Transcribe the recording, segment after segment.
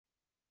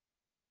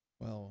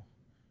Well,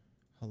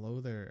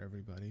 hello there,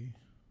 everybody.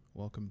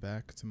 Welcome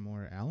back to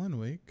more Alan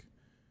Wake.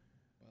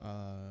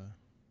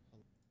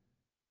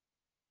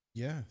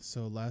 Yeah.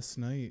 So last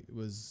night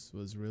was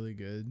really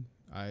good.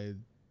 I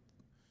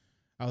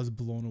was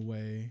blown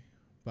away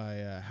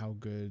by how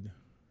good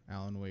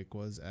Alan Wake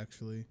was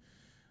actually,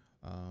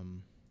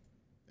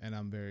 and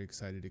I'm very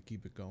excited to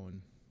keep it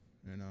going.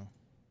 You know.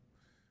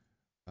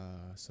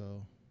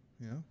 So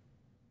you know,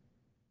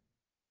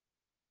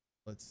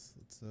 let's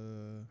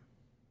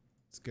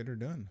get her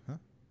done, huh?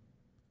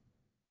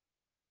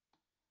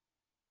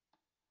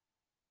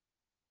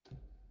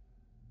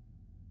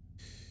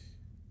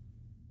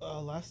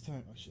 Last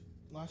time, oh shit.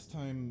 Last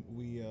time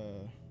we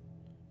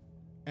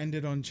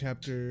ended on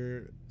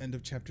end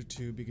of chapter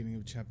 2, beginning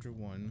of chapter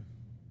 1.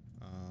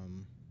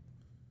 Um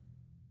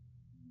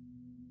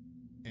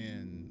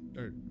and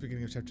or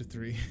beginning of chapter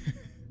 3.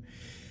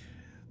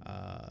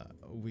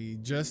 We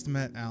just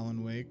met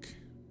Alan Wake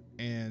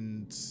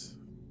and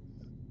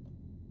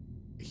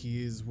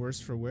he's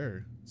worse for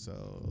wear.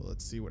 So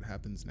let's see what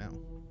happens now.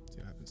 See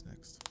what happens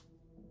next.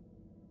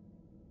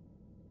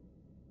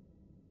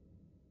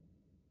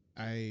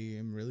 I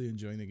am really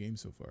enjoying the game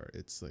so far.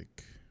 It's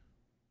like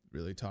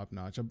really top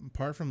notch.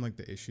 Apart from like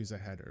the issues I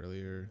had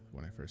earlier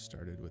when I first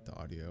started with the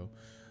audio,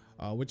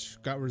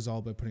 which got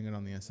resolved by putting it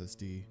on the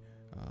SSD.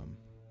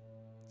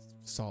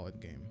 Solid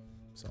game.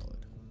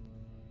 Solid.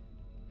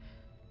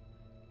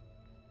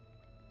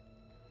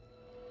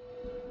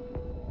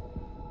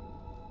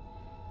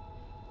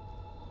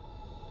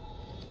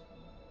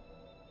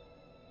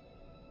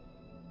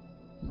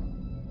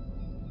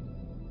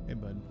 Hey,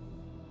 bud.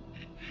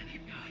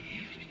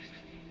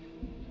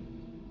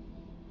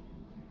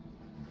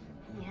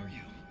 Who are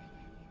you?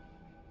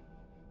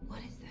 What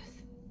is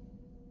this?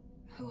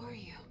 Who are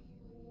you?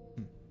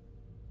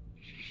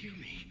 Hear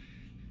me.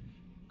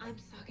 I'm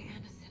Saga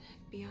Anderson,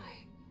 FBI.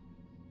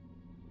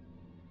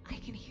 I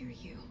can hear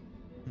you.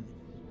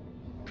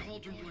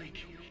 Cauldron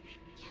Lake.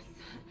 Yes,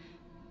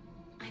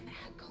 I'm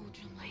at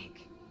Cauldron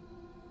Lake.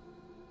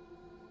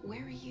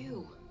 Where are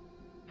you?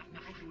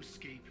 How to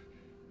escape.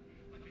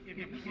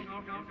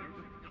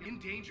 In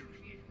danger.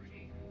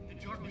 The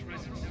Dark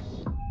Presence.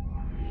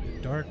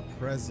 Dark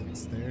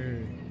Presence.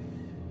 There.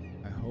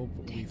 I hope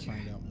we Danger.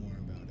 find out more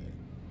about it.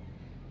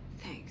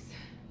 Thanks.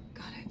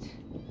 Got it.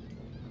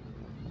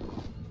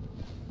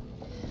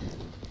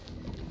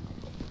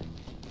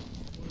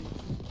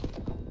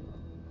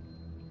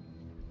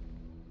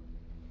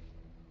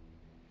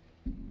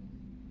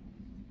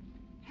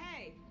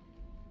 Hey!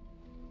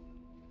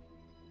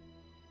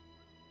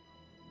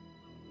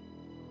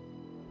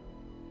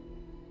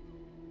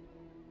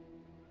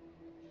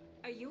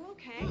 Are you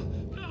okay?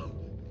 No!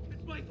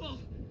 It's my fault!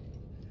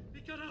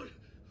 It got out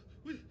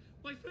with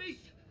my face!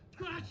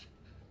 Scratch!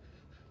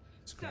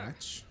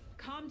 Scratch. Sir,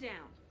 calm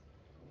down.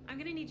 I'm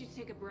gonna need you to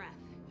take a breath.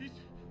 He's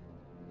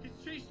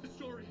changed the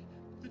story.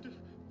 The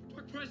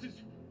Dark Presence.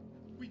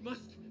 We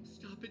must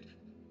stop it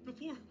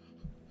before...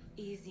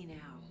 Easy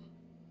now.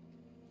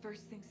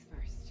 First things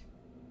first.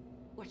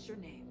 What's your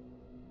name?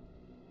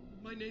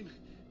 My name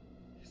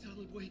is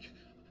Alan Wake.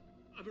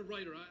 I'm a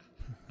writer.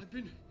 I've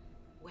been...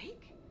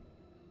 Wake?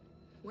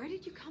 Where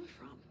did you come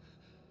from?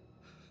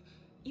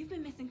 You've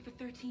been missing for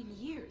 13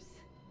 years.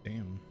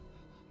 Damn.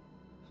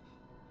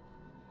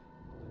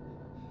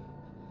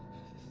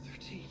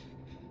 13.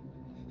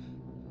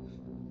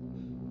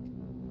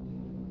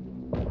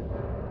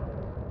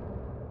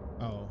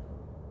 Oh.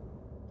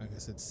 I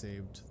guess it's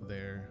saved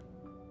there.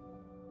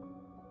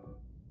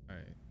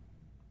 Alright.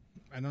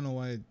 I don't know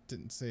why it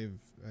didn't save.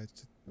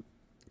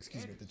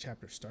 Excuse me, the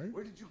chapter start?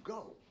 Where did you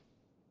go?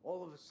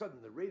 All of a sudden,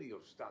 the radio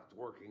stopped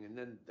working, and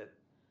then that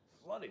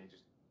flooding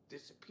just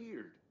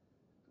disappeared.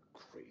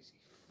 Crazy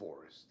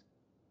forest.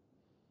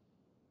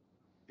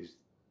 Is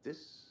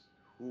this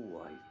who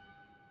I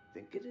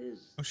think it is?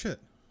 Oh shit.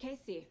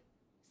 Casey,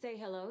 say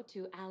hello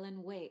to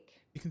Alan Wake.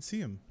 You can see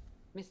him.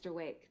 Mr.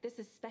 Wake, this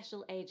is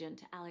Special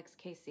Agent Alex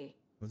Casey.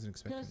 Wasn't He'll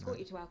expecting escort that.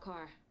 you to our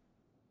car.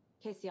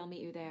 Casey, I'll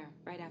meet you there,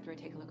 right after I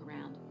take a look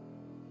around.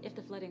 If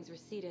the flooding's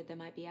receded, there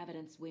might be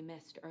evidence we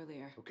missed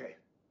earlier. Okay.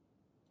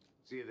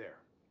 See you there.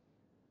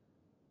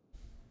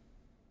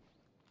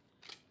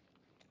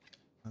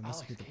 This Alex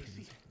will be the Casey,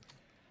 previous-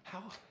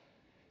 how...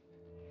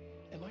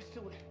 Am I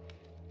still...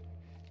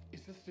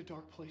 Is this the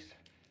dark place?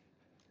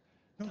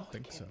 I No, don't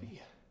think it so. can't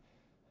be.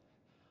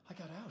 I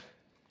got out.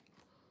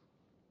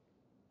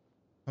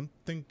 I'm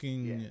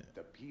thinking. Yeah,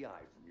 the PI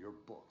from your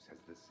books has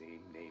the same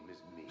name as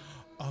me.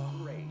 Oh.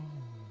 Great.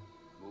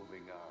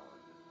 Moving on.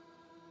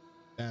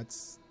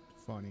 That's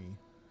funny.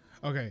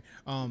 Okay.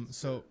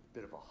 So. A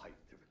bit of a hike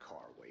to the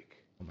car,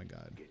 Wake. Oh my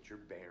god. Get your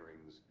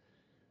bearings,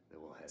 then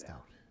we'll head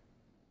Stop.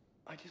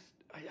 out.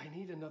 I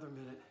need another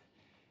minute.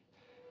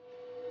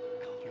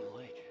 Cauldron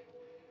Lake.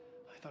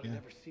 I thought Yeah. I'd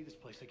never see this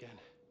place again.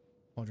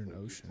 Cauldron Take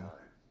your Ocean. time.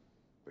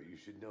 But you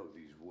should know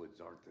these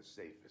woods aren't the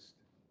safest.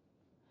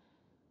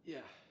 Yeah.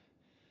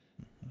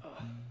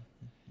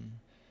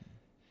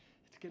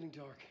 It's getting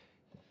dark.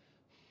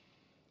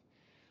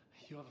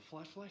 You have a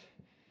flashlight?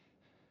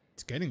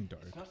 It's getting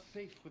dark. It's not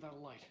safe without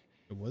a light.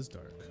 It was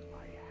dark.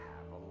 I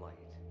have a light.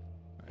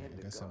 Alright, And I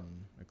a guess gun.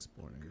 I'm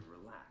exploring. You can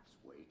relax,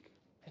 Wake.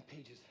 And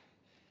pages.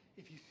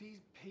 If you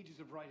see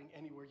pages of writing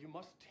anywhere, you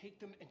must take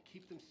them and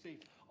keep them safe.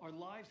 Our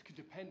lives could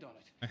depend on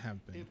it. I have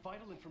They been. have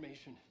vital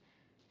information.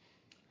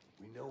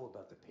 We know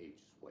about the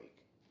pages,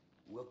 Wake.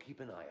 We'll keep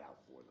an eye out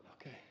for them.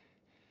 Okay.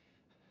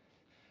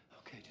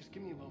 Okay, just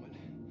give me a moment.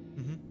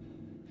 Mm-hmm.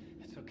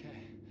 It's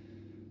okay.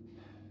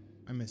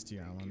 I missed you,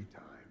 Take Alan.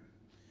 your time.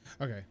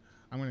 Okay,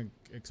 I'm gonna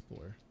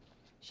explore.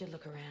 Should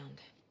look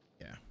around.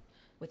 Yeah.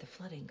 With the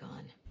flooding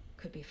gone,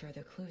 could be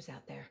further clues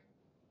out there.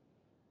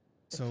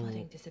 The So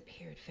flooding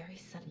disappeared very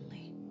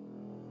suddenly.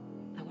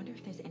 I wonder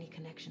if there's any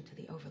connection to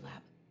the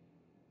overlap.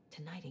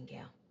 To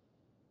Nightingale.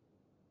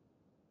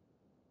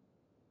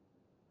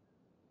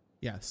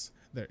 yes,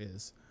 there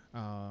is.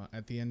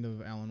 At the end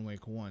of Alan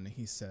Wake 1,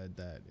 he said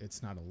that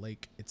it's not a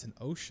lake, it's an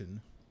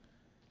ocean.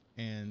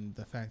 And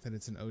the fact that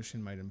it's an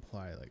ocean might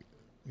imply, like,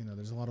 you know,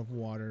 there's a lot of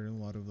water, a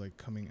lot of, like,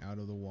 coming out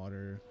of the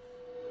water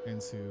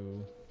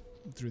into,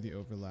 through the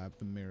overlap,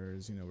 the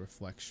mirrors, you know,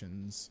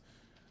 reflections.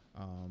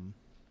 A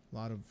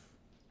lot of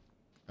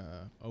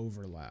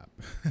overlap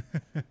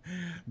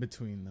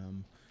between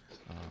them.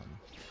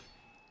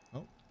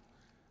 Oh.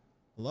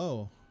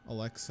 Hello,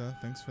 Alexa.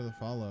 Thanks for the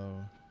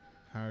follow.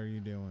 How are you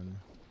doing?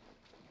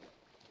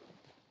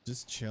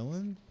 Just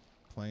chilling,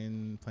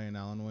 playing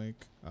Alan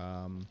Wake.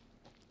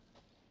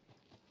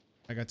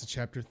 I got to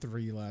chapter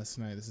 3 last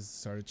night. This is the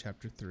start of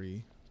chapter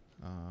 3.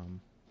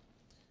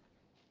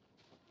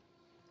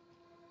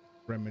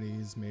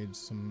 Remedy's made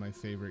some of my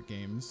favorite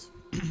games.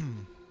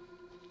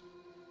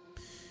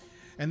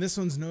 And this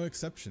one's no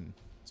exception.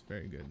 It's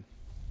very good.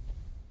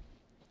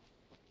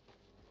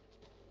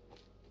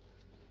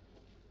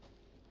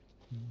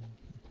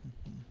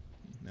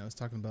 I was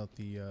talking about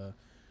the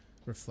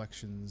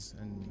reflections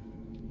and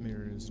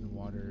mirrors and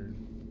water,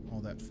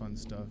 all that fun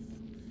stuff.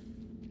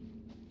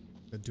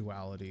 The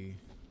duality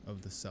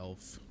of the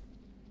self.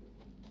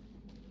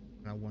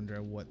 And I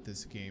wonder what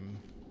this game...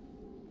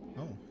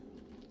 Oh,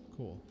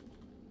 cool.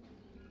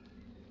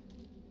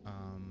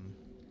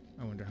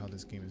 I wonder how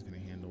this game is going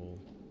to handle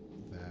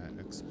that,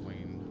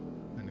 explain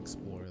and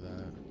explore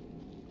that.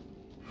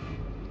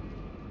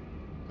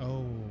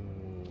 Oh.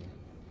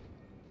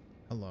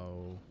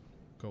 Hello.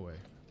 Go away.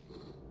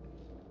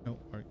 No,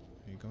 are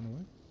you going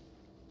away?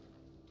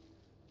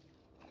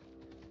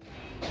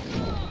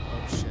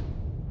 Oh shit.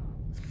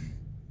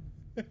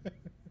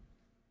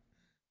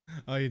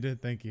 Oh, you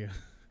did, thank you.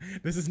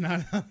 This is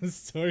not how the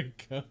story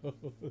goes.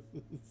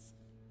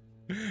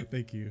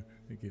 Thank you.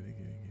 Thank you.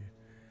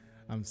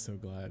 I'm so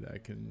glad I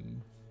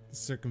can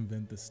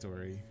circumvent the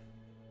story.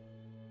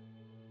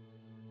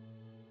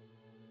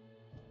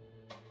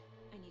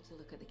 I need to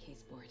look at the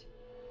case board.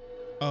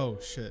 Oh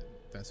shit,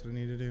 that's what I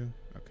need to do?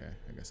 Okay,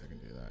 I guess I can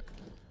do that.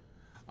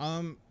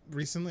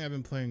 Recently I've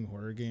been playing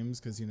horror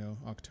games because, you know,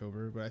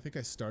 October, but I think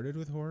I started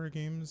with horror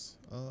games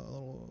a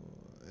little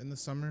in the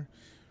summer.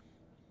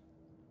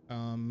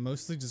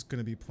 Mostly just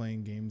gonna be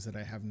playing games that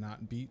I have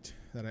not beat,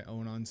 that I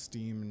own on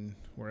Steam and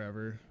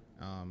wherever,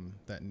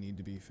 that need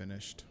to be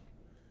finished.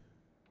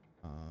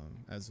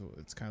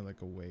 It's kind of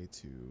like a way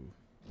to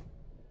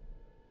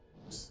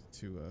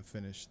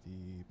finish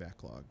the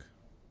backlog.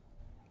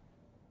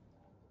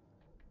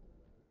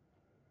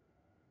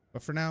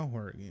 But for now,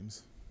 horror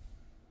games.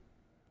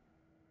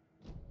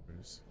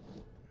 Okay.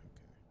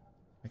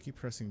 I keep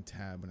pressing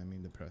tab when I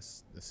mean to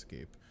press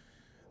escape.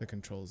 The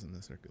controls in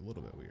this are a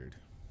little bit weird.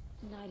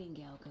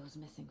 Nightingale goes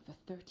missing for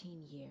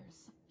 13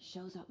 years,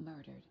 shows up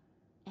murdered,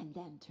 and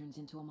then turns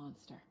into a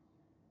monster.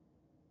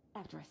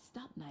 After I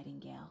stop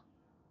Nightingale,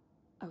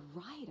 a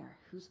rider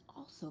who's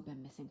also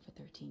been missing for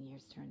 13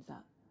 years turns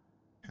up.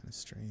 Kind of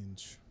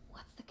strange.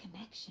 What's the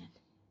connection?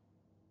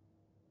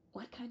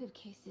 What kind of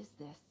case is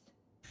this?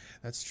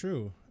 That's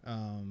true.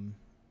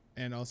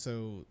 And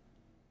also,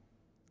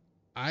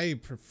 I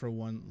for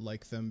one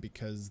like them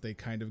because they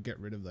kind of get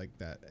rid of like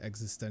that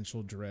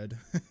existential dread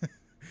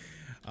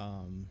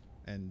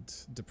and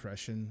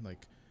depression.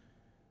 Like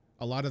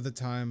a lot of the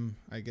time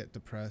I get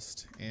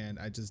depressed and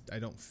I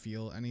don't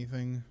feel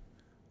anything.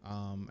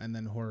 And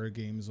then horror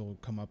games will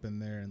come up in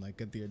there and like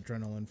get the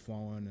adrenaline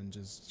flowing and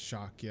just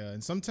shock you,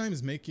 and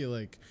sometimes make you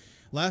like.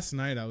 Last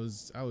night I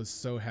was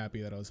so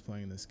happy that I was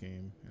playing this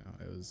game. You know,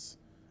 it was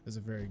a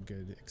very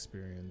good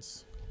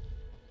experience.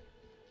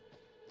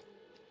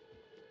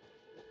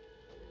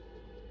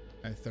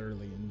 I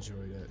thoroughly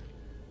enjoyed it.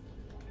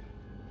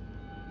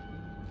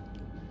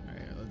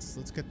 Alright,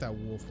 let's get that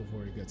wolf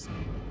before he gets me.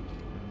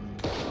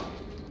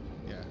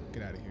 Yeah,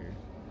 get out of here.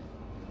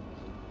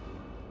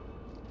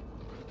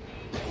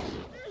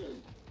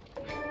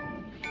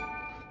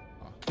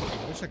 Oh,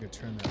 I wish I could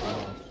turn that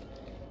off.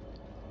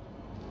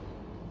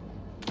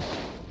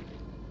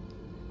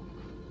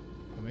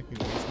 Don't make me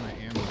waste my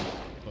ammo,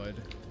 bud.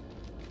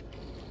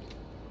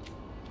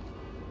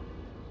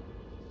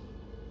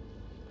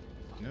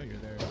 I know you're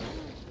there.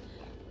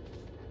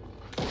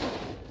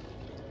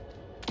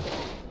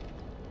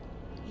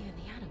 Even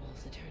the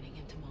animals are turning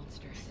into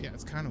monsters. Yeah,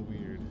 it's kind of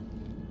weird,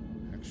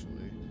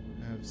 actually.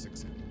 I have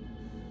 6 ammo.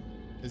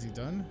 Is he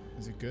done?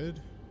 Is it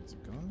good? Is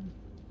it gone?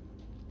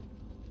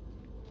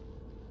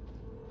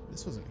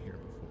 This wasn't here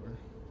before.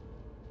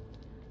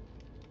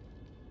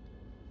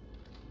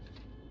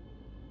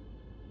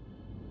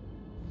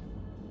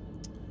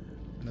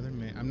 Another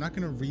man. I'm not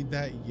gonna read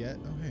that yet.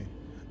 Oh hey,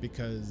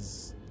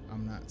 because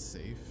I'm not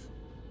safe,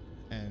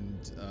 and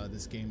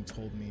this game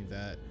told me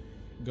that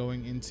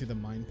going into the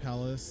Mind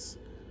Palace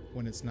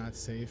when it's not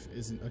safe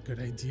isn't a good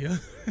idea.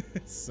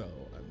 So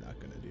I'm not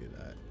gonna do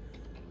that.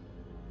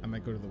 I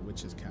might go to the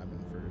witch's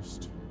cabin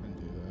first and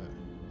do that.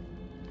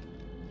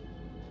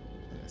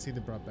 I see they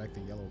brought back the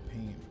yellow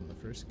paint from the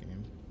first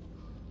game.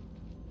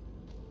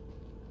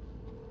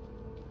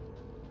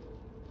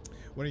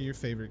 What are your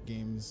favorite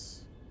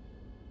games,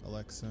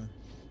 Alexa?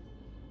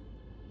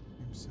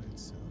 Campsite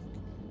South Key.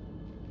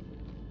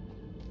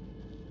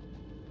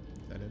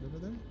 Is that it over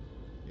there?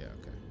 Yeah,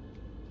 okay.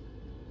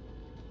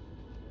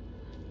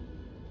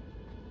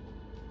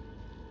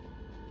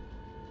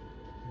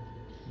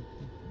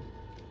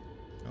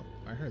 Oh,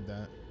 I heard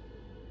that.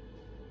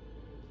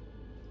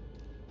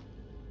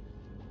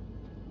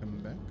 Coming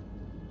back?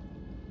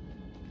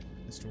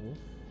 Mr. Wolf?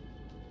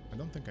 I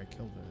don't think I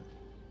killed it.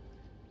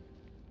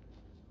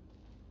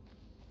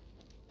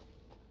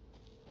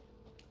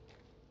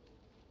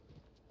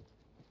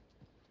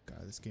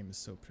 God, this game is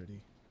so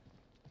pretty.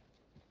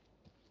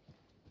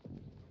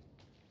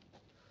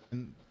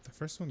 And the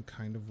first one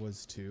kind of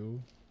was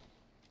too.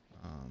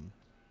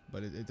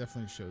 But it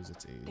definitely shows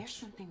its age. There's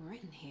something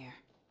written here.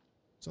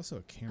 There's also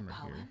a camera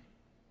poem? here.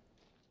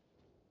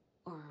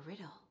 Or a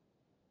riddle.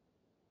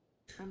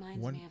 Reminds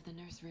me of the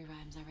nursery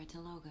rhymes I read to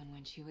Logan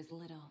when she was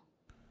little.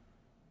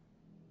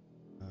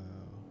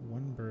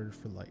 1 bird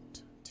for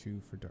light,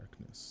 2 for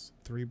darkness,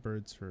 3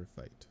 birds for a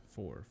fight,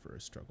 4 for a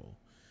struggle,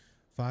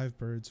 5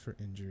 birds for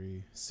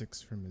injury,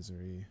 6 for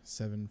misery,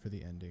 7 for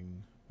the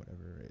ending,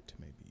 whatever it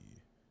may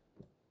be.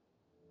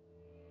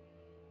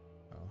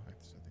 Oh,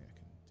 there's nothing I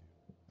can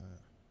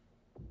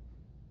do.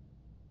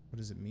 What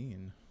does it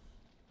mean?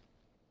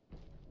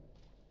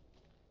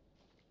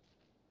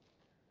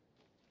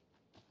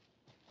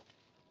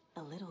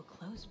 A little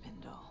clothespin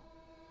doll.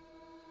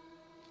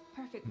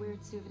 Perfect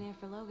weird souvenir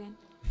for Logan.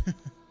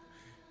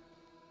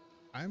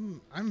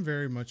 I'm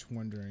very much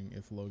wondering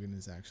if Logan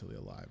is actually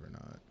alive or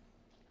not.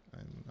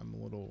 I'm a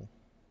little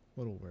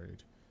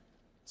worried.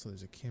 So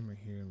there's a camera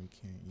here and we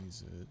can't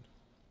use it.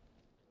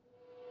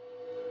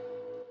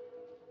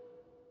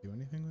 Do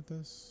anything with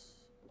this?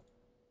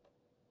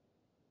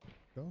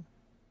 Go.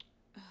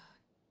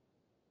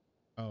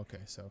 Oh, okay,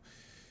 so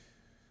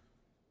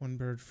 1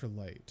 bird for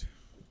light.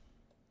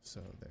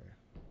 So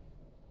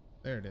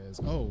there it is.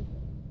 Oh,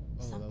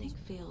 Something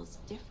feels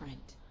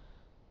different.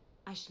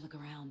 I should look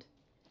around.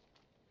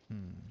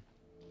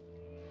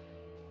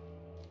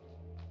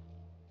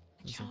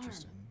 That's charm.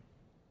 interesting.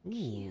 Ooh,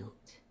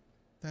 Cute.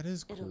 that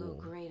is cool. It'll go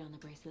great on the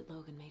bracelet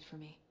Logan made for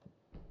me.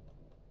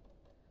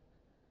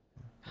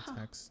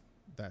 Attacks.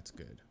 That's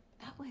good.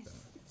 That was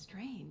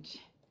strange.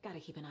 Gotta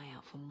keep an eye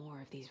out for more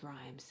of these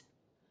rhymes.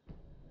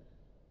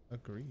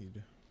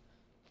 Agreed.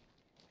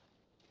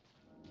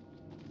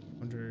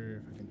 Wonder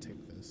if I can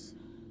take this.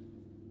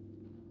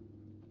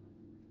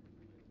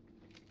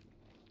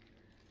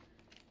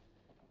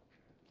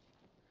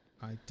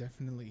 I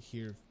definitely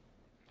hear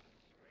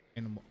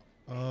animal.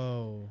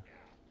 Oh,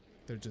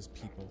 they're just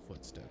people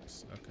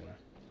footsteps. Okay.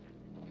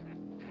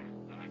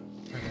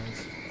 Hi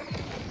guys.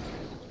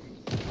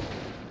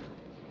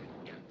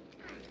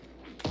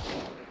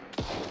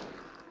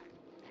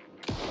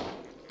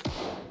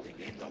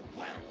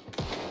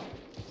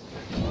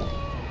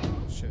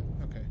 Shit.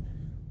 Okay.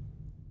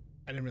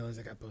 I didn't realize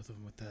I got both of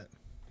them with that.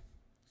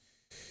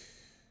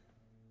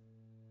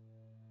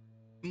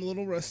 I'm a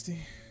little rusty.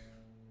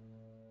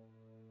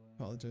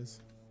 Apologize.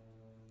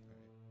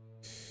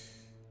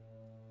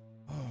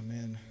 Oh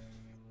man,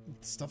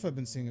 stuff I've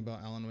been seeing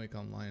about Alan Wake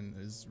Online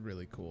is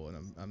really cool,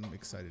 and I'm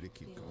excited to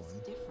keep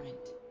going. Different.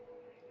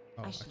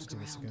 Oh, I have to do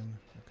this again.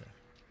 Okay.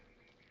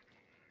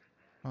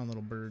 Come on,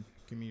 little bird,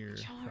 give me your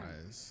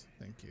prize.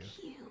 Thank you.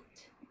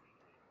 Cute.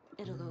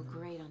 It'll go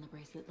great on the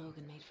bracelet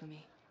Logan made for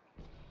me.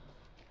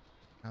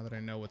 Now that I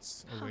know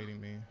what's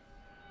awaiting me.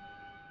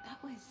 That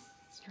was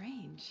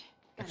strange.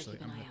 Gotta Actually,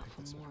 keep an I'm eye gonna out pick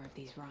for this more up. of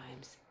these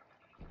rhymes.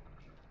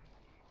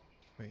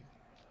 Wait,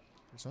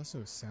 there's also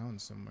a sound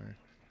somewhere.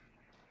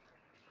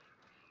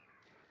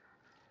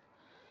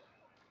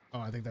 Oh,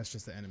 I think that's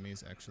just the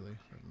enemies, actually.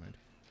 Never mind.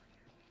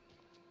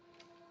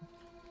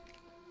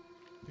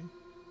 Maybe?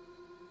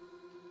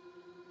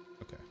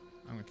 Okay,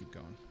 I'm gonna keep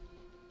going.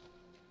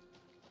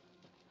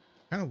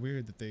 Kind of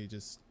weird that they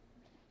just...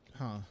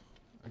 Huh.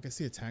 I guess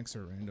the attacks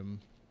are random.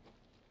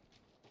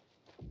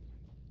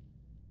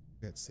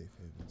 Get safe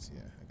havens.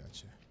 Yeah, I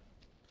got you.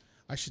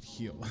 I should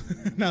heal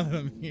now that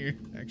I'm here,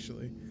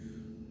 actually.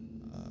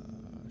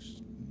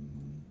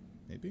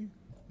 Maybe?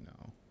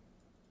 No.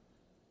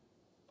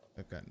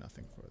 I've got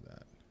nothing for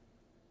that.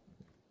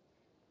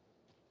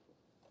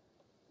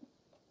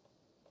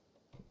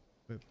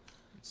 Whip.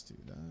 Let's do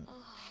that.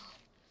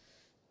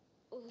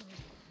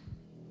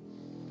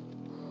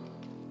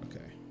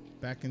 Okay.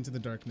 back into the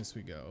darkness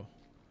we go.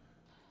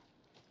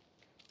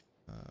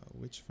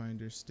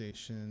 Witchfinder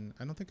Station.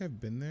 I don't think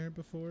I've been there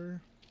before.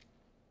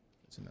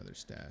 It's another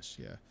stash,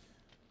 yeah.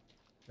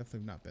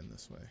 Definitely not been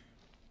this way.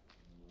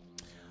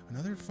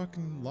 Another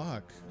fucking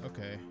lock.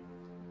 Okay.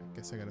 I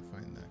guess I gotta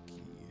find that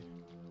key.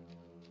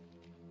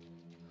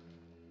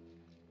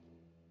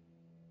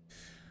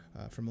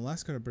 From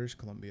Alaska to British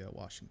Columbia,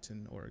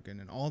 Washington, Oregon,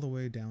 and all the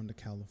way down to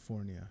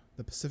California,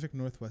 the Pacific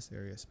Northwest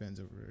area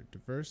spans over a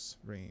diverse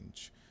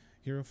range.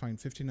 Here you'll find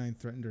 59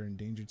 threatened or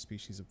endangered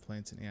species of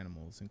plants and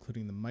animals,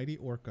 including the mighty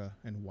orca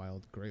and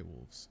wild gray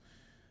wolves.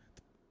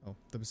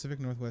 The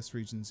Pacific Northwest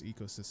region's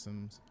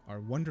ecosystems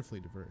are wonderfully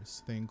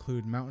diverse. They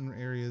include mountain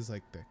areas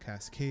like the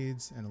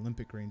Cascades and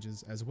Olympic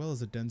Ranges, as well as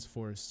the dense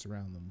forests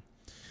around them.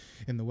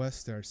 In the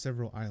west, there are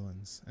several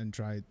islands, and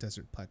dry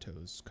desert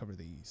plateaus cover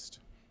the east.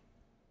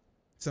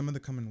 Some of the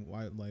common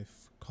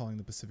wildlife calling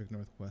the Pacific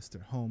Northwest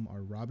their home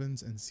are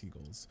robins and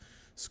seagulls,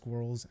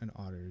 squirrels and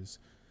otters,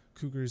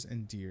 cougars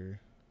and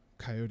deer,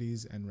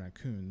 coyotes and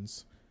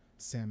raccoons,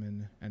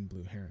 salmon and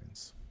blue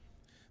herons.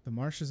 The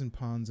marshes and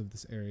ponds of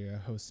this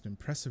area host an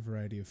impressive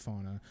variety of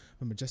fauna,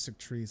 but majestic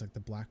trees like the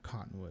black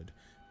cottonwood,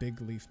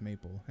 big leaf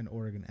maple, and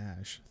Oregon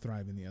ash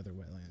thrive in the other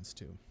wetlands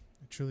too.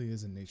 It truly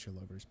is a nature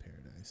lover's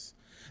paradise.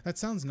 That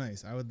sounds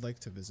nice. I would like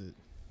to visit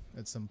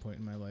at some point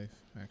in my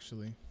life,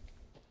 actually.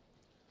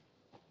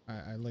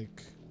 I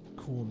like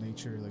cool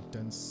nature, like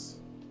dense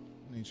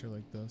nature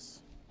like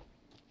this.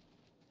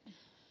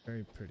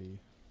 Very pretty.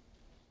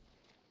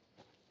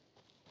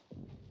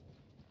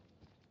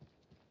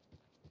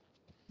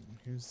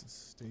 Here's the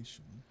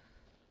station.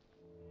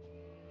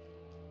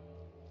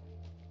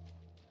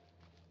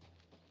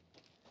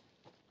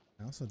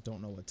 I also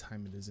don't know what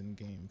time it is in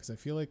game because I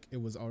feel like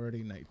it was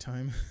already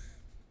nighttime.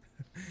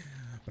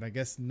 But I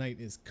guess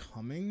night is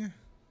coming.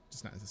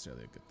 Just not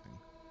necessarily a good thing.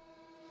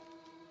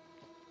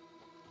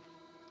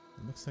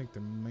 It looks like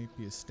there might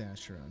be a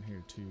stash around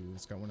here too.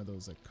 It's got one of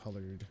those like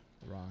colored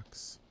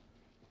rocks.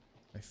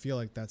 I feel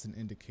like that's an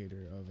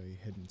indicator of a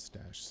hidden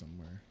stash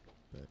somewhere,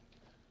 but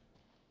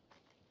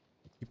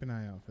keep an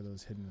eye out for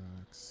those hidden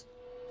rocks.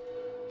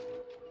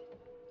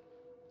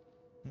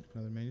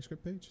 Another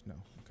manuscript page? No.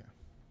 Okay.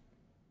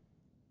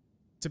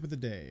 Tip of the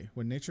day.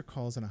 When nature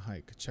calls on a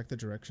hike, check the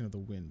direction of the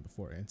wind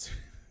before answering.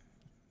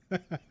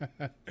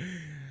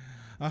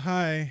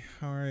 Hi.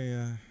 How are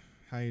you?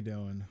 How you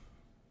doing?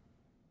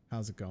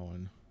 How's it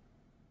going?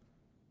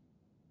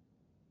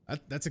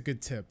 That's a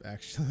good tip,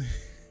 actually.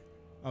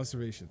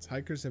 Observations.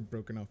 Hikers have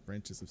broken off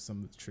branches of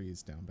some of the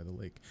trees down by the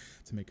lake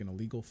to make an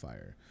illegal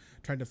fire.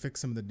 Tried to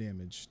fix some of the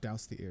damage,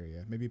 douse the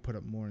area, maybe put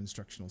up more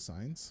instructional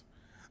signs.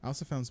 I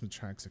also found some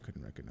tracks I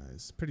couldn't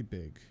recognize. Pretty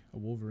big. A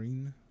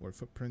wolverine or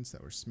footprints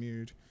that were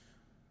smeared.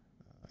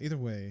 Either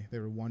way, they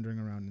were wandering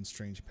around in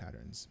strange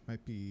patterns.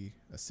 Might be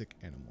a sick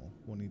animal.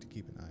 We'll need to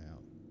keep an eye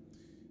out.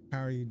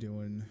 How are you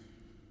doing?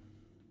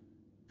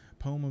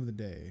 Poem of the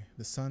day.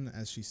 The sun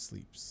as she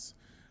sleeps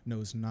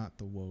knows not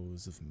the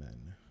woes of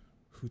men,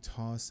 who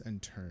toss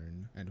and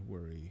turn and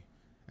worry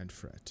and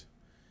fret,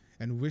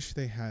 and wish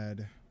they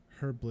had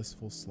her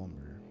blissful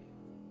slumber.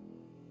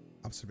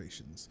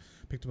 Observations.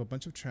 Picked up a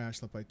bunch of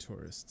trash left by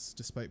tourists,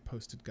 despite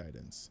posted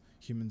guidance.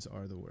 Humans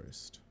are the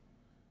worst.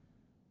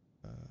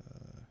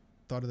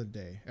 Thought of the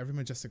day. Every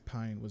majestic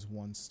pine was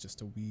once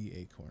just a wee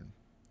acorn.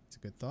 It's a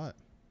good thought.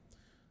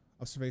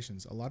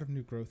 Observations. A lot of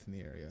new growth in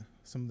the area.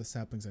 Some of the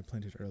saplings I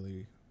planted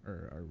early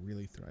are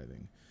really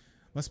thriving.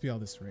 Must be all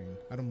this rain.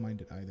 I don't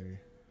mind it either.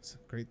 It's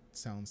great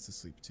sounds to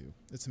sleep to.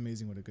 It's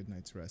amazing what a good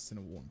night's rest and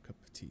a warm cup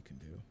of tea can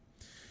do.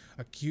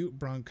 Acute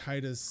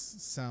bronchitis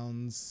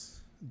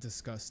sounds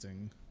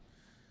disgusting.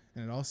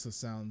 And it also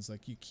sounds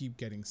like you keep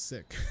getting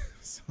sick.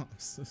 So I'm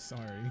so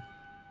sorry.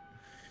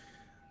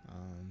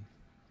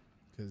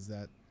 Because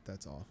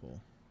that's awful.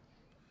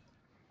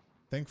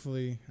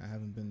 Thankfully, I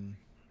haven't been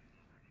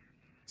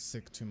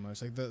sick too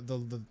much. Like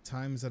the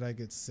times that I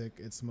get sick,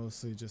 it's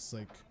mostly just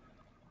like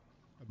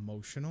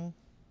emotional,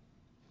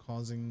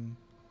 causing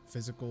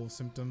physical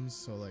symptoms.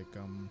 So like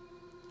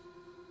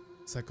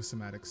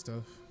psychosomatic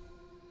stuff,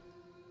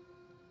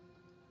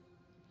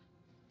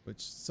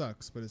 which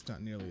sucks, but it's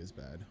not nearly as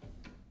bad.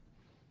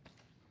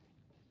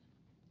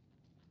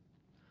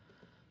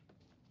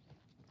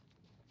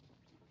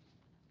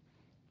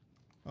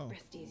 Oh,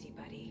 Rest easy,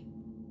 buddy.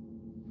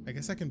 I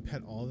guess I can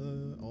pet all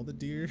the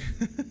deer.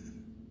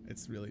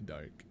 It's really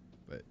dark,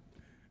 but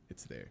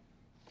it's there.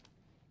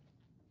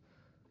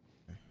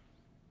 Okay.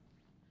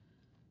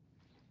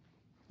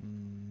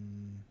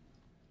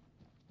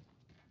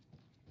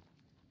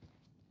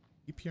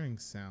 Keep hearing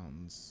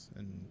sounds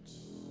and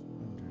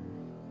wonder.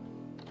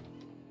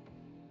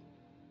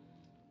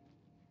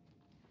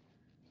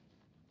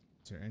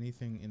 Is there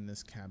anything in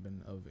this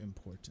cabin of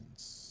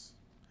importance?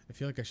 I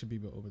feel like I should be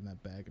able to open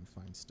that bag and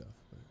find stuff,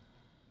 but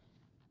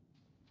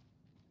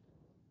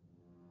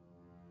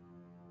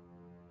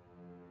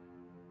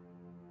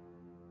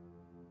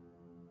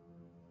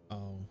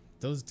oh,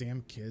 those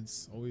damn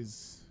kids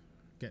always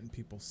getting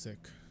people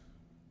sick.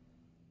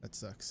 That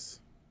sucks.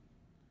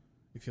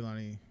 You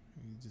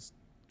just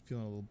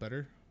feeling a little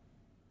better?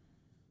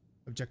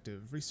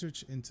 Objective: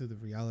 research into the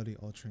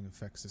reality-altering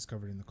effects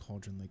discovered in the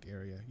Cauldron Lake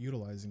area,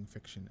 utilizing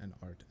fiction and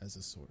art as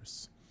a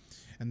source,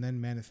 and then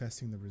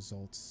manifesting the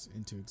results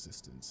into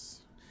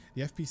existence.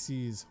 The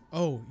FPCs...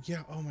 Oh,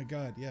 yeah, oh my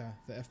god, yeah,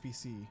 the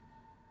FPC.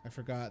 I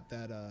forgot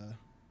that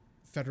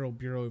Federal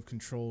Bureau of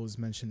Control is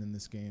mentioned in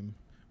this game,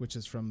 which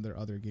is from their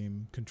other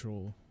game,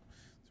 Control.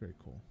 It's very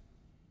cool.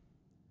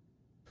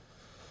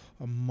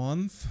 A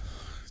month?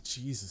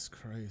 Jesus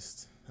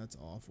Christ, that's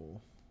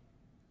awful.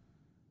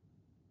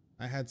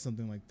 I had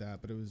something like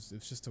that, but it was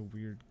just a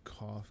weird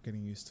cough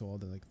getting used to all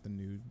the the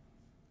new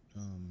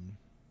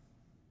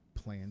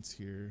plants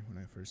here when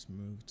I first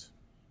moved.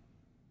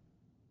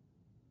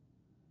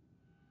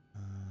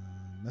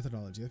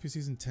 Methodology.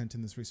 FPC's intent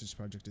in this research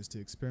project is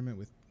to experiment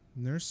with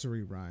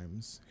nursery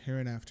rhymes,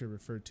 hereinafter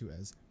referred to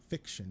as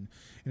fiction,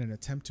 in an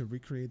attempt to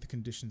recreate the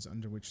conditions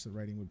under which the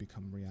writing would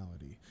become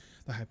reality.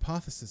 The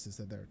hypothesis is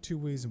that there are two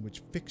ways in which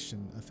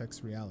fiction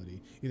affects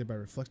reality, either by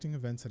reflecting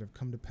events that have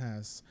come to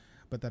pass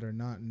but that are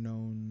not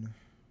known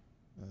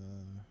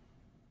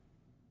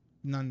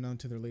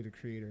to their later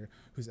creator,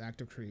 whose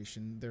act of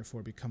creation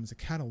therefore becomes a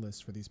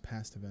catalyst for these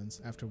past events,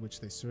 after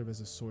which they serve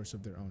as a source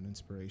of their own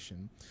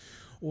inspiration,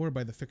 or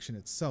by the fiction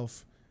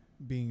itself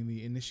being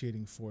the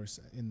initiating force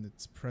in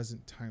its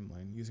present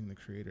timeline, using the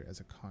creator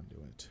as a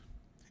conduit.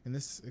 In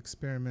this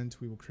experiment,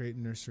 we will create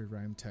nursery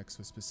rhyme text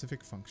with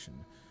specific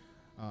function,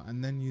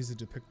 and then use the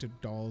depicted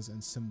dolls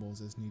and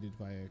symbols as needed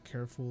via a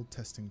careful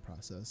testing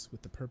process,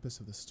 with the purpose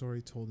of the story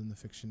told in the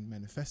fiction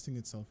manifesting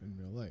itself in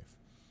real life.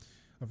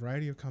 A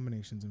variety of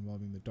combinations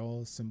involving the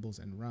dolls, symbols,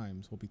 and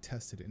rhymes will be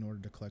tested in order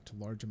to collect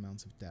large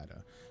amounts of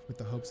data, with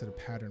the hopes that a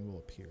pattern will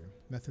appear.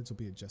 Methods will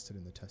be adjusted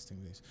in the testing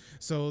phase.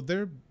 So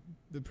they're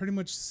pretty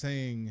much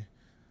saying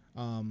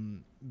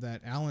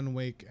that Alan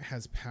Wake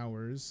has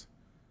powers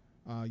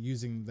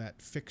using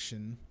that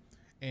fiction,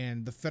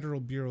 and the Federal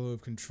Bureau of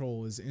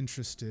Control is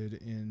interested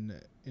in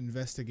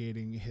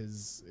investigating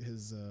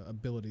his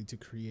ability to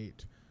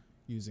create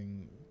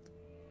using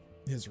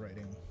his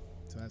writing.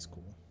 So that's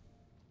cool.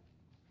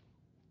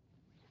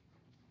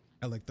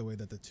 I like the way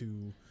that the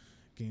two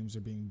games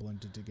are being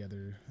blended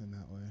together in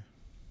that way.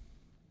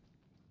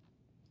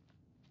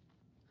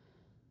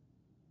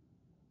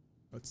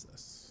 What's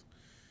this?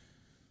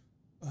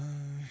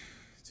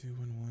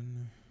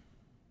 211.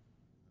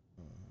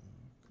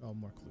 Oh,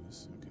 more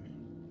clues. Okay.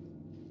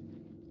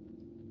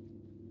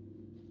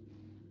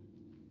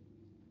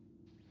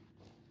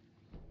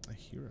 A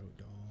hero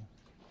doll.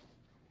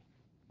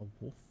 A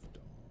wolf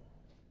doll.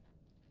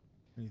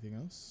 Anything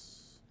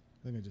else?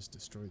 I think I just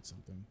destroyed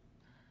something.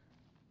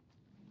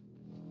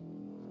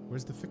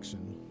 Where's the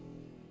fiction?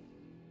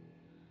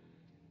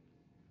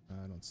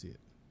 I don't see it.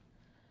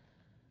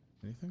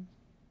 Anything?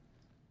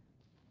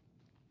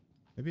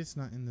 Maybe it's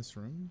not in this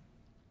room?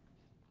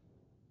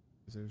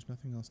 Because there's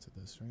nothing else to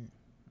this, right?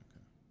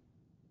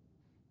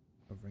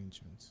 Okay.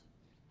 Arrangements.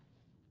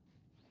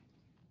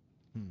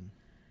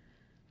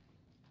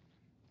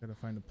 Gotta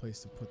find a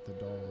place to put the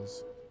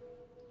dolls.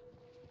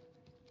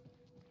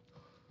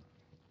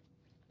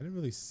 I didn't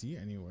really see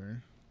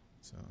anywhere,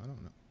 so I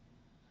don't know.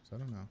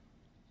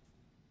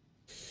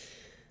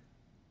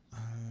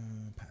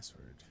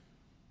 Password.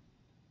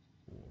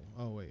 Cool.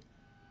 Oh wait.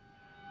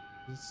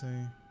 Does it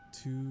say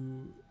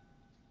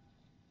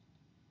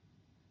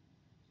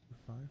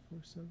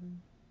 2547?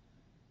 I'm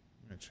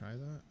gonna try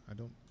that. I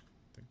don't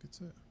think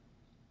it's it.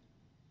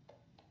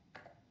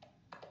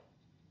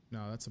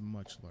 No, that's a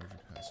much larger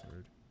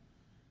password.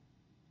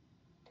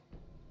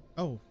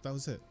 Oh, that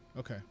was it.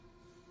 Okay.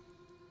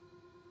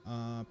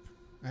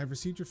 I have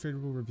received your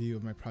favorable review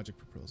of my project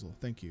proposal.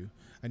 Thank you.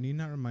 I need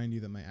not remind you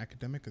that my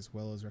academic as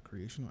well as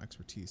recreational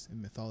expertise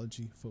in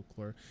mythology,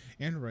 folklore,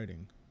 and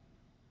writing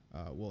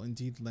will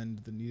indeed lend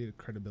the needed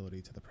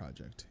credibility to the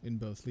project, in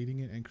both leading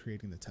it and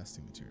creating the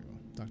testing material.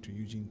 Dr.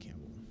 Eugene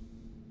Campbell.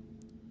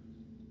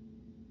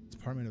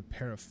 Department of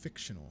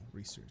Parafictional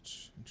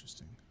Research.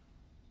 Interesting.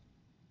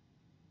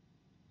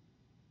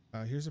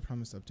 Here's a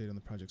promised update on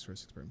the project's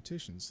first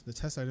experimentations. The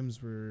test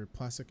items were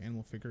plastic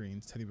animal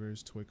figurines, teddy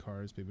bears, toy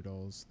cars, baby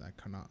dolls. The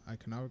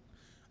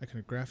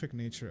iconographic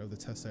nature of the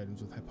test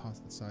items was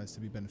hypothesized to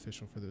be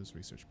beneficial for those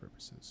research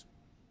purposes.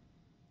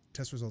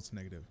 Test results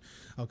negative.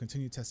 I'll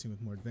continue testing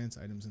with more advanced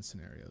items and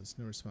scenarios.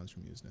 No response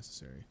from you is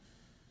necessary.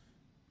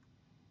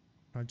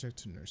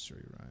 Project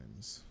Nursery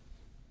Rhymes.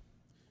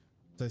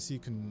 So I see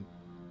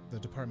the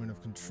Department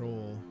of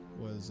Control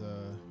was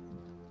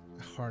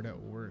hard at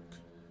work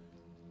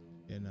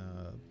in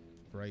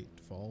Bright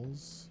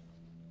Falls.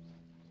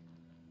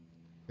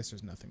 Guess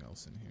there's nothing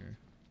else in here.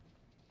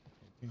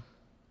 Okay.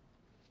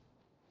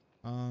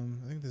 I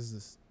think this is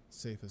the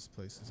safest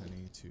places I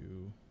need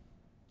to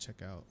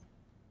check out.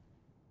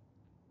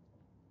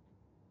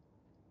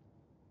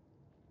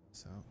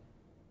 So,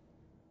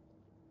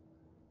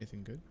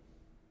 anything good?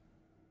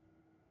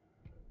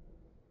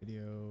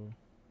 Video.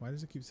 Why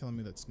does it keep telling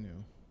me that's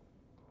new?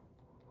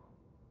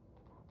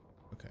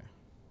 Okay.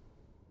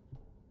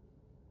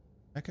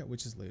 Back at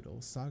Witch's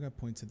Ladle, Saga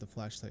pointed the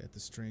flashlight at the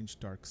strange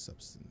dark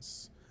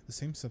substance. The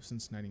same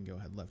substance Nightingale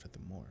had left at the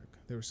morgue.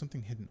 There was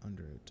something hidden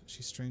under it.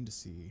 She strained to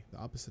see, the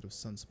opposite of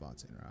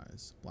sunspots in her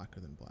eyes, blacker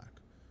than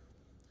black.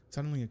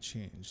 Suddenly it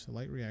changed. The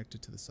light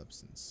reacted to the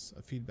substance,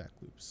 a feedback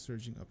loop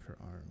surging up her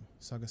arm.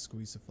 Saga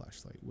squeezed the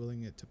flashlight,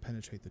 willing it to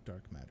penetrate the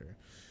dark matter,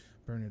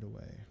 burn it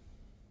away.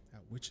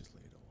 That witch's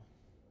ladle.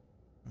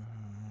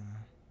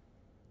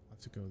 I'll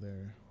have to go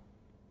there.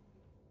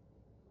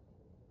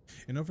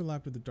 An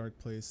overlap of the dark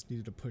place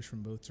needed a push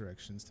from both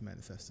directions to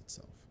manifest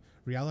itself.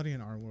 Reality in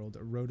our world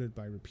eroded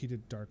by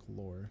repeated dark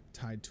lore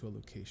tied to a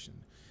location,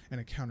 and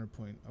a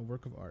counterpoint, a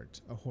work of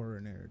art, a horror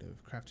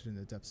narrative crafted in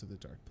the depths of the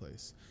dark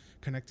place,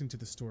 connecting to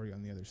the story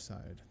on the other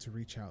side to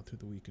reach out through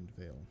the weakened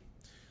veil.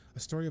 A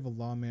story of a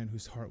lawman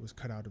whose heart was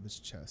cut out of his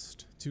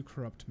chest, two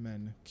corrupt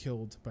men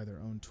killed by their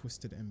own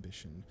twisted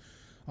ambition,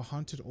 a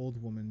haunted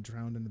old woman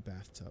drowned in the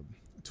bathtub,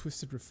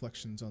 twisted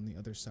reflections on the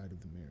other side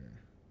of the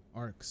mirror,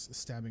 arcs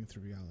stabbing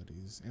through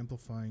realities,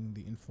 amplifying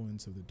the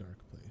influence of the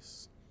dark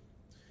place.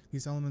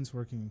 These elements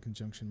working in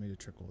conjunction made a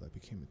trickle that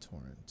became a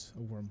torrent,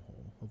 a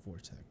wormhole, a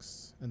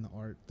vortex, and the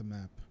art, the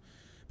map,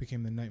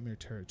 became the nightmare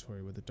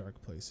territory where the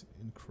dark place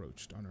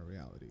encroached on our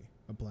reality,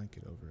 a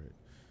blanket over it,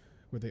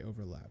 where they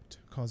overlapped,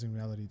 causing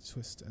reality to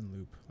twist and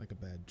loop like a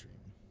bad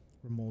dream,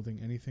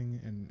 remolding anything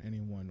and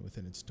anyone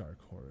within its dark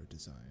horror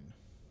design.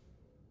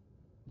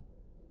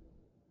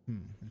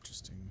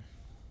 Interesting.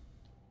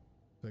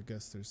 So I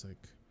guess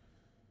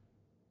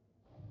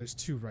there's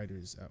two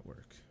writers at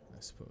work, I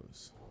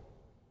suppose.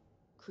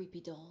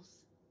 Creepy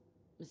dolls,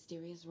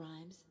 mysterious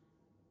rhymes.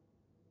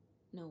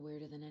 No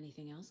weirder than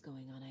anything else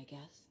going on, I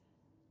guess.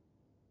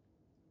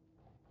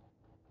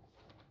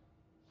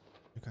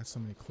 I got so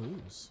many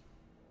clues.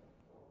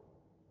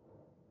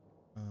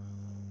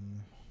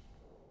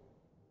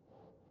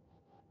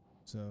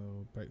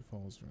 So Bright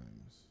Falls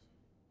rhymes.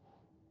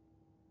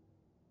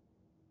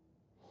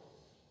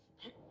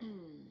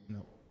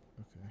 Nope.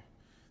 Okay.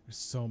 There's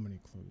so many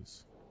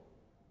clues.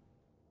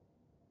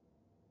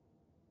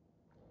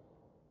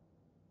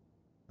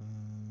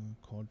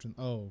 Cauldron.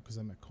 Oh, because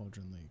I'm at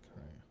Cauldron Lake,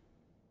 right?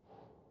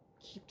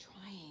 Keep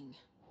trying.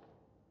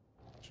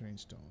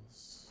 Strange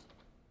dolls.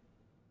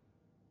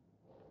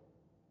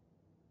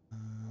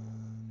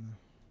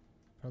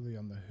 Probably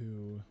on the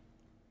Who.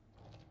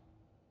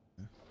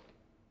 Yeah.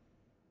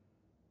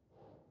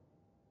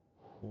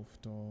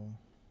 Wolf doll.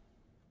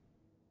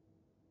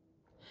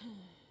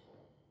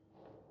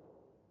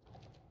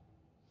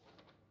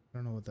 I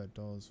don't know what that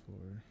doll is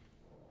for.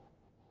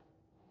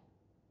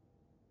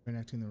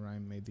 Reenacting the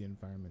rhyme made the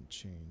environment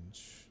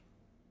change.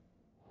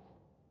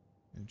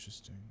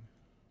 Interesting.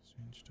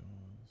 Strange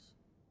dolls.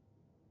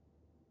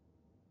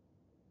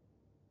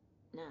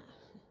 Nah.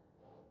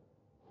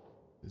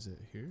 Is it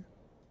here?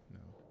 No.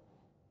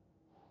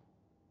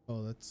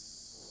 Oh,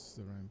 that's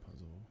the rhyme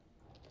puzzle.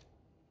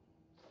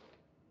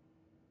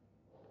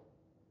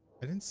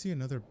 I didn't see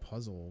another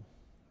puzzle.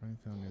 Rhyme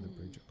found near the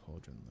bridge at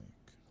Cauldron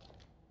Lake.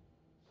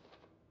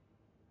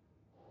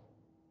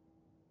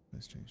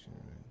 That's strange,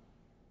 right?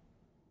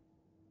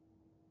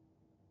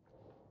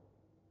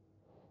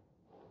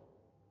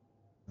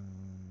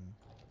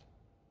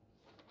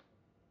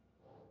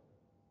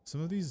 Some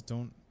of these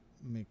don't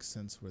make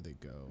sense where they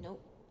go.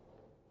 Nope.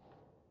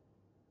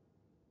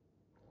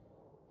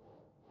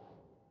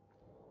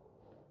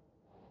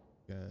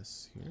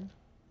 Guess here?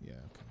 Yeah,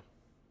 okay.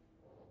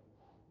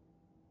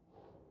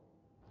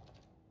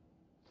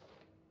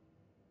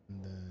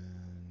 And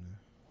then...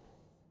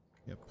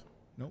 Yep.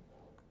 Nope.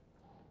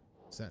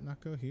 Does that not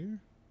go here?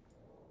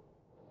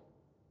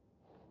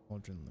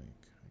 Cauldron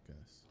Lake, I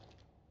guess.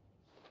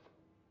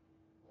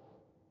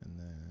 And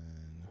then...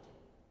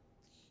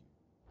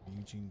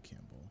 Eugene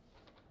Campbell.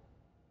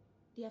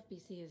 The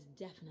FBC is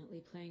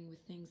definitely playing with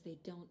things they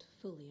don't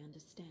fully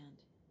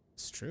understand.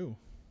 It's true.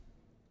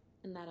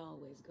 And that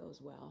always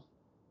goes well.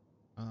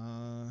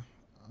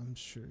 I'm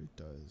sure it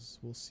does.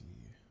 We'll see.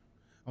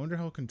 I wonder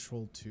how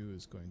Control 2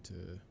 is going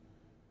to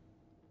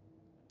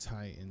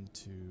tie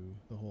into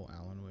the whole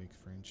Alan Wake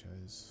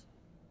franchise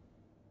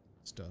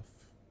stuff.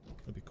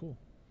 It'll be cool.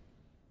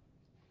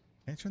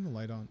 Can I turn the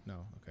light on?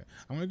 No. Okay.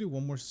 I'm gonna do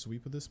one more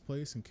sweep of this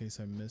place in case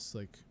I miss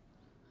like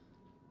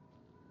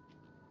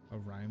a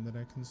rhyme that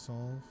I can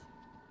solve.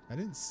 I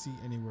didn't see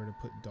anywhere to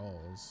put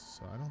dolls,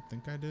 so I don't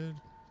think I did.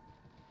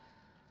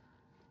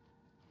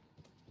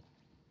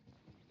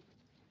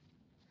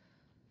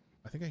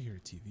 I think I hear a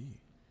TV,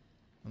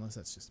 unless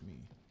that's just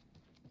me.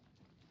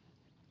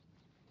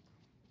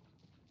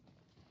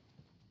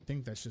 I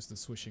think that's just the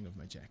swishing of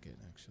my jacket,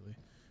 actually.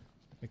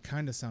 It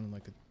kind of sounded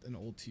like an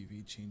old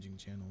TV changing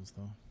channels,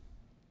 though.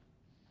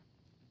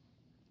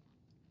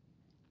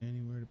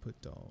 Anywhere to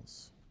put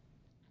dolls.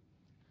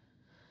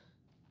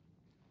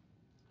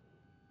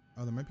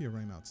 Oh, there might be a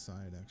rhyme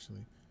outside,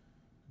 actually.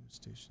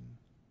 Station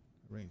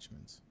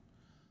arrangements.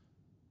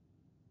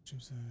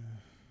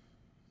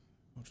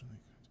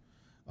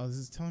 Oh, this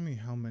is telling me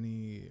how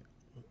many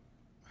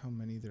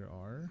there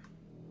are.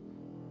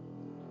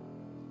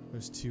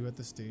 There's 2 at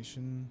the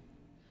station,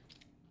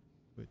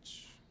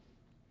 which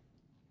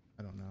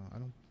I don't know. I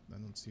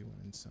don't see one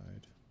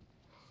inside.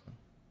 So.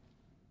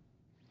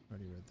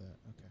 Already read that.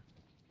 Okay.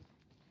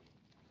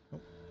 Oh,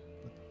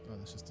 oh,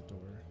 that's just a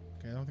door.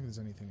 Okay, I don't think there's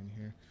anything in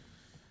here.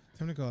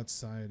 Time to go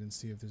outside and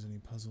see if there's any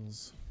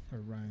puzzles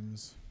or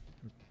rhymes.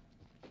 Or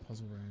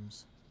puzzle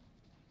rhymes.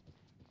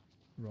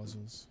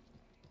 Ruzzles.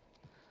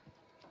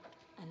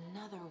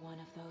 Another one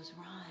of those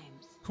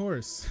rhymes. Of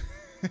course.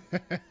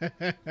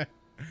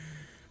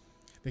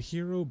 The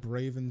hero,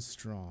 brave and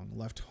strong,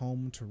 left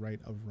home to right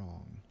a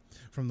wrong.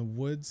 From the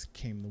woods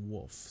came the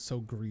wolf, so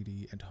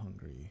greedy and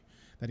hungry,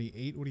 that he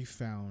ate what he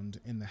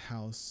found in the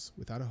house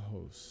without a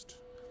host.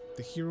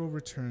 The hero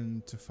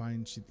returned to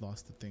find she'd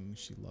lost the thing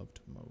she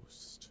loved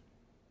most.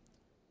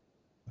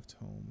 Left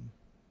home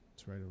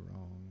to right a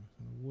wrong.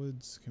 From the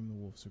woods came the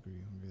wolf, so greedy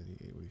and hungry, that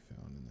he ate what he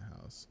found in the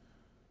house.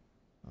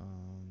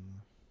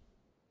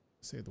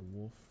 Say the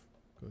wolf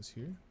goes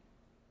here.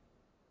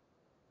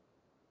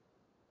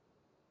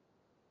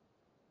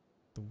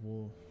 The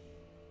wolf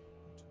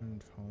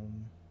returned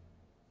home.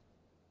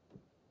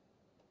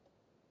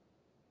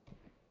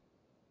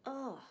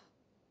 Ugh.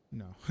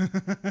 No.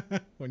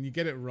 When you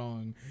get it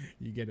wrong,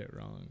 you get it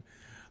wrong.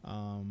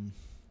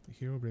 The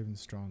hero, brave and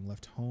strong,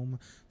 left home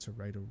to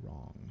right a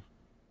wrong.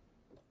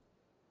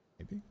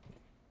 Maybe?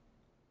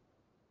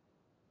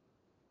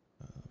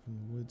 From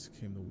the woods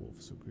came the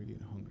wolf, so greedy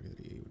and hungry that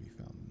he ate what he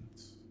found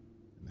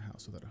in the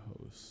house without a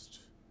host.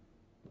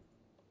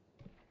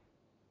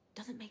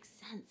 Doesn't make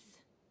sense.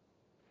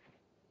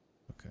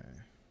 Okay.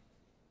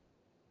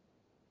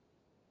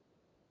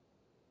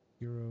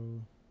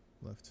 Hero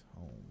left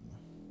home.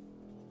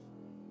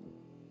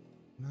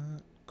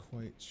 Not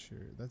quite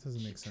sure. That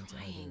doesn't make sense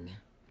either.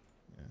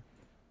 Yeah.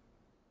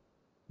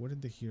 What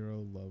did the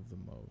hero love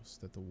the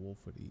most? That the wolf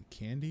would eat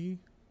candy?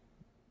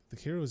 The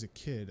hero is a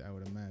kid, I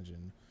would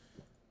imagine.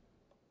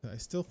 I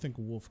still think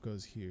wolf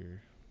goes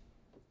here.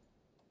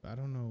 But I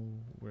don't know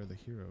where the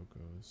hero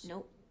goes.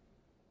 Nope.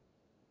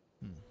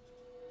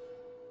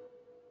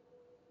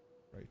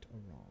 Right or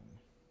wrong?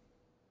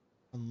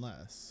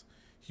 Unless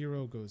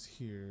hero goes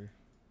here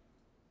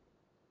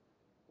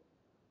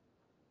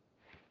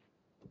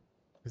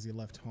because he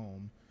left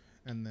home,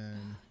 and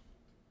then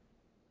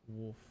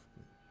wolf.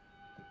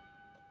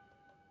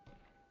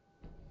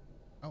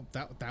 Oh,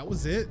 that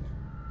was it?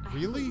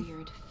 Really? I have a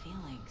weird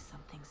feeling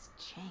something's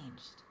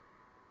changed.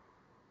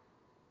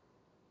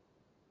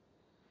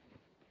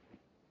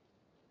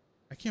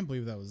 I can't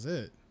believe that was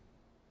it.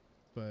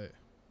 But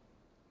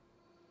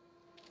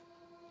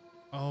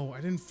oh,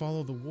 I didn't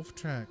follow the wolf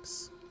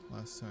tracks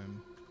last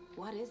time.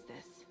 What is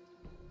this?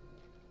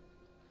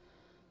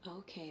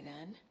 Okay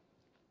then.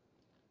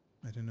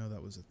 I didn't know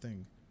that was a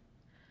thing.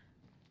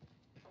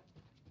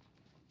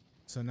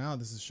 So now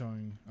this is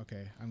showing,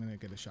 okay, I'm gonna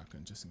get a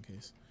shotgun just in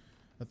case,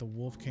 that the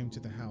wolf came to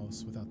the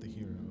house without the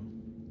hero.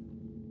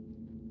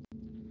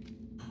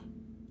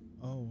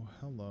 Oh,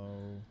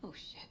 hello. Oh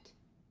shit.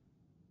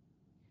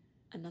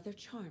 Another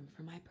charm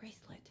for my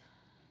bracelet.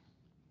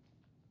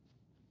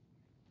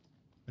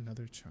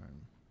 Another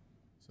charm.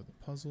 So the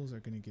puzzles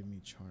are gonna give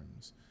me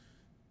charms.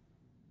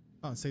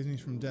 Oh, it saves me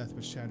from death,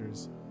 but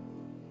shatters.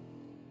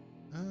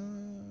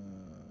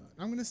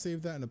 I'm gonna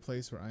save that in a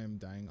place where I am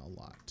dying a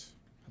lot.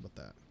 How about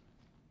that?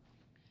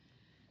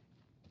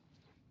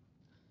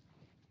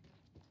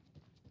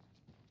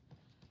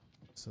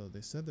 So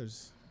they said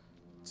there's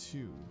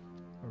 2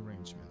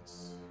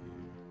 arrangements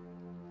here.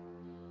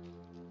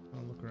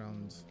 I'll look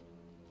around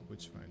the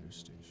Witchfinder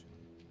station.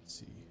 Let's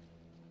see.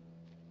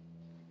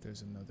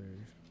 There's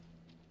another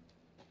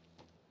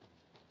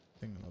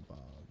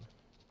thingamabob.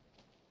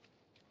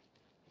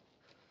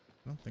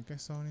 I don't think I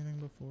saw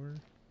anything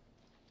before.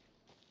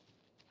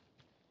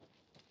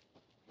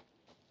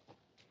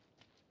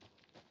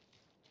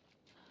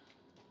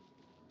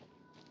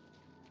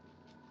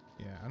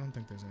 Yeah, I don't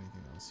think there's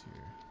anything else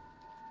here.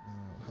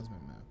 How's my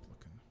map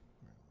looking?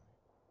 Where am I?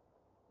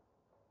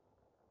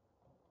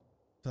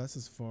 So that's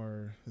as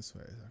far this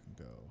way as I can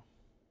go.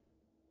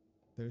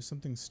 There's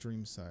something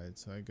stream side,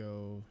 so I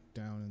go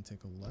down and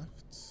take a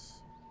left.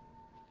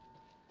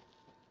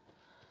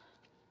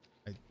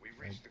 We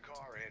reached the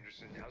car,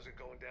 Anderson. How's it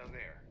going down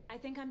there? I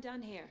think I'm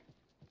done here.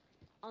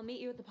 I'll meet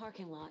you at the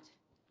parking lot.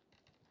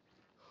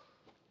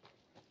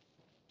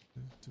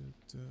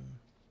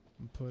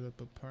 Put up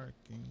a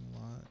parking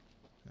lot.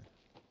 Okay.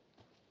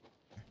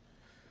 Okay.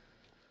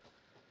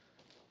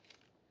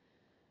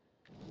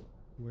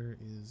 Where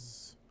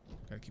is...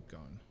 Gotta keep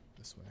going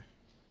this way.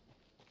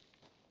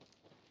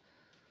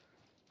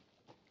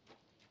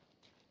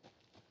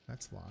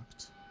 That's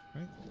locked,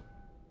 right?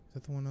 Is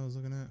that the one I was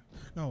looking at?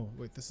 No,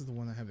 wait, this is the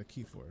one I have the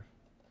key for.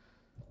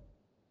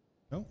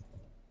 No.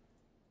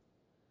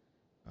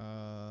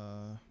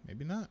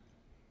 Maybe not.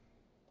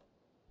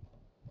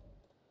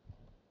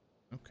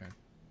 Okay.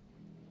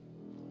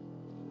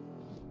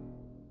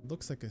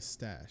 Looks like a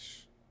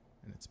stash,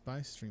 and it's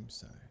by stream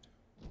side.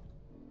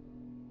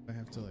 I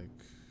have to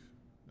like,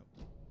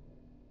 nope.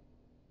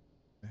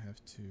 I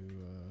have to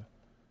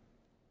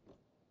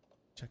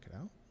check it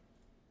out.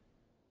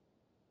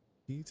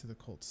 Key to the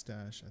cult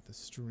stash at the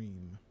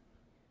stream.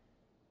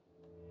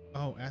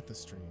 Oh, at the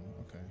stream.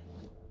 Okay.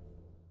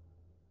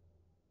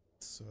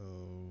 So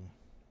So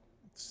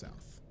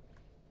south.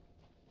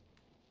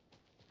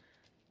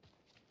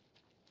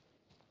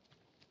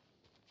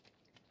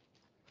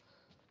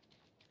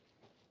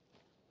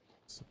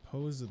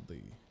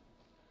 Supposedly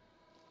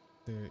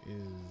there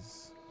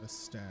is a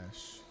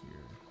stash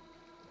here.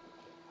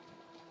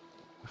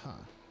 Aha.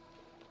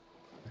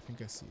 I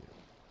think I see it.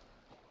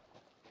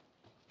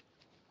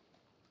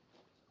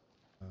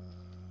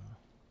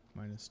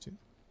 -2.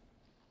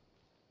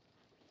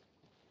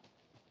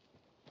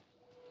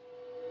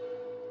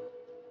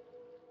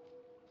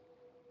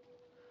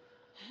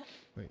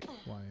 Wait,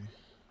 why?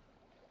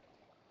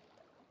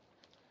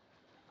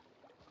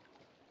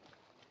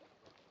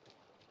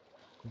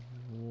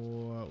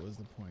 What was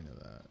the point of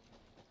that?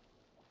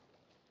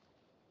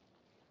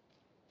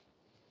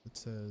 It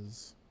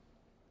says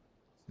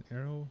an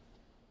arrow.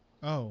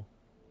 Oh,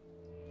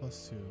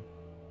 +2,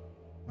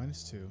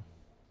 -2,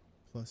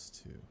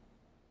 +2.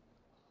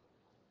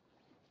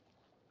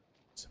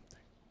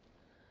 Something.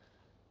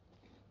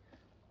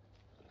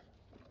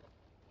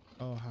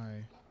 Oh,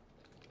 hi.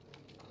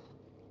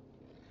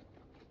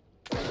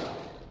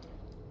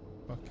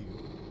 Fuck you.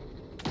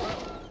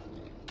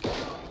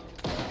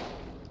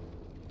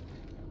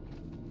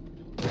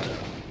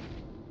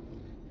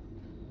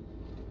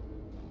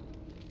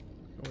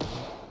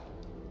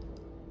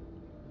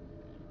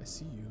 I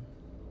see you.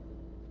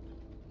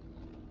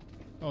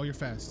 Oh, you're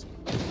fast.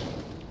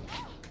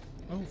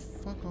 Oh,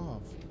 fuck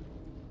off.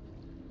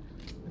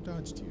 I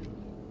dodged you.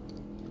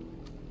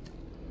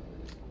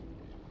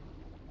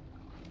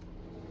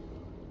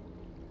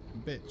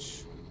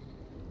 Bitch.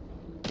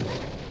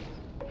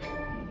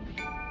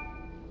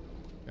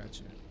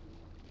 Gotcha.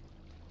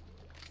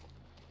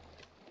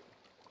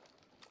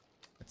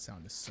 That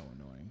sound is so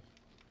annoying.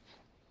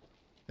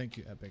 Thank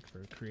you, Epic,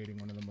 for creating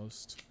one of the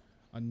most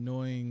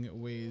annoying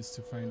ways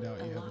to find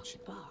out you have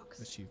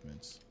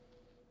achievements.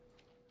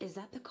 Is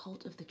that the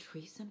cult of the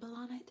tree symbol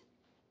on it?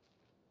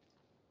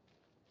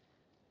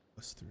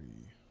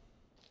 +3.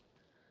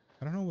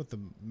 I don't know what the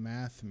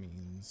math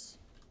means.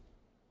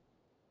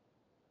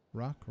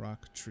 Rock,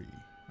 rock, tree.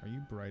 Are you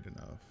bright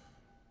enough?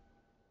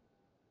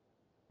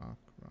 Rock,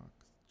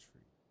 rock,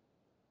 tree.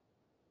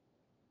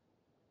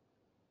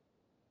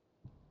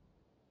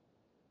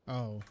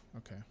 Oh,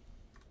 okay.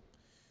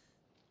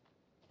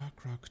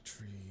 Rock, rock,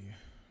 tree.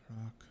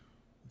 Rock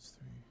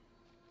 +3.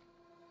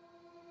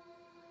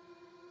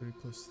 3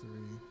 +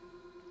 3.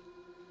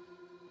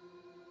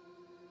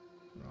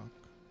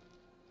 Rock.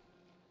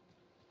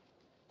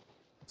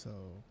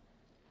 So,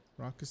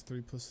 rock is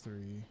 3 +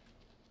 3.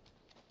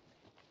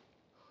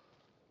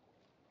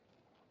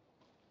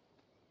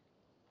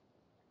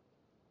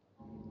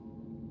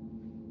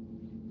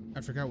 I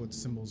forgot what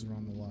symbols are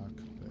on the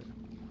lock, but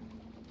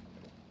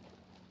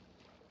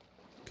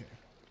okay.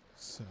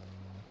 So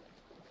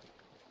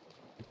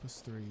 3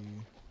 +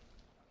 3.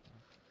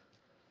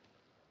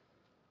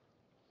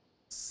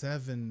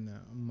 7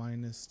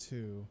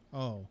 -2.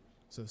 Oh,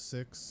 so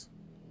 6.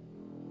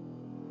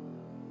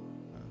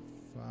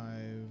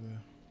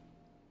 5,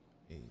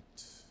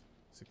 8.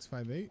 6,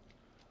 5, 8?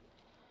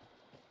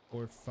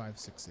 Or 5,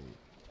 6, 8.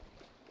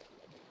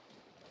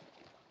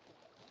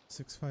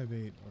 6, 5,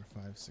 8 or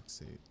 5,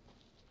 6, 8.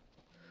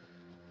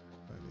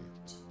 5,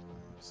 8,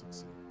 5,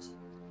 6, 8.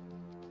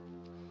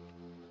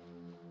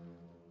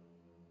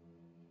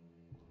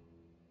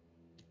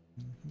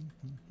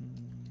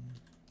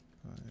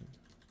 Five, 8.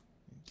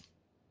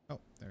 Oh,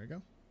 there we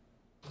go.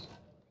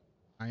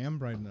 I am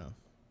bright enough.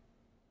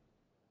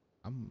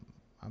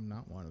 I'm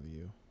not one of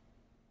you.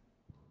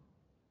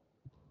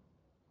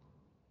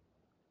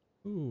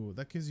 Ooh,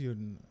 that gives you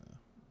an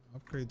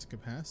upgrade to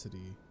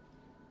capacity.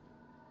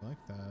 I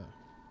like that.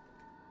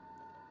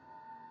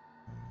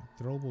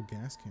 Throwable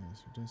gas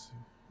canister. Just,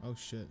 oh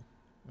shit.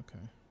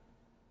 Okay.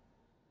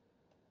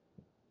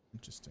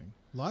 Interesting.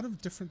 A lot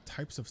of different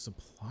types of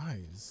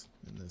supplies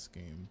in this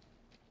game.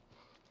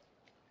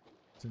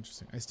 It's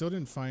interesting. I still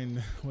didn't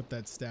find what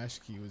that stash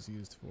key was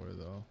used for,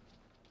 though.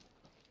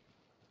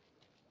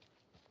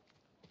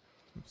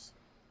 Oops.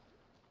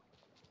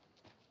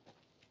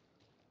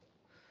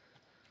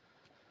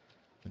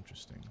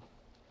 Interesting.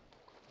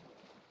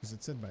 Because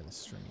it said by the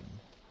stream.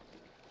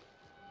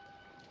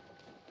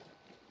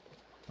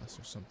 Unless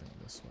there's something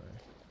this way.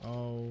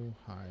 Oh,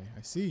 hi.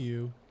 I see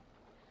you,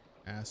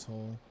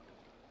 asshole.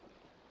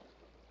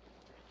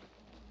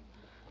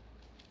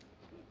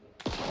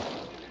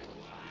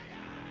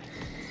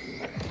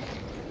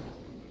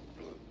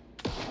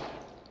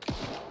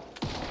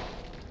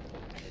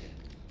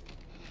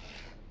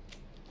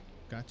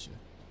 Gotcha,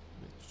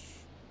 bitch.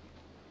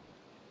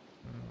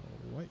 I don't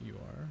know what you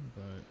are,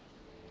 but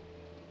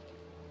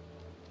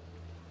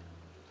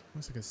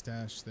looks like a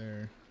stash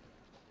there.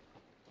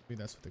 Maybe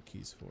that's what the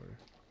key's for.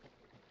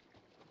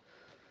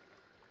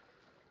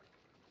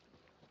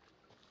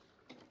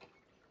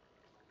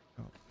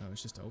 Oh, no,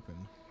 it's just open.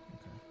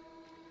 Okay.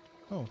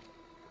 Oh.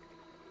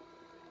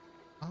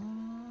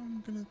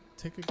 I'm gonna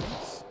take a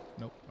guess.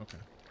 Nope, okay.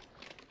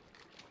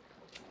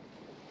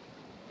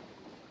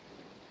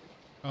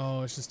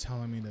 Oh, it's just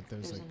telling me that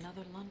there's like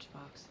another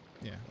lunchbox.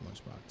 Yeah,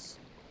 lunchbox.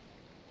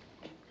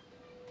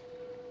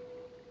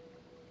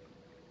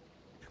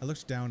 I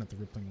looked down at the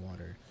rippling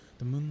water.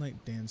 The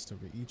moonlight danced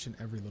over each and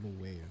every little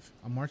wave,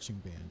 a marching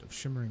band of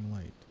shimmering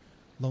light.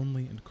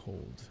 Lonely and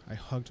cold, I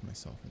hugged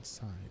myself and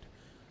sighed.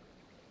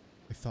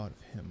 I thought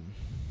of him.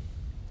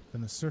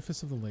 Then the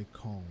surface of the lake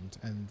calmed,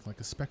 and like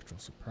a spectral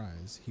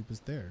surprise, he was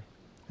there,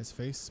 his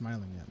face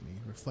smiling at me,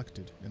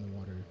 reflected in the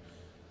water.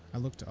 I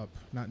looked up,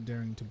 not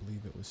daring to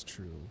believe it was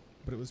true,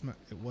 but it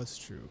was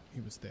true. He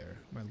was there,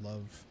 my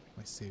love,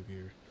 my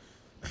savior,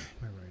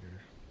 my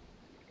writer.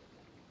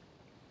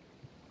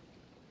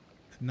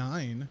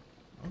 9.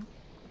 Oh,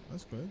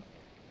 that's good.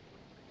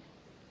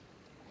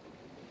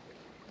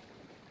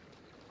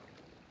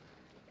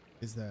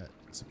 Is that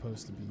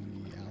supposed to be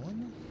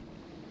Alan?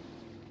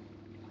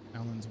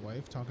 Alan's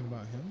wife talking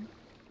about him?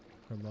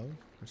 Her love?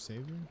 Her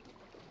savior?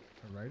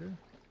 Her writer?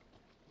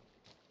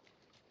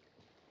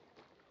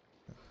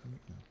 No.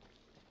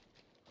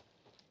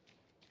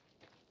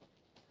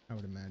 I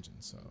would imagine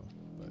so,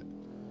 but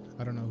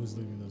I don't know who's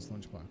leaving those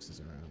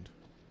lunchboxes around.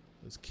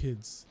 Those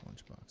kids'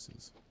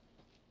 lunchboxes.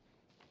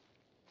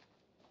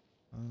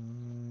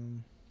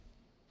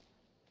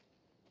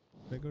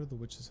 Did I go to the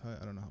witch's hut?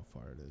 I don't know how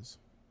far it is.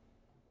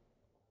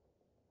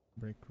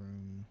 Break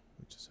room,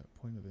 witch's hut,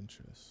 point of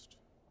interest.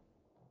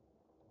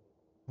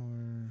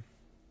 Or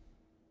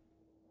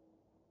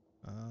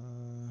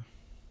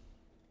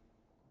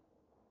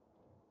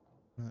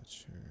not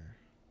sure.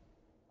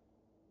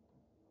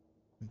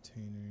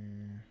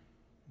 Container.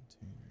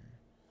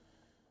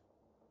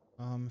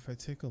 If I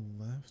take a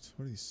left,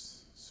 what are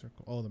these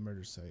circle? Oh, the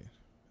murder site.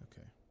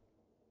 Okay.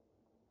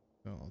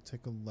 So I'll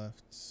take a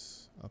left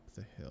up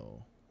the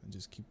hill and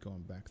just keep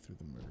going back through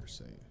the murder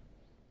site.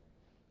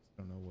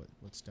 I don't know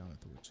what's down at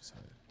the witch's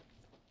hut.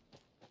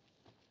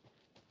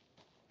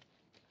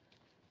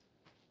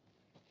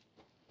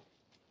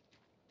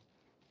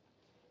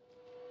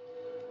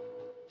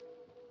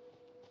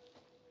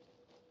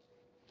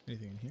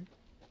 Anything in here?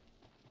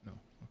 No.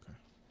 Okay.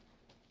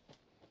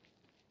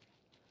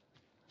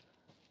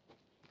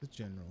 The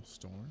general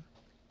store.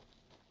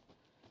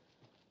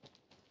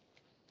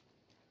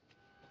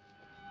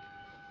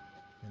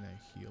 And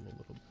I heal a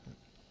little bit.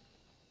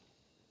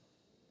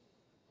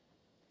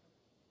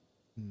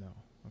 No.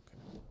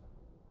 Okay.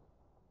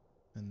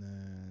 And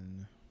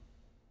then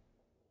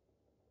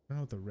I don't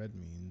know what the red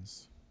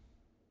means,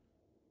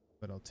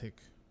 but I'll take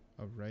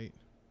a right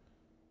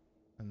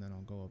and then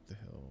I'll go up the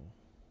hill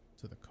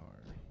to the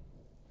car.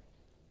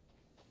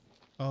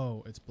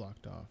 Oh, it's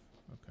blocked off.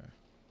 Okay.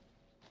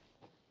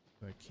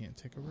 So I can't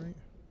take a right?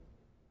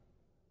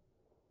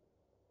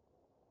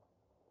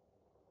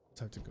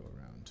 Let's have to go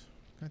around.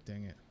 God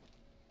dang it.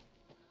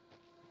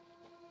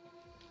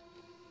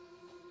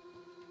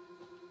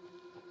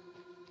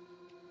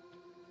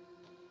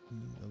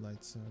 The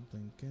lights are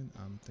blinking.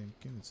 I'm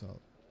thinking it's all...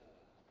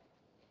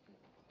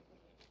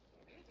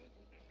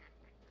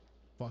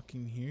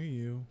 Fucking hear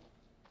you.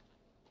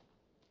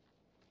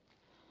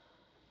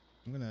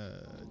 I'm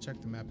gonna check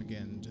the map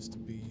again just to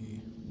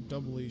be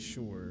doubly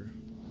sure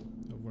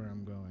of where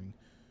I'm going.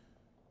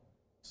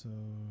 So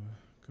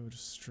go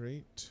just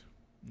straight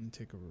and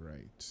take a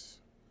right.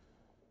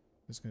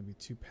 There's gonna be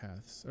 2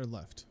 paths, or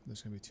left.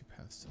 There's gonna be 2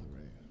 paths to the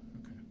right.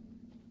 Okay.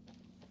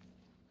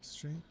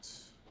 Straight.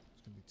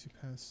 There's gonna be 2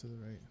 paths to the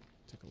right.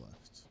 Take a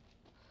left.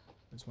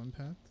 There's 1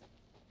 path.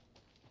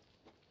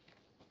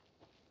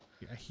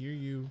 Yeah, I hear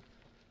you.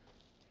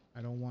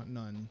 I don't want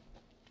none,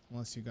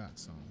 unless you got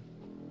some.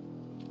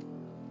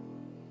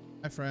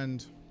 Hi,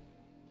 friend.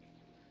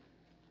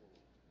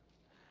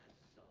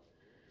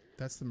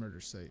 That's the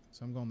murder site,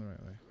 so I'm going the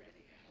right way.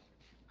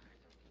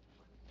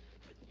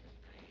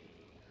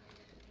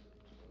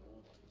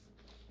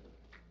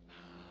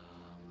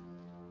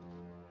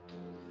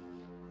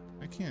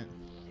 I can't.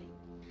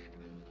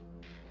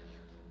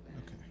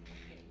 Okay.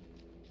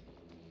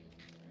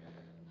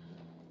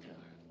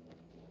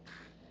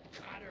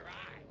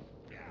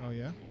 Oh,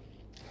 yeah?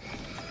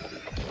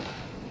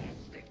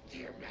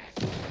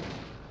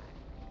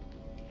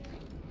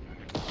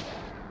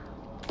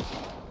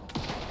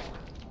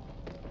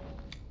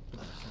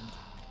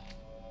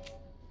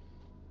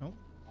 Oh.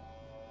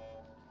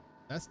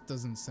 That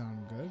doesn't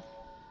sound good.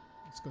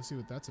 Let's go see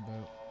what that's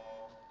about.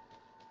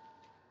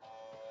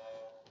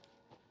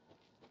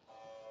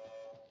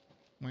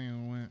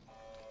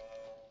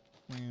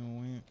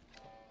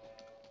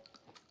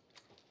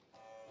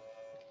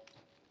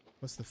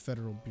 What's the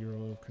Federal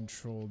Bureau of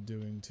Control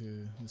doing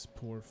to this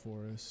poor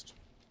forest?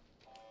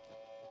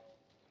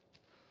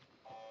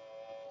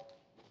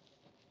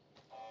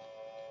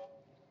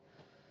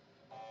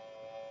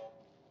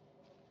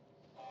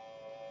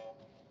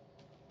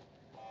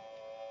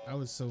 I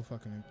was so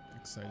fucking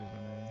excited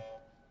when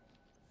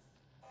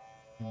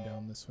I came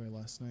down this way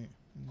last night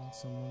and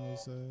someone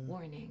was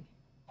Warning.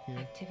 here.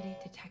 Activity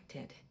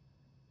detected.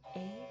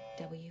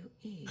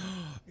 AWE.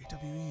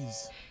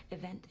 AWEs.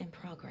 Event in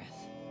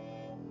progress.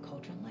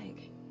 Cauldron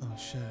Lake. Oh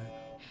shit.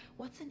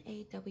 What's an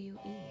AWE?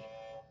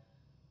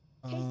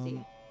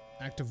 Casey,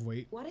 Active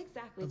wait. what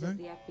exactly event?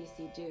 does the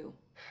FBC do?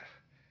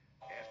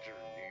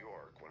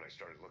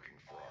 started looking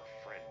for our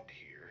friend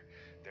here,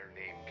 their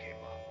name came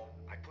up.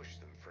 I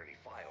pushed them for any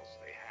files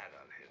they had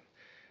on him,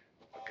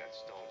 but got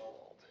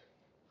stonewalled.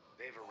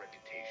 They have a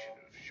reputation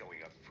of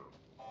showing up for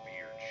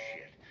weird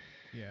shit.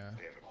 Yeah.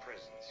 They have a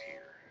presence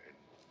here, and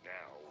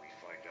now we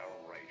find our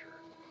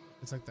writer.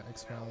 It's like the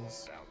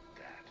X-Files. About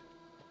that.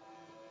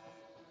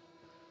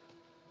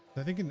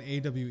 I think an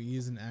AWE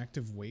is an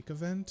active wake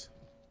event,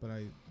 but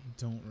I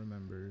don't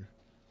remember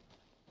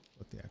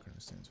what the acronym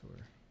stands for.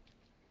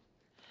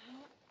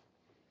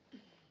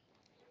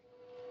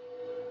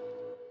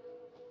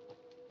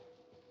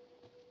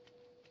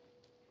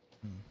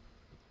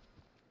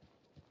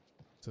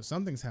 So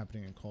something's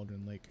happening in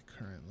Cauldron Lake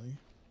currently.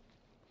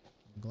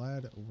 I'm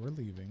glad we're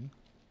leaving.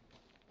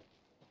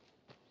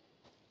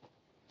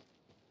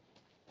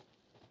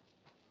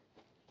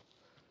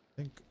 I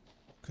think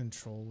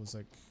Control was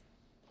like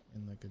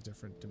in like a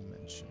different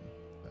dimension.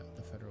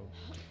 The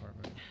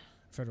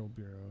Federal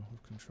Bureau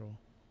of Control.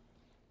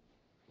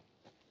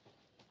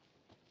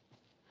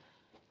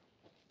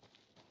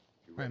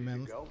 You Alright, ready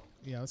man. to go?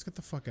 Yeah, let's get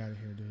the fuck out of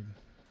here, dude.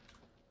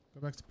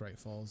 Go back to Bright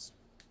Falls.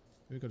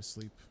 Maybe go to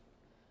sleep.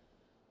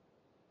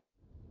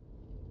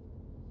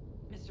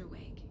 Mr.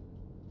 Wake,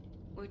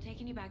 we're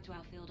taking you back to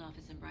our field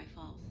office in Bright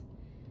Falls.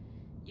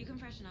 You can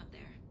freshen up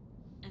there,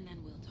 and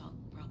then we'll talk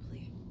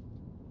properly.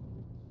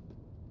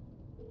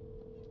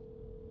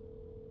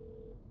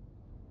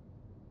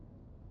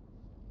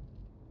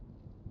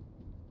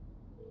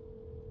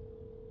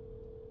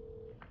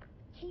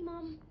 Hey,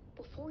 Mom.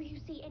 Before you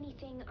say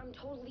anything, I'm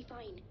totally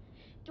fine.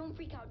 Don't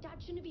freak out. Dad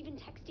shouldn't have even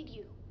texted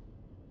you.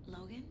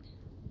 Logan?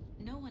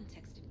 No one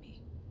texted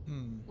me.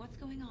 What's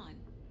going on?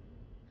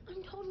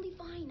 I'm totally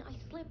fine. I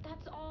slipped,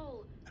 that's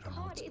all.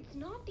 God, it's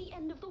not the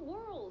end of the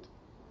world.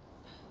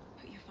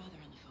 Put your father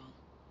on the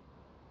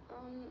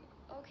phone.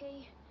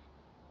 Okay.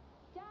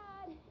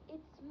 Dad,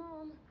 it's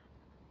Mom.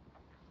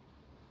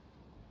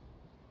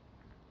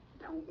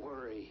 Don't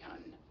worry,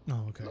 hun.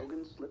 Oh, okay.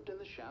 Logan slipped in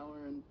the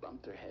shower and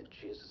bumped her head.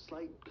 She has a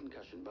slight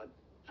concussion, but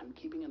I'm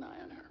keeping an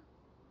eye on her.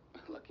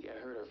 Lucky I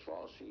heard her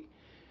fall. She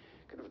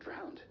could have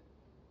drowned.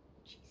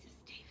 Jesus,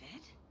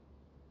 David.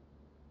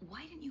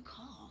 Why didn't you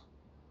call?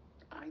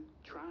 I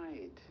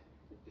tried.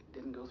 It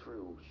didn't go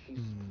through. She's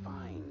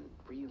fine,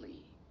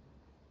 really.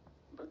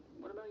 But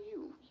what about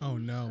you? Oh,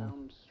 You no.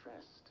 sound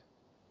stressed.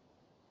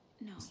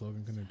 No. Is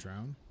Logan gonna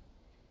drown?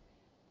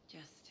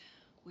 Just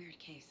weird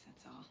case,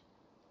 that's all.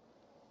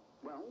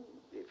 Well,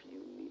 if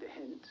you need a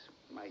hint,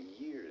 my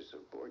years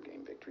of board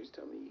game victories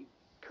tell me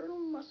Colonel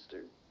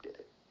Mustard did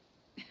it.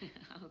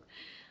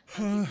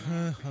 You're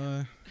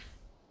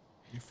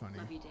funny.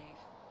 Love you,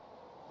 Dave.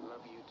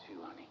 Love you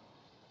too, honey.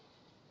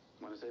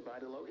 Want to say bye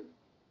to Logan?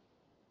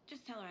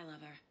 Just tell her I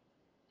love her.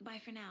 Bye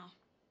for now.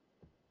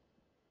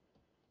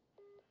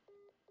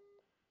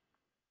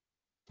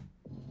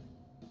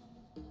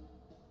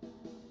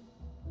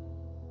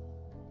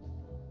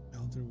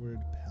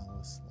 Elderwood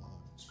Palace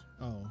Lodge.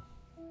 Oh.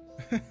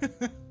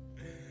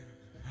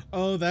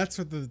 Oh, that's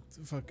what the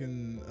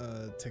fucking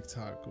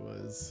TikTok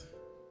was.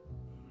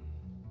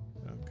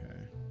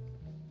 Okay.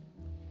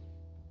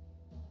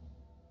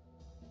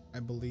 I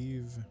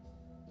believe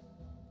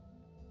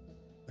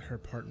her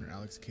partner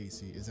Alex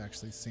Casey is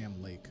actually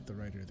Sam Lake, the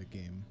writer of the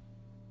game.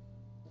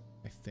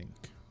 I think.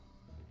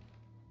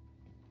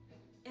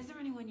 Is there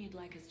anyone you'd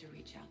like us to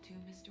reach out to,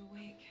 Mr.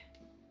 Wake?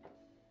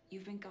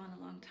 You've been gone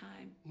a long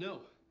time.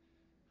 No.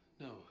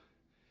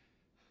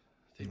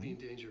 They'd be in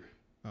danger.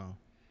 Oh.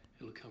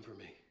 It'll come for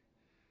me.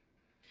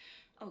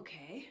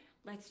 Okay,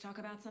 let's talk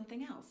about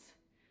something else.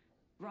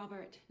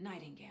 Robert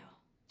Nightingale.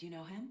 Do you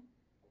know him?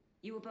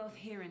 You were both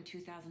here in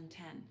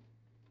 2010.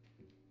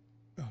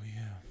 Oh,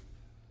 yeah.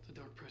 The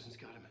Dark Presence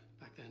got him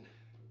back then.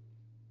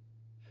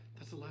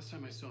 That's the last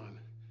time I saw him.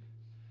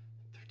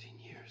 13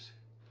 years.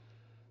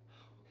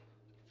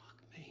 Fuck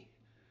me.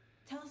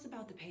 Tell us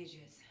about the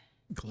pages.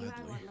 Gladly. You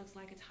have what looks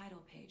like a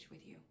title page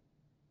with you.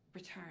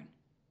 Return.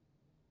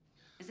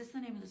 Is this the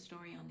name of the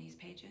story on these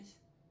pages?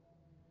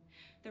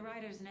 The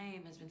writer's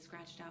name has been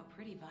scratched out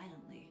pretty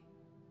violently,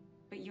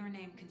 but your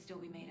name can still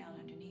be made out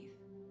underneath.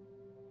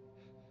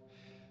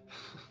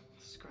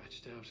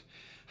 Scratched out.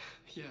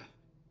 Yeah.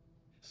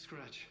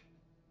 Scratch.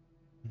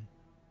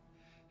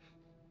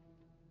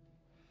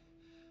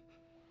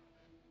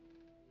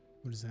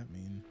 What does that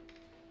mean?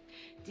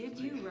 Did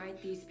you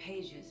write these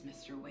pages,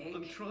 Mr. Wake?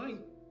 I'm trying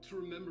to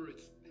remember.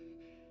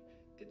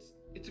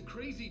 It's a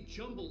crazy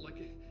jumble, like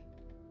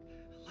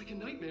a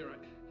nightmare.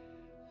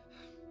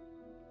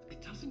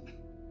 It doesn't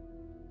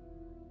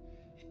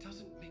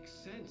make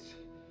sense.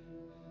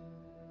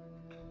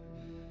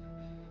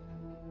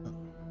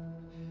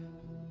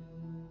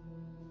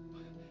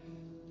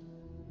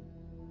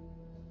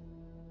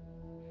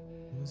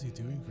 What was he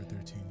doing for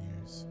 13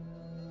 years?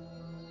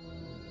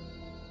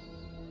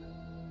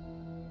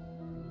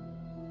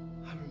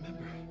 I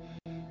remember.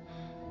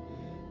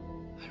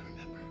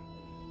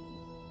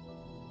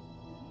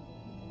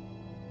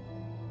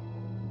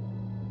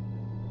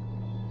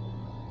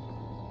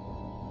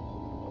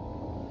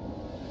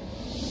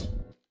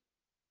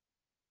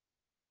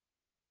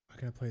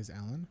 Can I play as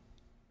Alan?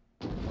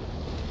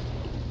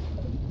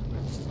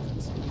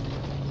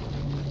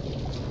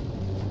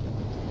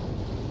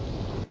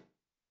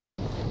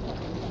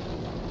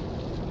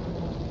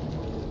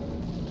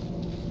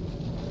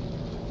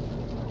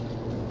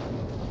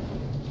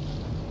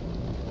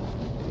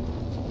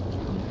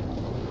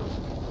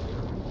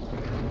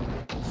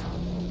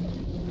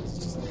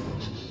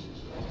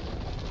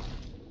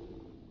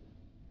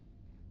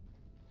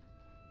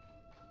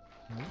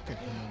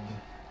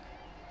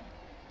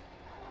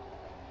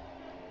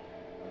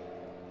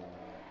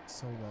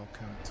 So well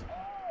kept.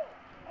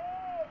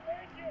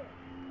 Thank you.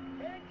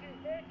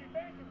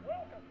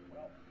 Welcome.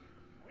 Well,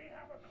 we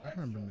have a I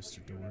remember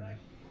Mr. Door. Alan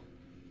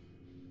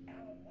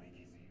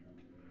Wake is here.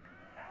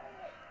 Alan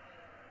Wake,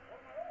 one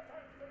of my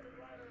all-time favorite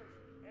writers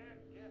and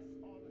guests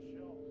on the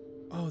show.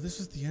 Oh, this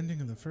was the ending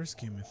of the first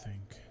game, I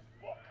think.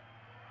 Look.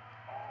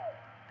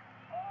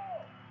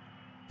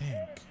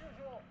 Think. As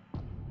usual,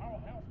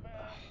 our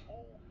housebound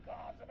old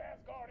gods of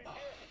Asgard is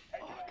here.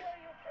 Take it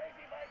away, you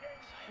crazy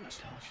Vikings.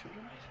 Scientology, should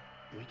be right.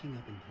 Waking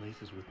up in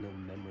places with no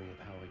memory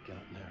of how I'd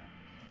gotten there.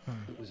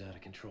 It was out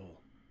of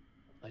control.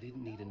 I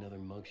didn't need another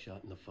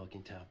mugshot in the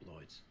fucking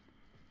tabloids.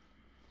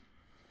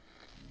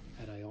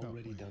 Had I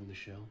already done the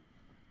show?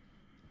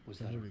 Was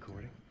that a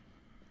recording?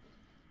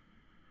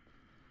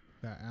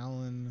 Got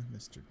Alan,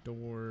 Mr.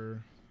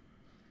 Door.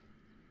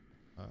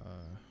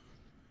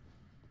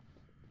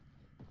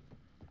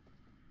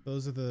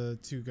 Those are the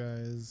two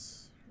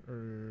guys,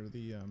 or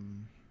the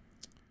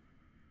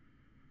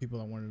people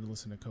that wanted to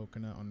listen to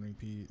Coconut on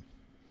repeat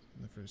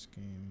in the first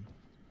game.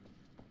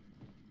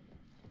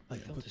 I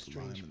felt a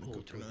strange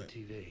pull toward the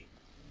TV.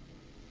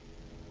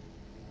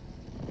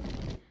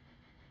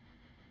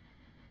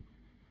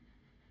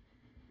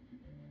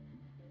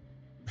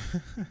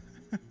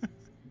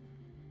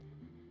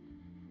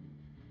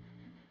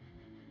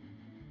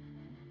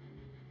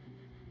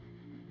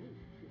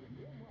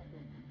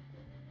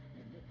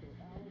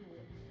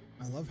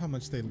 I love how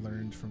much they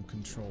learned from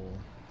Control.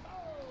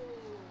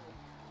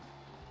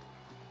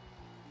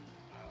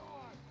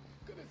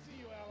 Good to see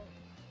you, Alan.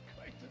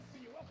 Great to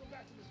see you. Welcome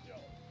back to the show.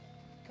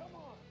 Come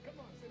on,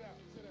 sit down.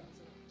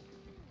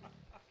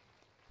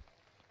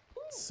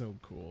 So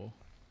cool.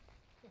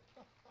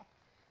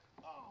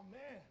 Oh,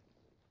 man.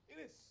 It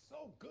is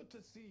so good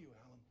to see you,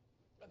 Alan.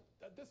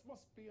 This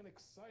must be an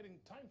exciting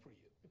time for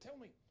you. Tell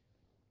me,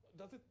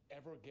 does it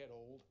ever get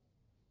old?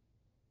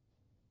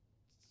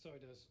 So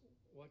does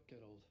what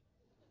get old?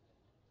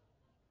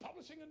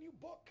 Publishing a new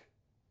book.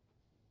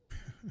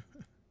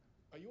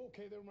 Are you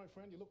okay there, my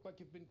friend? You look like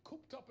you've been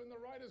cooped up in the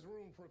writer's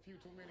room for a few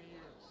too many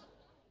years.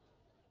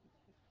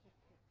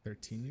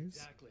 13 years?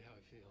 Exactly how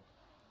I feel.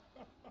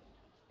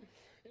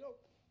 You know,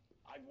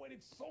 I've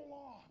waited so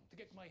long to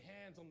get my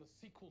hands on the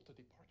sequel to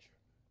Departure.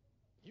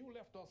 You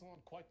left us on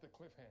quite the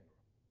cliffhanger.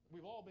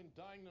 We've all been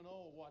dying to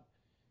know what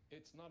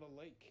it's not a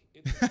lake,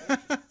 it's an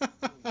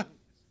ocean.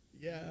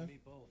 Yeah. Me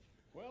both.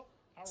 Well,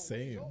 our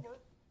Same. way's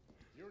over.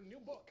 Your new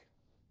book,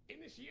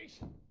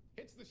 Initiation,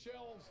 hits the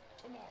shelves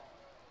tomorrow.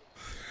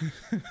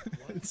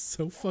 It's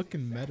so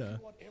fucking meta.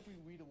 What every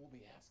reader will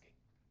be asking.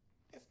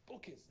 This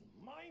book is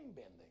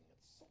mind-bending.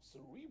 It's so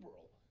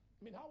cerebral.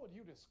 I mean, how would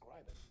you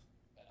describe it?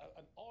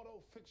 An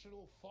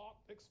auto-fictional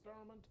thought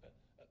experiment?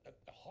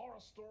 A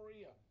horror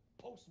story? A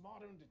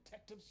postmodern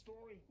detective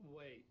story?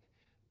 Wait.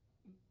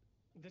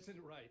 This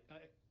isn't right.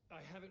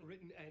 I haven't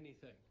written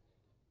anything.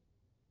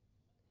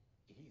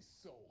 He's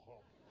so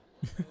humble.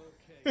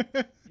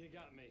 Okay, you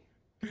got me.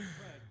 Good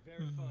Fred,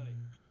 very funny.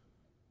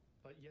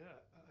 But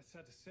yeah,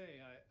 sad to say,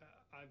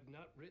 I've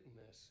not written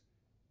this.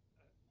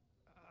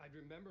 I'd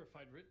remember if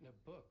I'd written a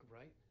book,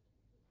 right?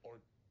 Or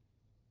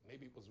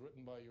maybe it was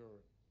written by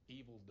your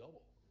evil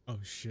double. Oh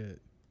shit.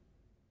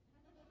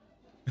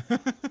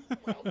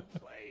 Well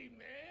played,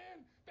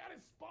 man. That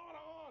is spot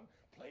on.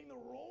 Playing the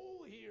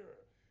role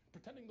here.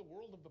 Pretending the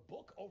world of the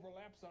book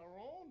overlaps our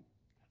own.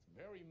 That's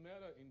very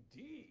meta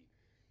indeed.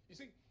 You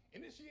see,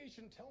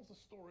 Initiation tells the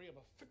story of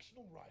a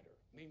fictional writer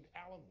named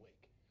Alan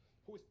Wake,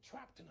 who is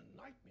trapped in a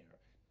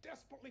nightmare,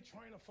 desperately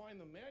trying to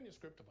find the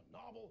manuscript of a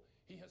novel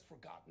he has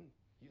forgotten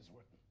he has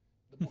written.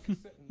 The book is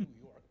set in New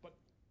York, but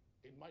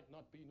it might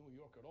not be New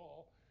York at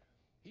all.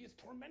 He is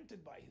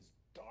tormented by his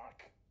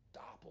dark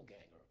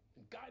doppelganger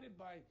and guided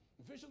by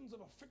visions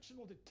of a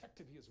fictional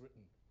detective he has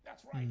written.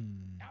 That's right,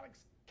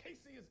 Alex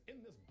Casey is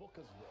in this book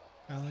as well.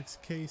 Alex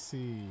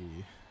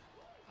Casey.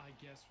 I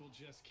guess we'll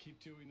just keep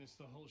doing this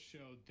the whole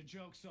show. The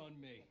joke's on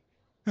me.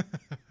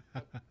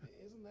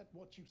 Isn't that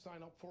what you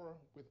sign up for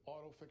with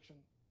autofiction?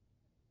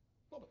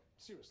 No, but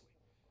seriously,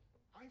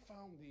 I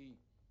found the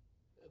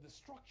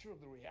structure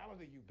of the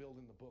reality you build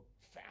in the book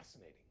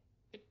fascinating.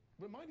 It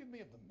reminded me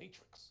of The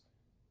Matrix.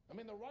 I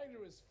mean, the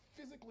writer is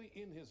physically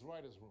in his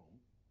writer's room,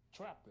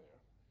 trapped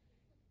there,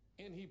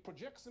 and he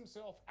projects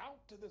himself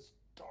out to this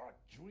dark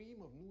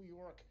dream of New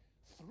York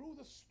through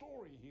the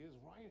story he is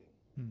writing.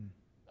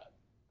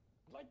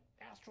 Like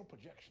astral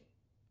projection.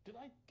 Did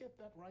I get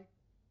that right?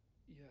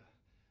 Yeah,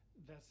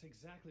 that's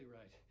exactly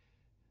right.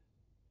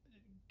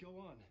 Go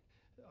on.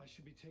 I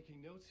should be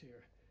taking notes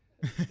here.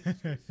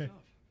 It's good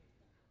stuff.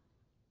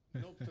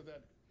 Note to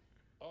that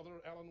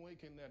other Alan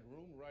Wake in that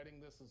room writing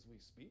this as we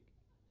speak.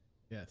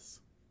 Yes.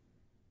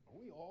 Are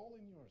we all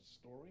in your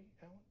story,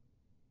 Alan?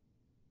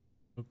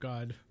 Oh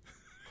god.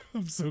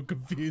 I'm so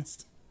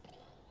confused.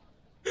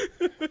 No,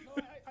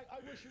 I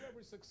wish you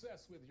every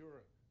success with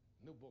your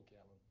new book,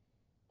 Alan.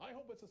 I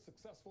hope it's as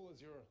successful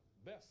as your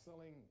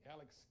best-selling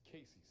Alex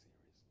Casey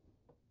series.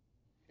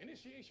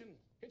 Initiation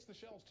hits the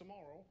shelves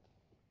tomorrow.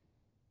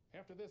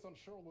 After this, I'm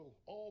sure we'll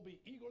all be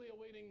eagerly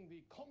awaiting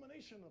the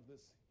culmination of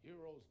this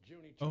hero's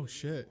journey. Oh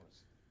shit!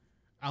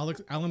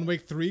 Alan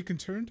Wake 3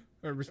 confirmed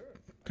or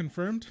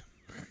confirmed?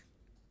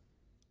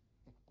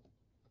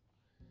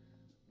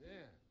 Yeah,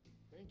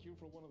 thank you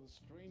for one of the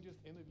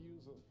strangest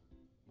interviews of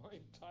my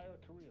entire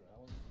career,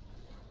 Alan.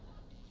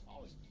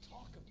 All this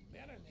talk of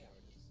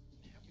meta-narratives,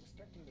 half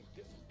expecting to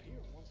disappear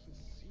once this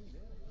scene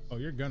ends. Oh,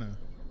 you're gonna.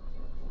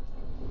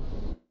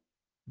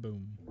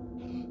 Boom.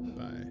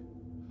 Bye.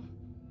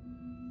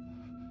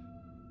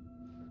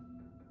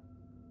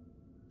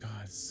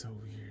 God, it's so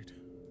weird.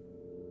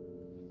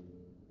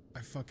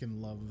 I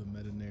fucking love the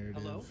meta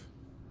narrative. Hello?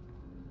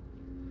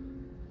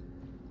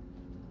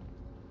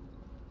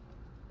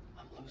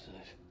 I'm losing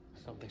it.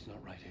 Something's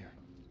not right here.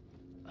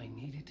 I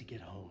needed to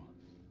get home.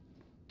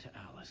 To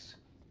Alice.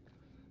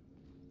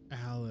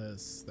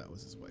 Alice, that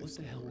was his wife. What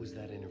the hell was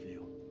that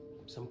interview?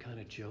 Some kind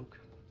of joke?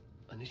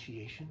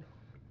 Initiation?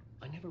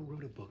 I never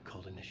wrote a book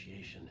called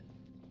Initiation.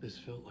 This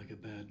felt like a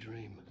bad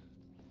dream.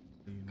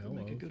 You Could know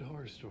make a of. good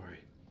horror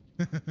story.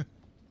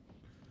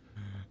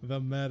 The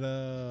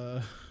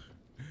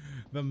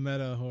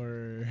meta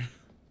horror.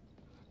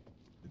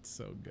 It's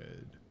so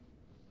good.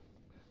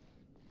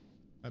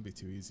 That'd be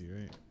too easy,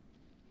 right?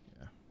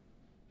 Yeah.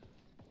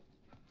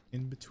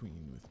 In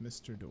Between with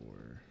Mr.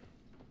 Door.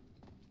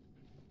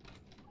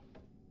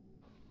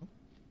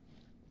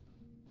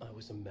 I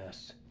was a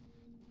mess.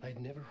 I'd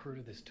never heard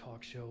of this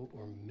talk show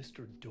or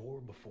Mr.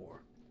 Door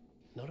before.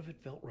 None of it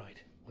felt right.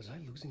 Was I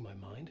losing my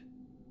mind?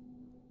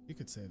 You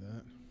could say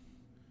that.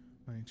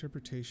 My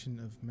interpretation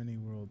of many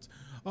worlds.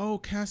 Oh,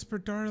 Casper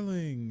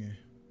Darling.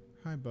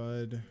 Hi,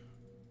 bud.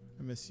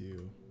 I miss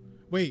you.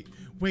 Wait.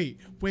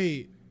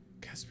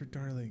 Casper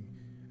Darling.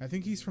 I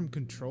think he's from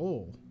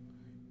Control.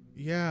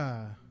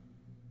 Yeah.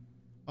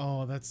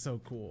 Oh, that's so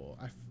cool.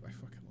 I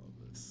fucking love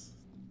this.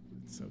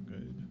 It's so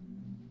good.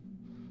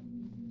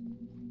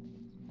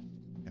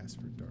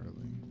 Casper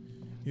Darling.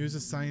 He was a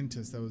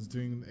scientist that was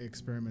doing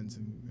experiments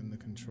in the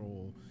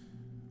Control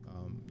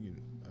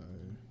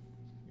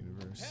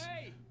universe.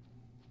 Hey!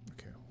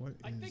 Okay, what is...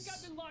 I think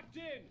I've been locked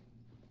in!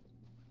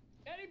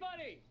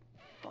 Anybody?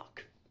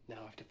 Fuck.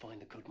 Now I have to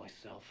find the code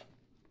myself.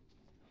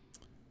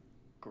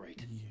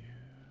 Great. Yeah.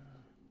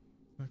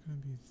 It's not gonna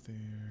be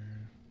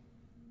there.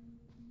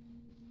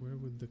 Where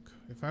would the...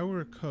 If I were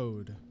a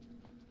code,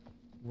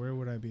 where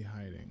would I be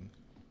hiding?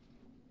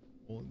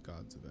 Old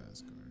Gods of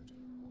Asgard.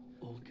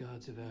 Old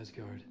Gods of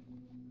Asgard.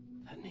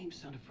 That name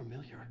sounded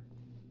familiar.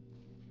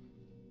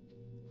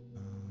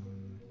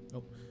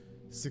 Oh,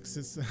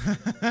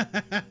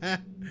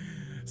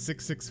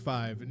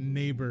 665,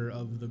 Neighbor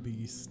of the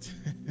Beast.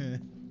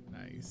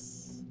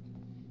 Nice.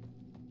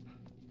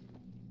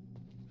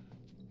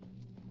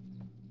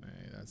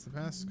 Alright, that's the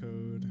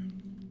passcode.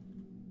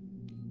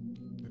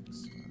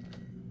 65.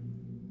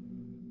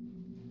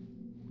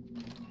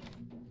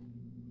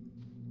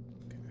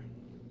 Okay.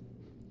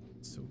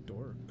 It's so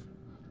dark.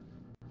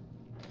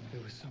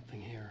 There was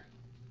something here.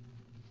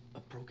 A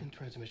broken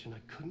transmission I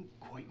couldn't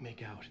quite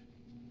make out.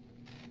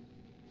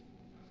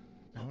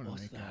 I want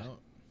to make that?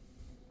 out.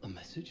 A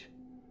message?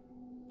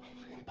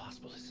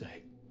 Impossible to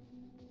say.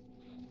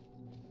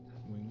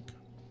 Wink.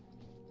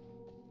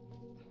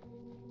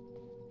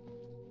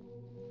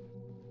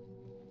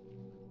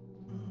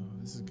 Oh,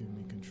 this is giving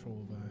me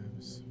Control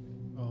vibes.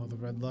 Oh, the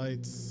red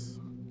lights.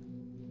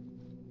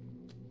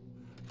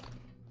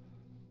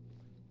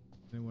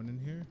 Anyone in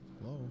here?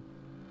 Hello?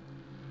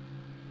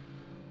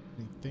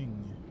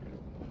 Anything?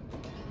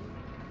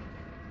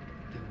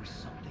 There was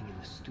something in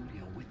the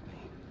studio with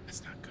me.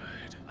 That's not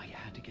good. I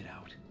had to get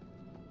out.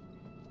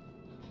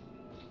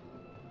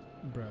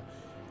 Bruh.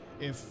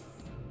 If...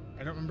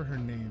 I don't remember her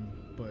name,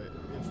 but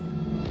if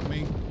the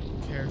main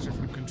character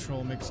from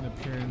Control makes an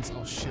appearance,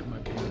 I'll shit my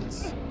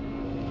pants.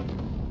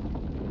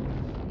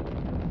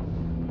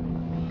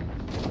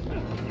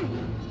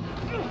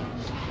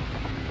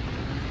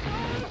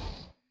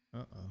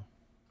 Uh-oh.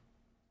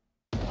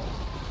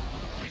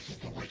 This is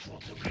the ritual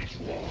to reach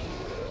war.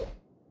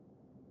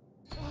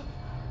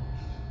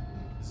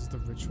 This is the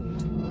ritual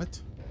to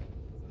what?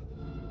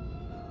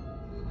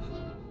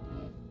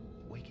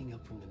 Waking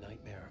up from the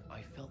nightmare,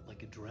 I felt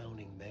like a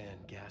drowning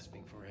man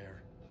gasping for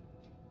air.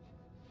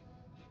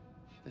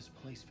 This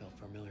place felt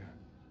familiar.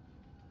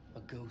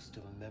 A ghost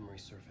of a memory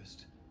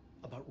surfaced,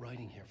 about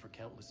riding here for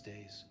countless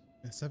days.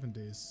 Yeah, 7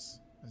 days,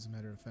 as a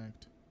matter of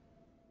fact.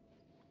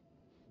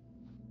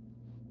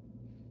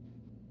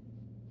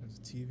 There's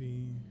a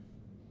TV.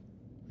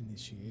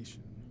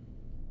 Initiation.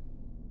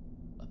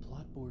 A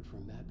plot board for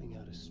mapping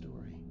out a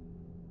story.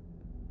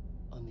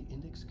 On the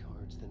index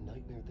cards, the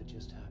nightmare that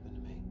just happened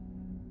to me.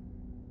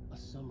 A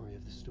summary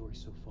of the story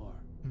so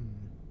far.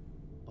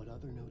 But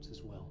other notes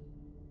as well.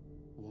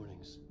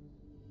 Warnings.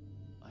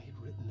 I had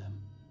written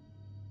them.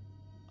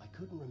 I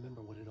couldn't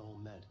remember what it all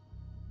meant.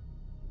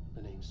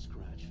 The name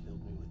Scratch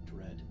filled me with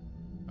dread.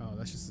 Oh,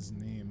 that's just his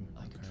name.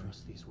 I could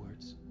trust these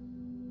words.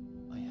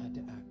 I had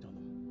to act on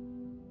them.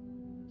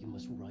 You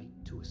must write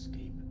to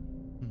escape.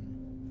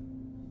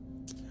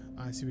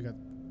 I see we got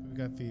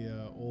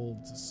the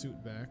old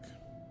suit back.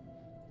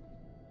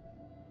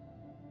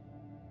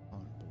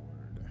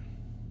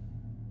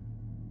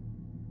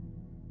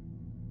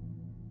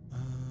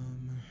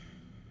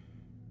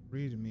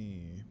 Read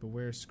me.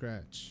 Beware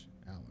Scratch.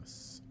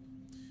 Alice.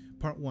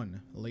 Part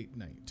 1. Late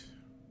night.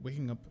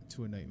 Waking up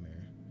to a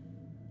nightmare.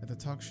 At the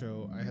talk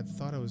show, I had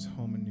thought I was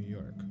home in New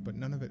York, but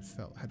none of it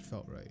had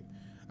felt right.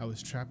 I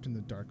was trapped in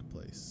the dark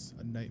place,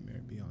 a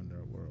nightmare beyond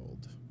our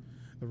world.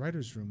 The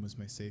writer's room was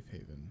my safe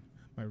haven.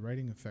 My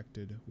writing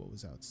affected what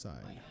was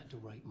outside. I had to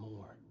write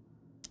more.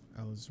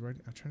 I was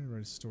trying to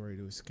write a story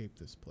to escape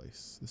this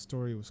place. The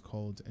story was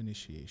called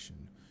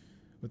Initiation.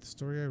 With the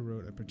story I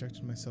wrote, I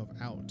projected myself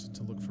out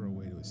to look for a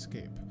way to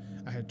escape.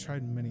 I had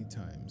tried many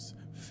times,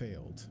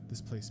 failed.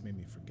 This place made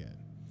me forget.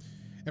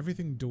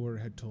 Everything Dor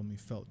had told me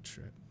felt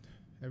true.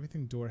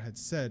 Everything Dor had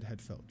said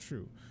had felt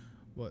true.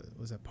 What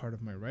was that part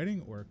of my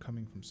writing or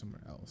coming from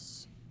somewhere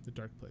else? The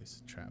dark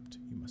place, trapped.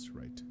 You must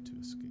write to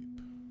escape.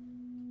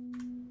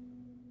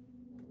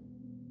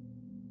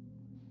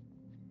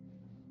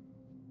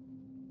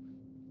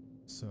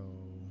 So,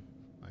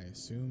 I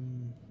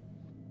assume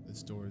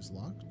this door is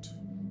locked?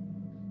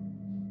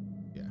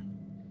 Yeah.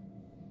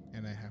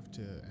 And I have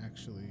to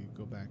actually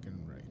go back and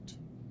write.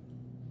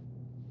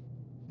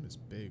 It's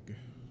big.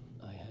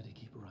 I had to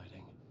keep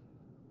writing.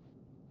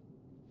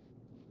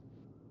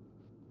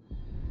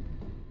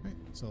 Right,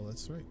 so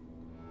let's write.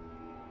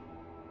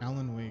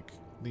 Alan Wake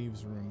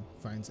leaves room,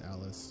 finds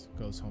Alice,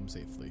 goes home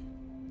safely.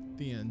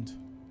 The end.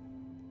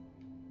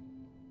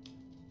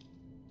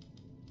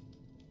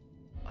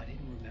 I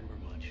didn't remember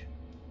much,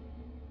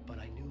 but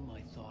I knew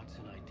my thoughts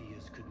and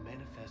ideas could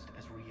manifest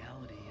as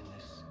reality in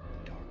this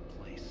dark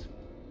place.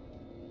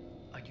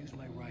 I'd use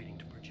my writing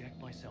to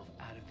project myself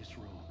out of this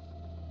room,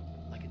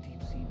 like a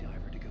deep sea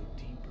diver to go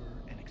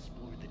deeper and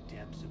explore the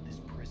depths of this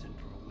prison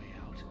for a way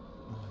out.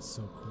 Oh, that's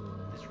so cool.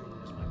 This room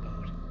was my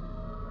boat.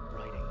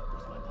 Writing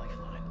was my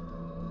lifeline.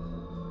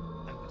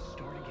 I would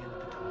start again at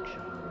the talk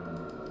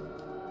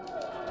show.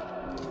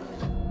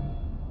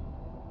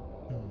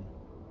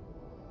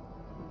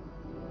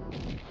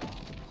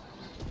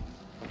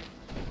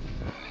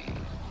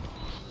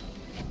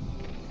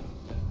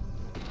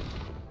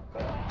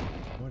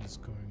 What is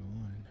going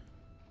on?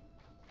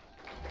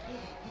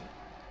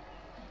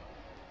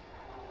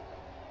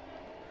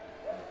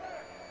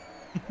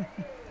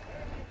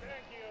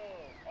 Thank you.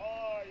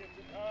 Oh, you're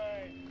too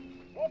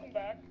kind. Welcome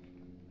back.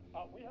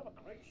 We have a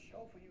great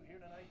show for you here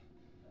tonight.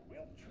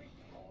 Real treat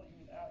for all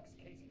you Alex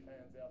Casey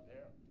fans out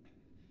there.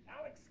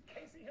 Alex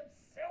Casey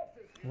himself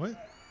is here What?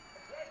 tonight.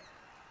 That's right.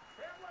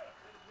 Sam Lake,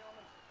 ladies and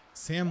gentlemen.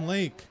 Sam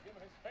Lake. Who's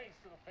given his face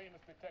to the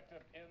famous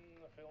detective in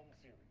the film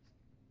series.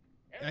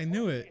 I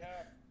knew of course, it. We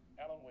have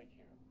Alan Wake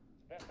here,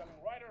 best-selling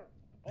writer.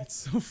 It's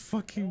so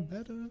fucking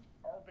meta.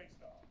 Are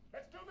based on.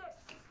 Let's do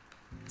this.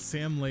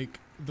 Sam Lake,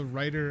 the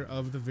writer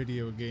of the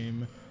video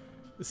game,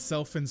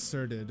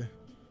 self-inserted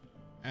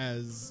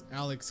as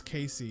Alex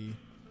Casey,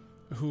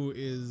 who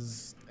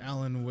is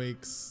Alan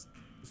Wake's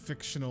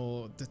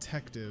fictional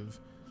detective,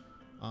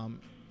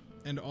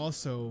 and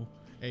also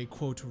a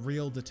quote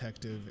real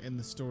detective in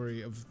the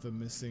story of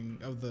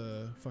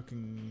the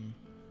fucking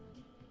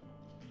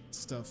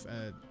stuff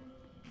at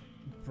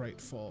Bright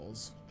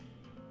Falls.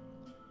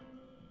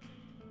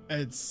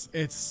 It's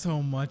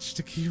so much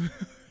to keep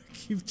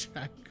keep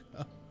track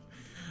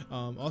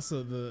of.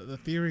 Also, the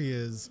theory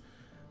is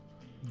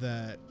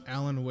that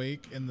Alan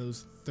Wake, in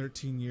those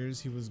 13 years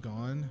he was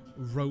gone,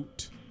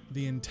 wrote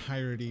the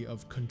entirety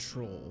of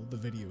Control, the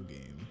video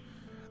game.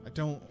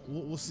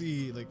 We'll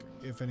see, like,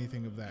 if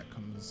anything of that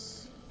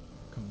comes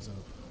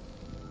up.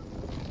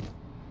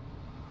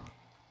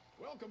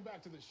 Welcome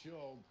back to the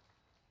show.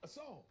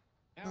 So,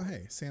 Oh, Alan,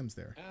 hey, Sam's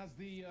there. as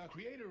the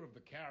creator of the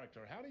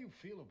character, how do you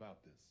feel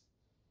about this?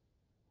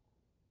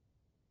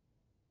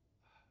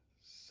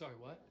 Sorry,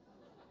 what?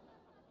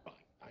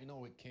 I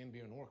know it can be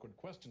an awkward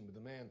question with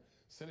the man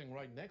sitting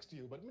right next to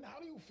you, but I mean, how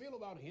do you feel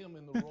about him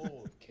in the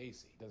role of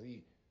Casey? Does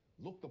he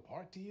look the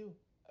part to you?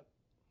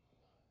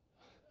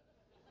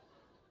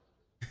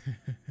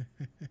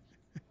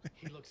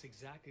 He looks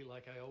exactly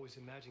like I always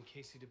imagined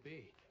Casey to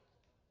be.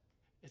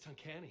 It's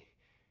uncanny.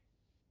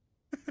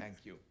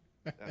 Thank you.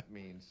 That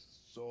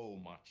means so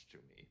much to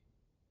me.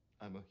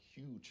 I'm a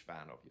huge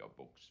fan of your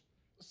books.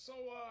 So,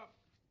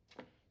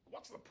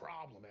 what's the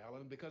problem,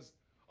 Alan? Because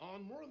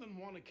on more than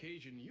one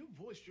occasion, you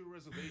voiced your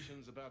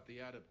reservations about the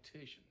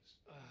adaptations.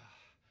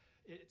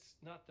 It's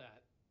not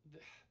that.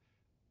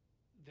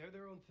 They're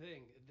their own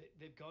thing.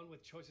 They've gone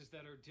with choices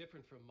that are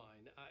different from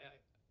mine.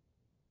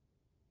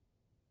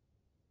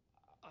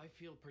 I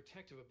feel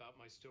protective about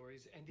my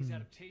stories, and these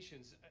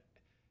adaptations...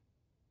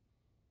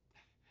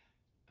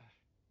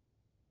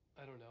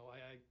 I don't know.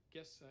 I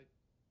guess I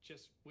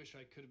just wish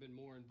I could have been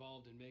more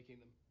involved in making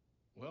them.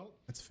 Well,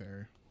 That's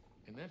fair.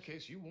 in that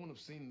case, you won't have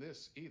seen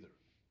this either.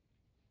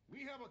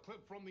 We have a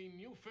clip from the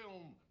new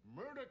film,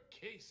 Murder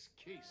Case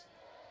Casey.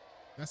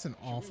 That's an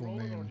Should we awful roll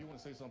it, or name. do you want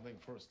to say something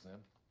first,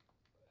 Sam?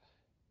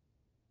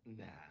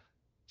 Nah,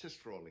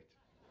 just roll it.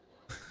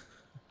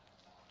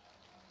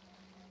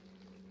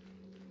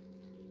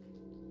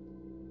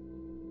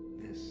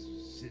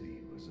 This city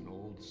was an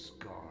old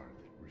scar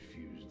that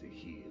refused to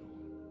heal.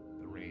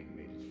 The rain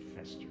made it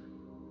fester.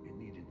 It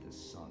needed the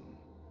sun,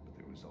 but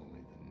there was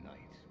only the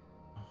night.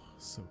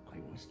 So I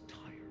cool. was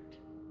tired.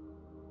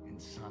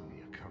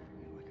 Insomnia covered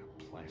me like a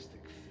plastic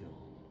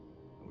film.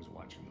 I was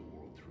watching the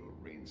world through a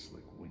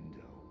rain-slick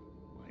window.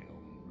 My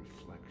own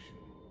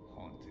reflection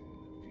haunting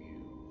the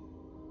view.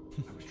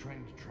 I was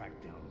trying to track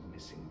down a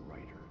missing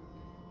writer.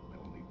 My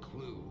only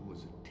clue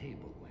was a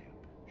table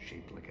lamp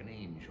shaped like an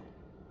angel.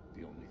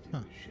 The only thing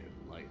that shed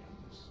light on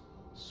this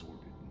sordid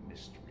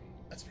mystery.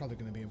 That's probably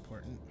going to be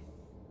important.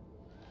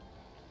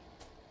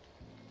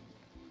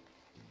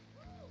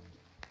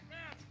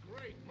 That's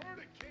great.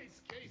 Murder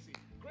case, Casey.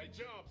 Great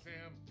job,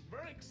 Sam.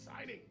 Very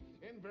exciting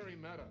and very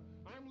meta.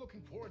 I'm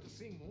looking forward to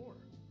seeing more.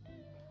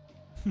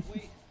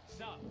 Wait,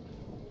 stop.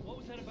 What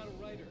was that about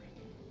a writer?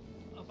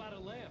 About a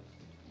lamp?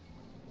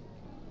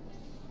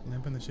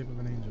 Lamp in the shape of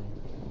an angel.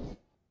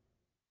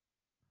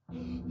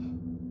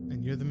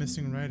 And you're the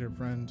missing writer,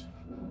 friend.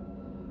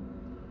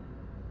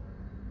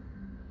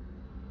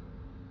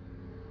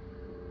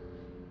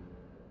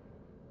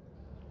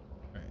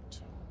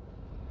 Right.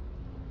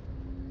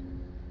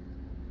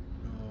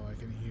 Oh, I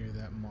can hear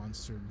that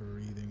monster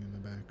breathing in the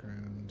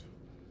background.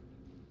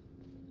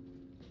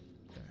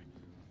 Okay.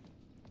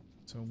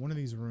 So one of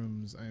these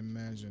rooms, I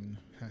imagine,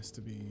 has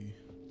to be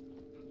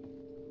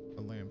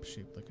a lamp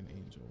shaped like an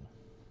angel.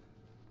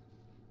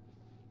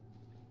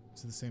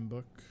 Is it the same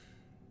book?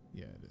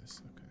 Yeah, it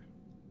is. Okay.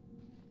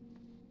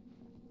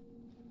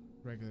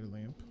 Regular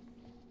lamp.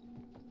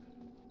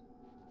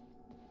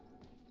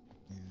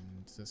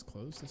 And is this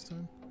closed this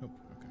time? Oh,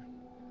 okay.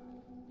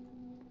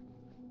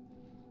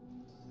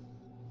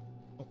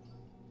 Oh.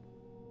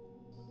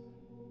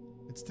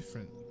 It's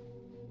different,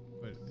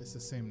 but it's the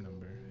same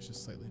number. It's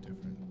just slightly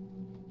different.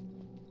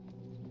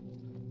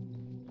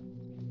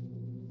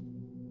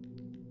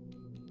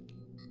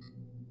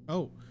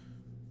 Oh.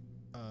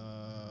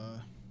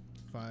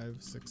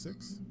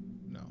 566?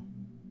 No.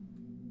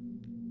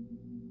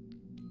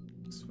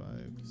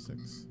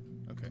 656.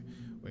 Okay.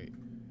 Wait.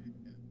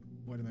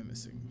 What am I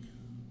missing?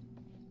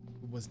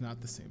 It was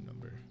not the same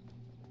number.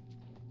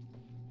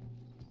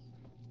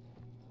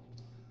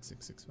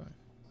 665.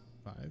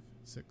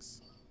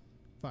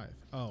 565.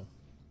 Oh.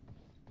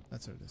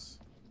 That's what it is.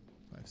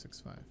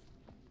 565.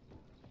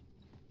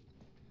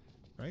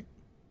 Right?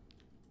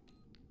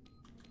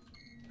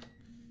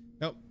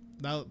 Nope.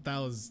 That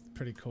was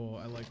pretty cool.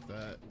 I like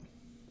that.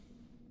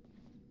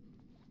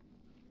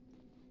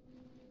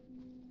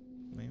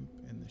 Lamp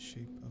in the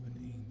shape of an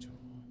angel.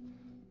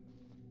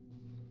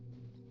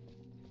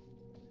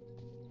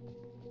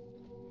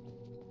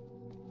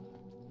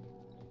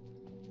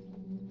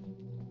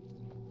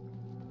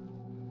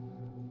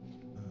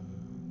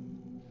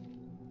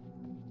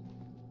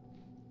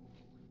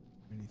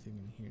 Anything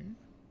in here?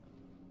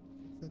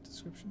 Is that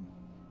description?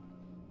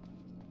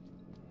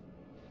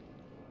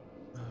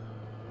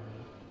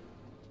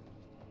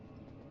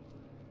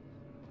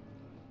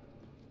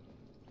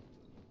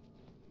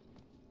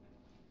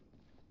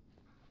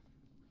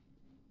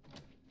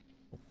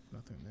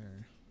 Nothing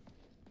there.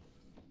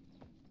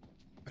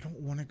 I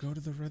don't want to go to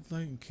the red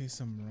light in case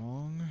I'm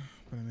wrong,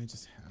 but I may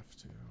just have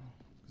to,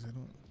 because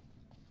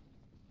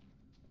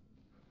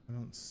I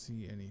don't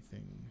see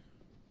anything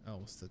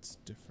else that's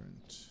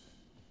different.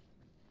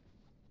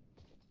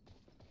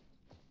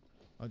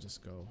 I'll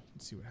just go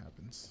and see what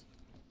happens.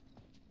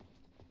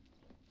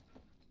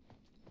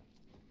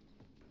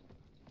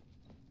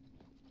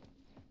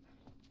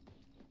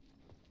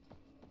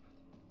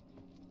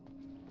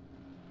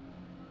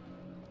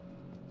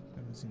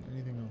 Haven't seen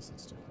anything else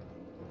that's different.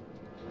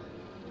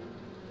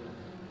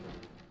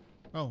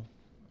 Oh,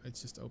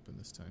 it's just open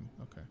this time.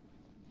 Okay.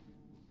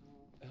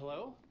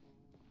 Hello?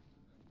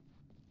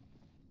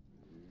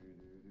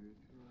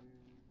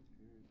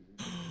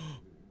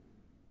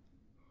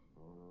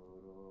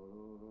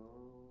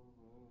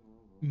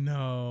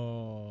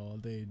 No,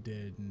 they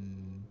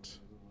didn't.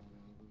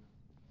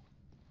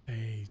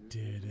 They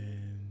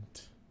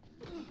didn't.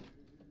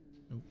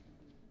 Nope.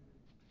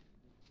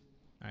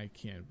 I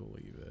can't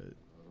believe it.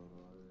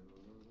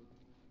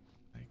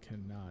 I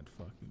cannot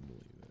fucking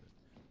believe it.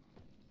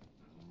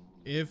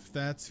 If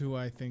that's who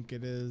I think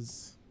it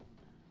is,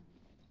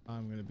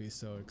 I'm gonna be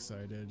so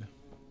excited.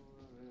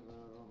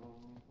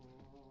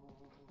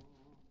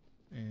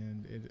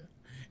 And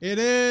it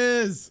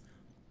is!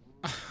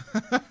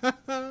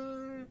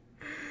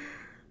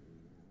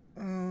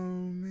 Oh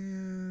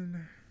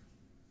man.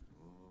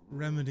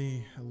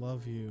 Remedy, I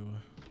love you.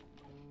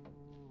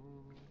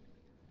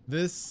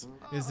 This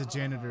is the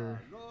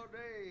janitor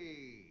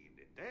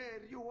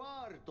there you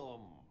are,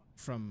 Tom.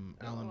 from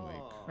Alan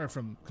Wake, or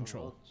from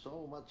Control. Not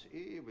so much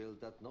evil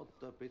that not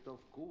a bit of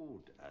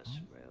good as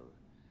well.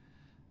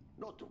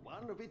 Not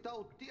one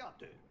without the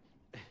other.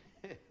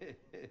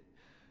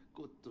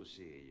 Good to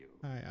see you.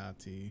 Hi,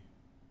 Ati.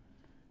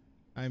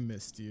 I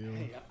missed you.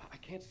 Hey, I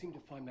can't seem to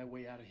find my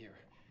way out of here.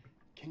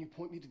 Can you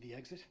point me to the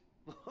exit?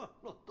 No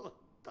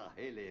totta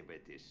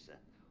helvetissä.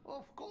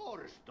 Of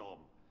course, Tom.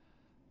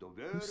 The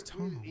word Who's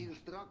Tom? will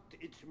instruct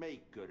its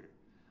maker.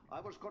 I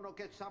was gonna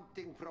get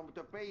something from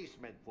the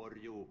basement for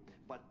you,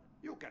 but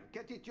you can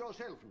get it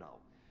yourself now.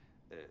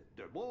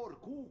 The more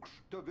cooks,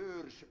 the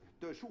worse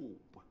the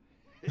soup.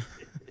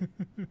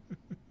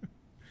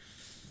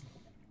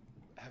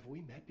 Have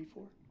we met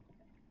before?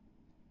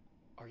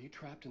 Are you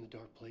trapped in the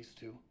dark place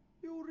too?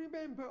 You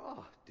remember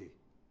Ahti?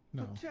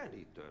 No. The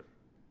janitor.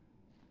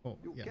 Oh,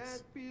 You yes.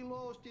 can't be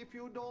lost if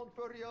you don't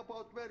worry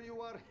about where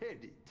you are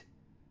headed.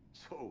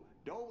 So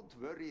don't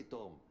worry,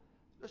 Tom.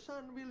 The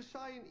sun will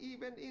shine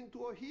even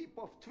into a heap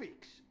of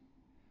twigs.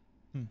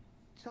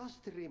 Just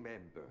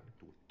remember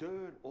to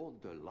turn on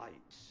the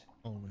lights.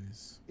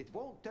 Always. It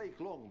won't take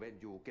long when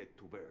you get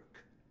to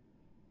work.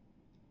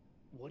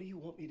 What do you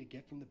want me to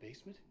get from the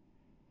basement?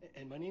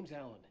 And my name's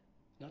Alan,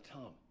 not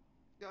Tom.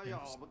 Ja,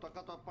 mutta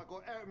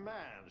katsopako a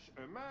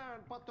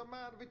man, but a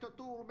man with a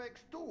tool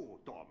makes two,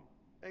 Tom.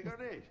 Eikö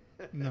niin?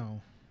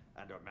 No.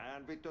 And a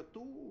man with a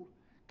tool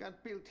can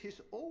build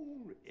his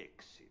own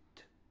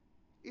exit.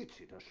 It's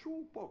in a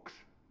shoebox,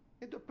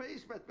 in the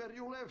basement where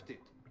you left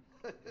it.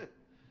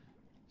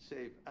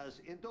 Safe as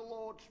in the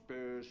Lord's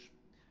purse.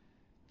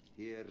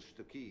 Here's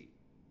the key.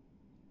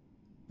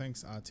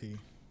 Thanks, Ahti.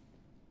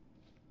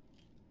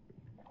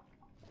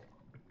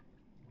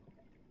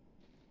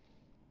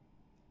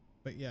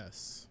 But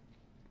yes,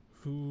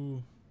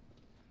 who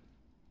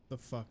the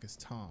fuck is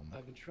Tom?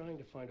 I've been trying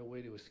to find a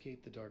way to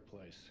escape the dark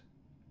place.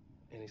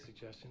 Any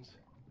suggestions?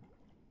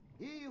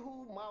 He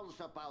who mouths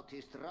about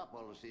his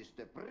troubles is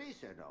the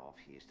prisoner of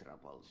his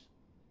troubles.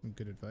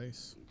 Good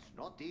advice. It's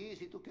not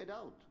easy to get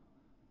out.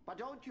 But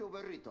don't you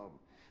worry, Tom.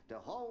 The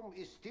home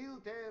is still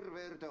there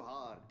where the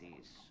heart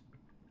is.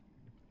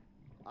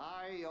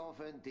 I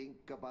often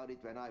think about it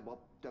when I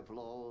mop the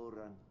floor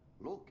and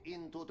look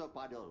into the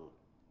puddle.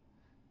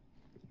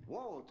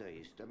 Water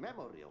is the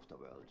memory of the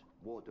world.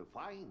 Water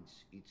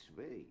finds its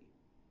way.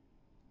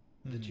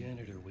 The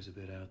janitor was a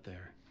bit out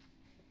there,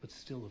 but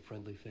still a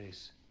friendly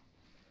face.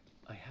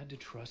 I had to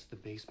trust the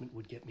basement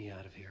would get me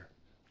out of here.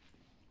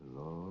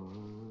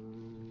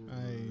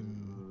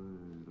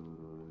 I'm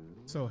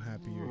so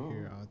happy you're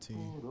here, Ahti.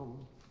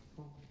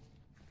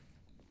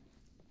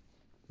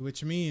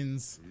 Which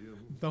means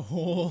the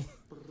whole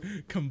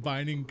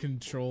combining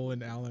Control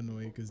and Alan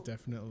Wake is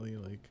definitely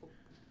like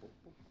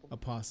a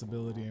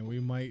possibility, and we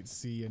might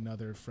see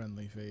another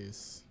friendly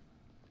face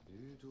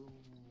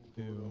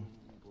too,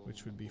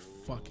 which would be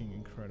fucking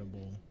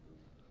incredible.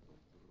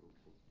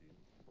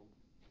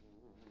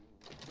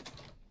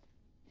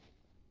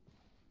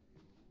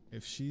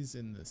 If she's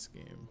in this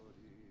game.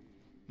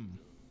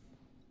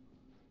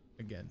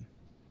 Again,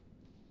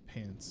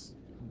 pants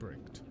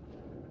bricked.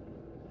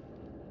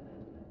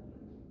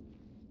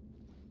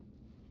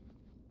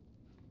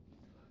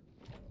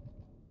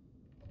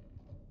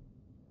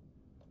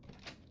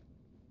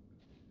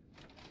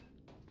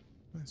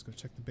 Let's go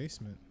check the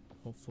basement.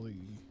 Hopefully,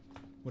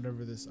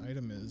 whatever this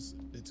item is,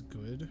 it's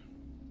good.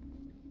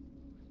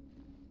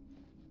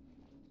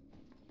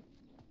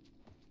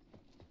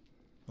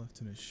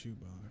 Left in a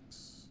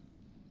shoebox.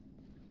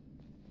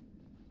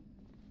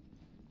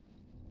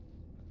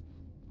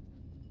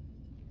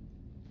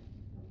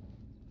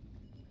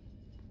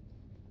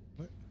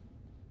 What?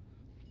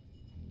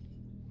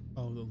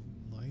 Oh, the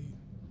light?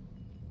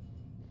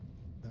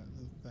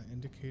 That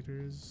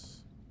indicators.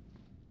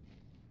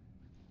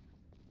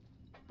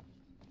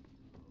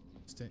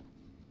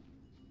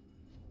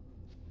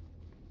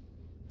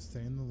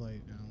 Stay in the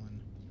light,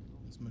 Alan,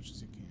 as much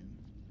as you can.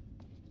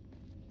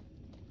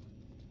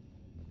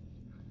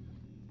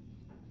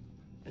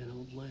 An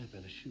old lamp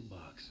in a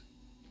shoebox.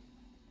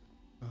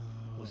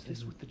 Was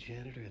this what the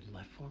janitor had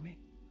left for me?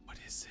 What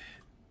is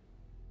it?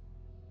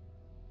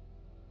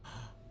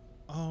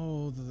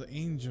 Oh, the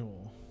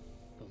angel.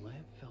 The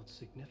lamp felt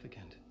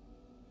significant.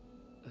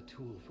 A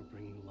tool for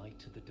bringing light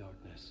to the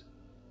darkness.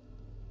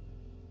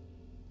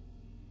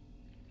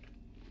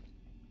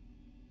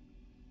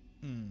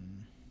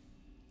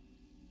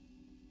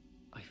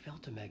 I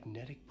felt a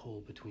magnetic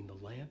pull between the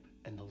lamp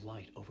and the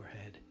light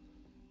overhead.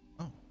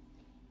 Oh.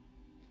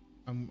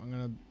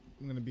 I'm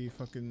gonna be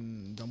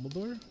fucking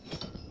Dumbledore?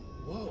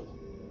 Whoa!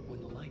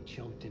 When the light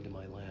jumped into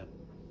my lamp,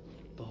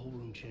 the whole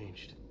room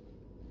changed.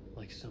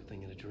 Like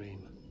something in a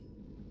dream.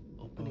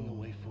 Opening a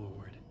way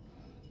forward.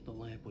 The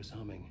lamp was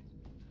humming.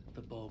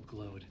 The bulb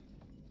glowed.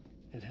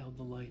 It held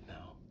the light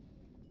now.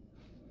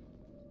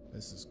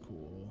 This is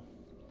cool.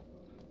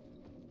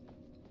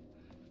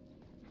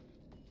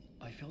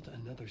 I felt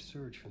another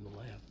surge from the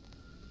lamp.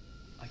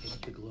 I could see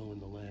the glow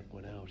in the lamp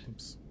went out.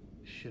 Oops.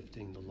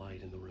 Shifting the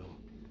light in the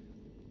room.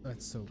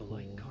 That's so cool. The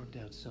light carved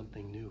out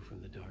something new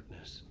from the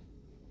darkness.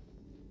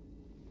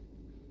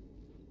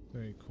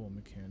 Very cool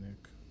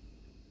mechanic.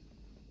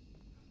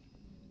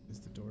 Is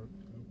the door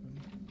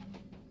open?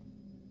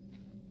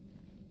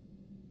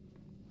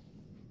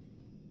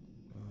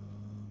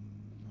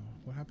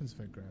 What happens if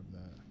I grab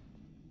that?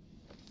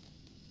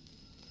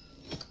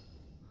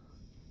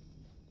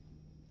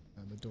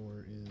 The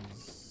door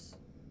is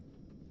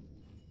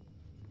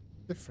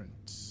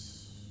different.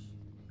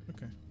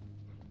 Okay.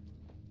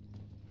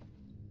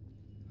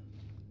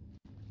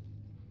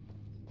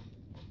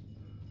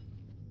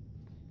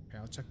 Okay,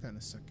 I'll check that in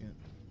a second.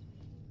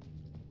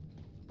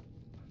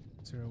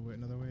 Is there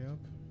another way up?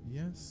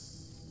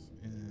 Yes.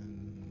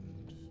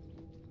 And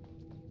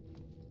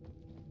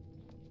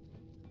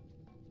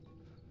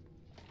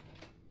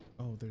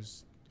Oh,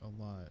 there's a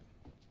lot.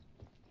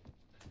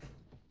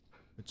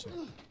 But check.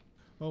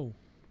 Oh.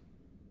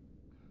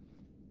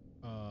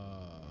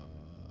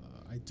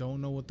 I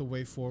don't know what the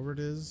way forward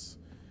is.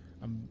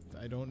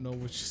 I don't know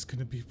which is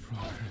gonna be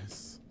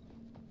progress.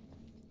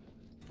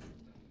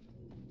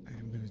 I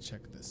am gonna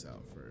check this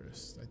out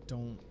first. I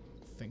don't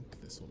think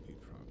this will be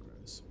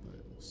progress,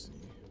 but we'll see.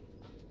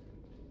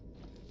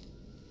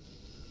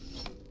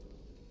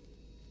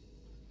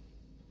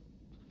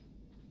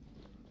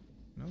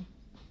 No?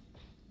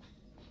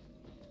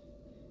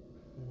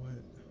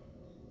 What?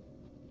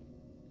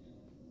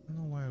 I don't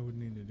know why I would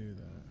need to do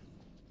that.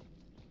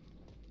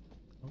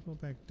 I'll go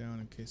back down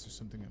in case there's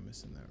something I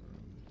miss in that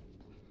room.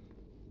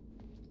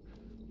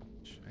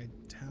 I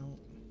doubt.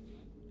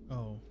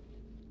 Oh.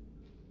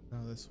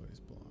 Now this way is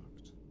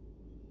blocked.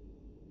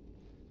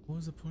 What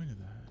was the point of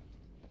that?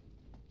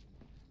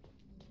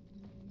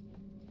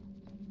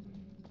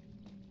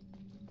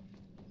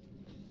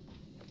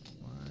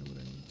 Why would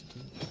I need to do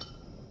that?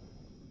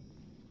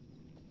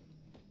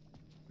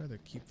 I'd rather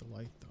keep the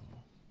light though.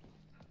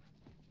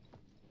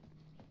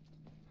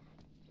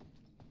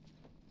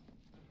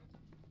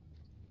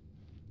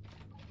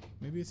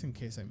 Maybe it's in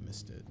case I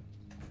missed it.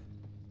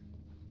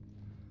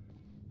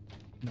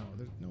 No,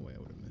 there's no way I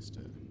would have missed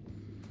it.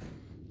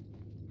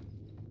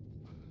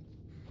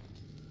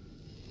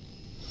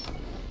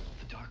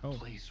 The dark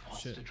place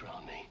wants to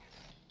drown me.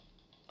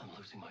 I'm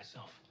losing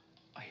myself.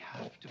 I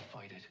have to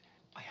fight it.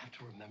 I have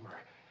to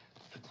remember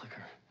the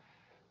clicker,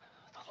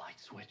 the light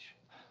switch.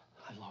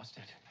 I lost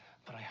it,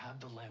 but I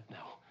have the lamp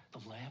now.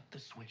 The lamp the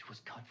switch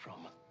was cut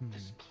from.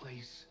 This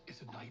place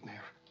is a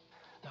nightmare.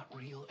 Not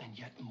real, and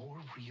yet more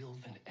real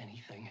than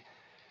anything.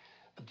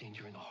 The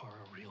danger and the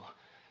horror real.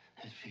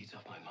 It feeds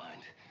off my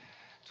mind,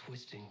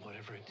 twisting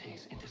whatever it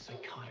takes into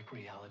psychotic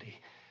reality.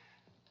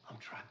 I'm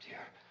trapped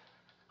here.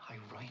 I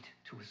write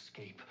to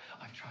escape.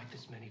 I've tried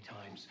this many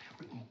times,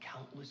 written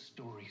countless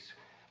stories,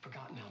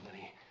 forgotten how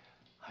many.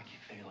 I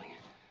keep failing,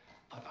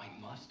 but I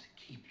must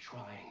keep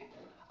trying.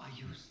 I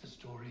use the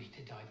story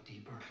to dive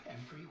deeper.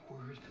 Every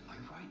word I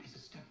write is a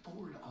step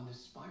forward on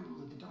this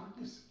spiral into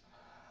darkness.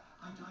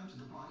 I dive to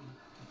the bottom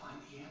to find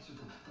the answer,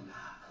 the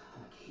map,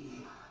 and the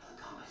key, the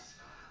compass.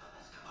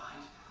 That's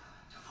combined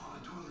to form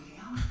a door leading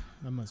out.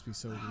 That must be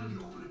so weird. How do you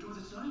open a door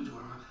that's not a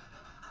door?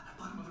 At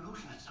the bottom of an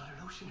ocean that's not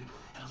an ocean.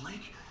 And a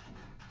lake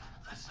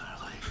that's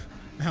not a lake.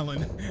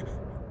 Alan.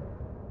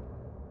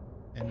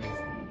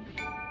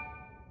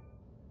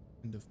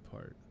 End of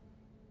part.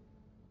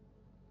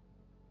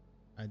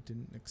 I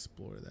didn't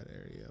explore that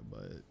area,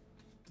 but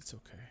it's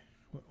okay.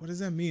 What does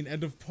that mean?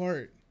 End of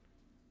part.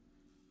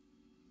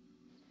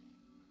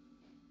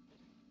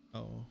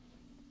 Oh.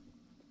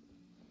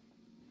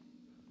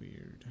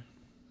 Weird.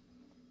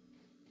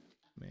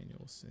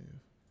 Manual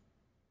save.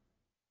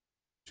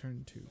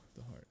 Turn to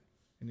the heart.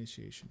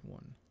 Initiation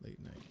 1. Late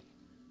night.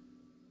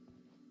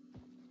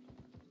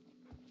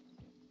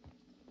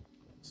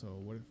 So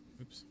what if...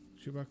 Oops.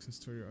 Shoebox and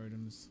store your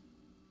items.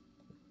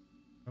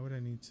 Why would I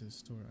need to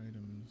store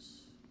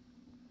items?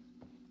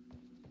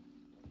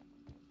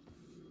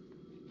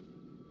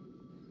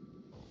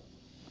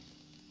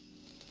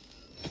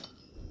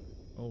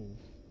 Oh.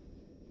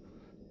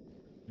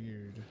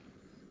 Weird.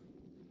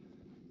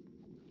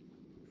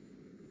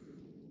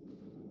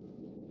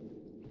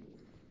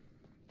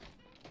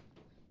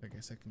 I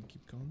guess I can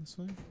keep going this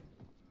way.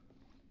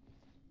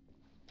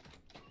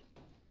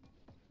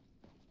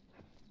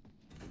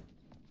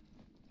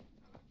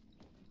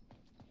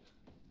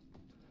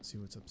 See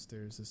what's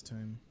upstairs this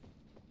time.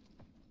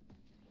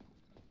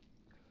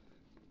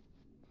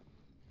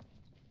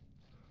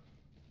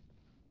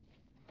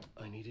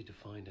 I needed to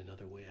find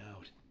another way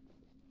out.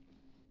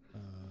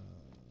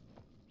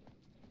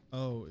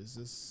 Oh, is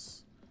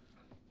this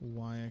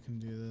why I can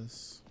do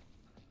this?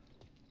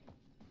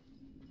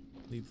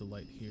 Leave the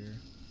light here.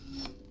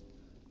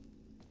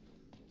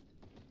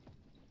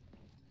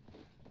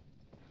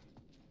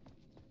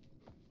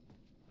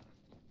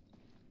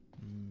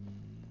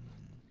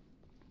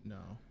 No.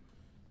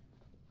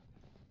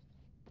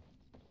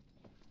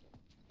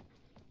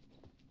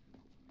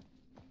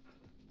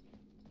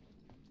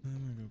 I'm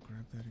gonna go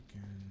grab that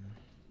again.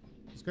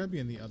 It's gotta be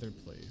in the other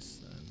place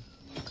then.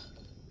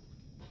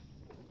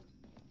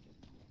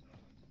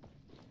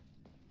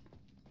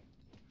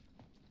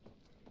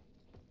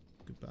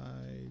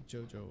 Goodbye,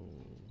 Jojo,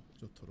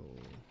 Jotaro,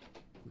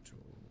 Kucho.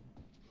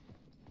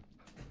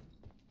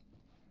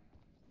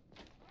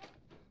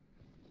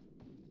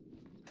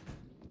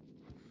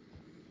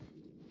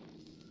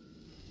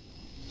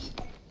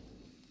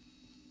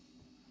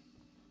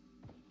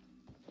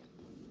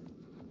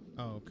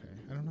 Oh, okay.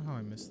 I don't know how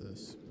I missed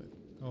this, but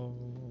oh,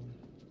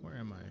 where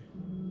am I?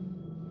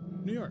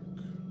 New York.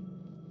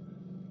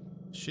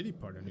 Shitty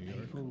part of New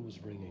York. The phone was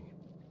ringing.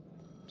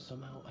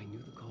 Somehow I knew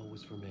the call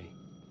was for me.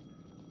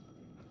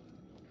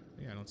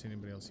 Yeah, I don't see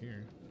anybody else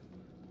here.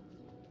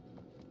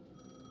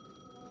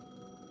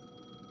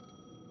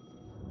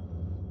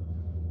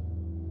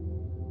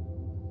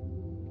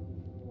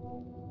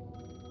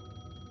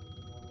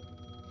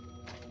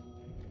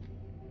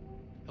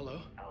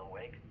 Hello? Alan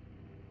Wake?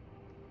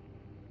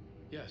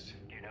 Yes.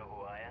 Do you know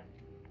who I am?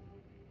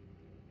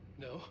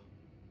 No?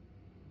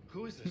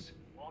 Who is this?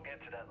 We'll get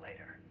to that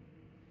later.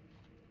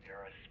 There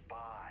are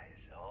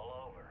spies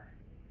all over.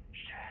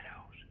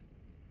 Shadows.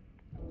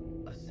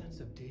 A sense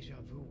of deja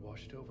vu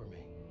washed over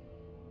me.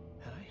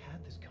 Had I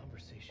had this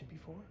conversation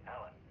before?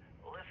 Alan,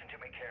 listen to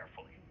me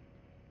carefully.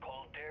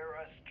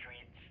 Caldera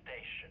Street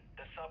Station,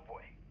 the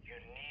subway.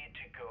 You need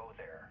to go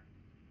there.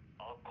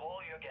 I'll call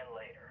you again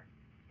later.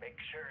 Make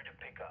sure to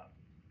pick up.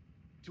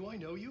 Do I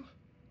know you?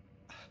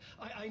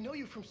 I know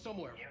you from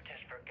somewhere. You've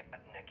just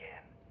forgotten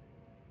again.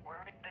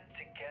 We're in it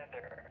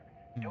together.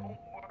 Don't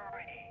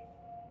worry.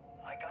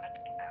 I got it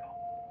now.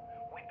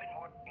 We've been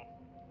working.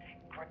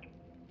 Great.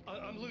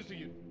 I'm losing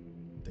you.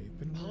 They've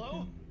been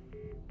Hello?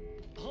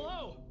 working.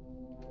 Hello?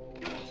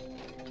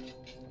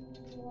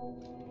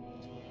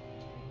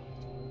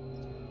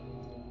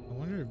 I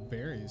wonder if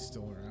Barry's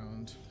still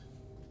around.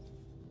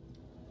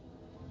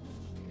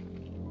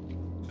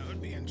 That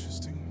would be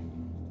interesting.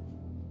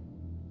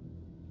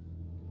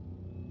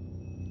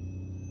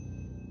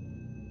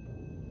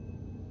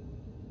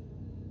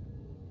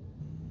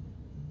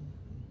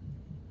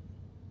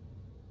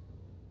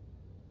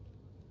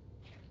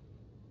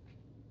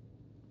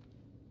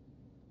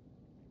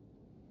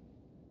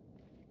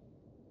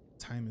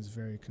 Time is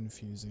very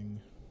confusing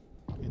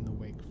in the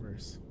Wake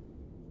verse.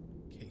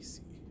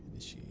 Casey,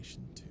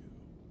 Initiation 2.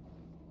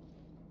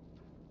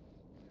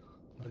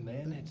 The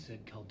man had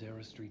said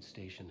Caldera Street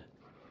Station.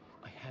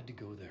 I had to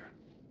go there.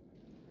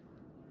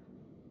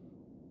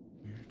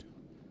 Weird.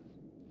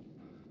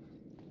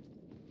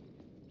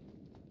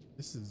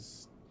 This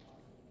is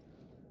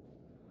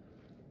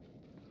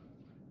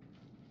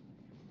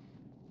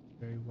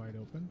very wide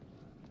open.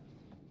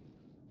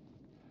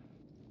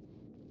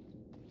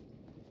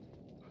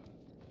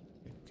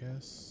 I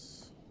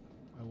guess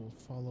I will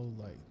follow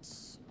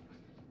lights.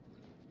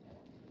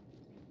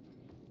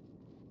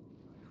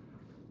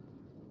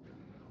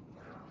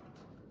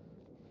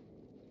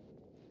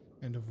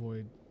 And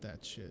avoid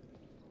that shit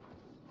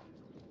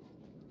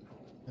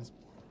as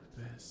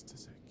best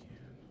as I can.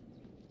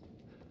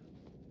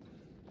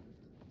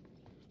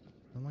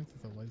 I don't like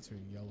that the lights are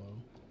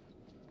yellow.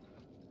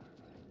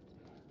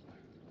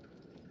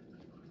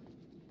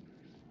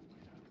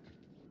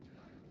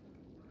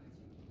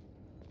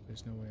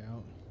 There's no way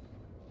out.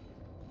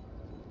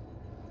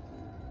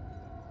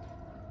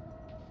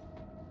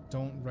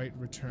 Don't write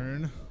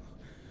return.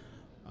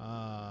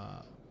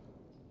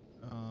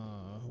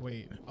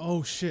 Wait.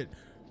 Oh shit.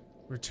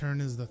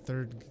 Return is the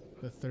third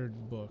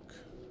book.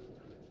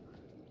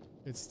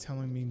 It's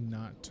telling me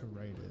not to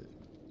write it.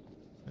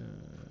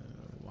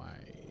 Why?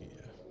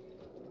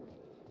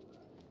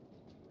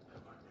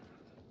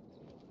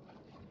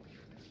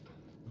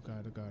 Oh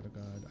god, oh god, oh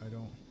god. I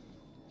don't.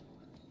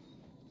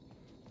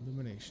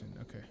 Illumination,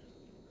 okay.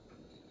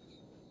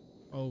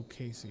 Oh,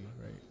 Casey,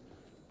 right.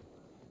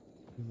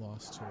 We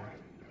lost her.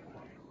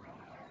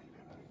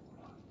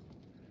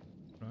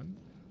 Run?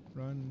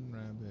 Run,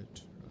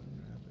 rabbit.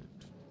 Run,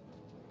 rabbit.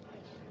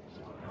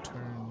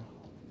 Return.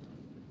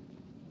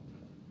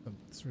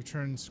 Let's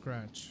return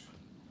Scratch.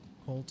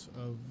 Cult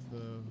of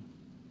the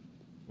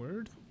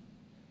Word?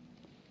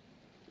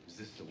 Is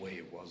this the way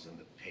it was on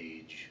the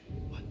page?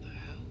 What the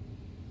hell?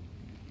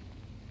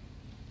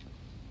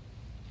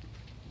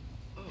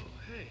 Oh,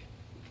 hey.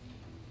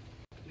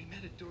 We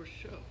met at Door's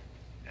show.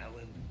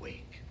 Alan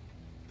Wake,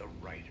 the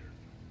writer.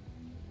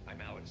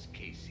 I'm Alex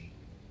Casey,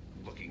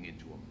 looking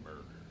into a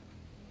murder.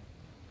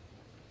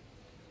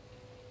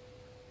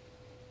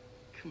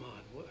 Come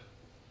on,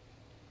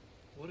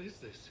 what is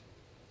this?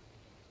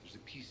 There's a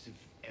piece of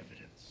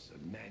evidence, a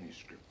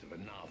manuscript of a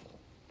novel.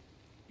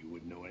 You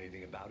wouldn't know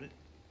anything about it?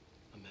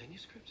 A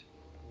manuscript?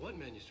 What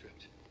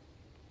manuscript?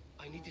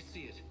 I need to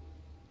see it.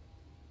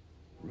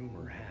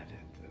 Rumor had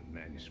it the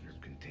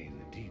manuscript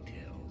contained the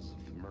details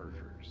of the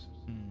murders.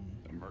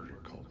 A murder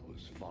cult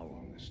was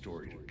following the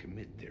story to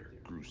commit their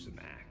gruesome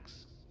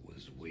acts.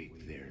 Was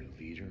Wake their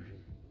leader?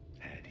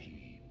 Had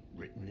he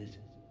written it?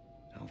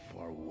 How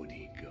far would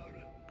he go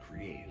to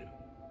create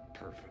a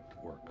perfect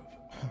work of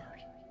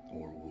art?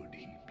 Or would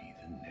he be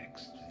the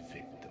next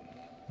victim?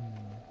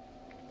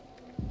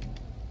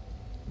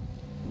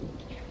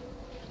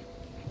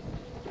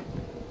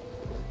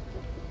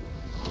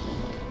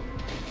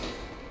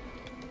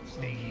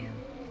 Stay here.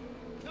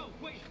 No,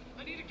 wait!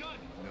 I need a gun!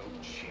 No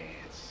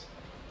chance.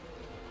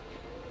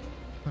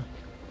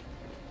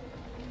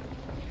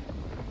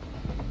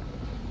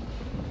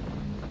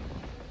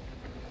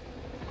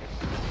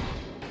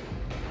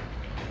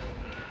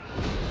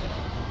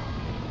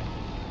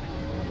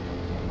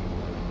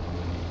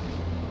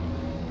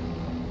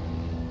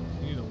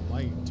 You need a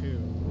light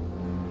too.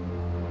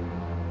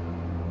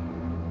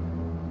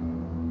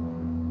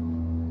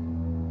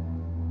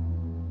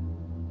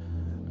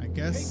 I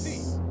guess.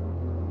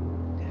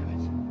 Damn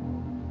it.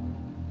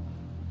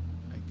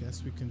 I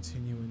guess we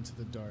continue into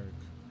the dark.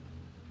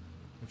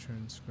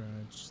 Return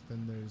Scratch.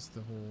 Then there's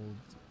the whole,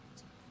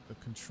 the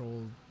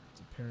controlled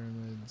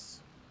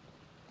pyramids.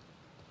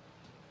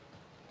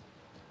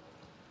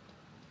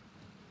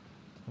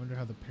 Wonder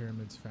how the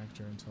pyramids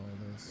factor into all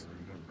this. I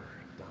remember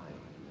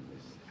dying in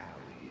this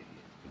alley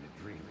in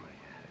a dream I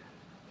had.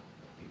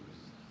 He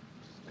was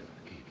just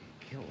gonna keep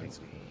killing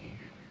me,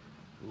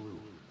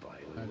 loop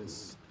by loop. That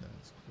is cool.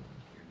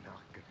 You're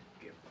not gonna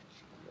get what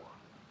you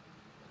want.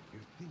 You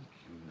think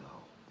you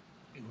know.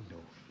 You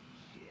know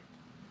shit.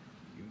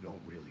 You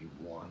don't really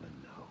wanna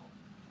know.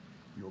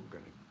 You're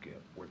gonna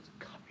get what's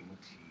coming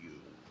to you.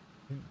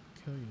 Didn't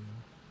kill you.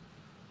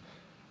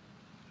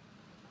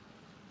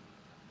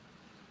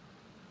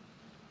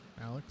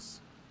 Alex?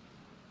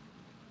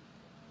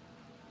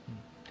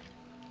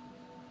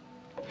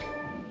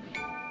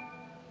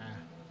 Ah.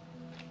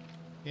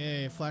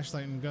 Yay,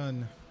 flashlight and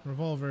gun.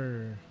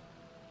 Revolver.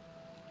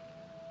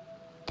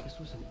 This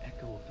was an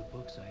echo of the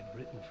books I had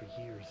written for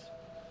years.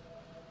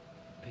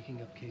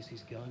 Picking up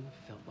Casey's gun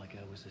felt like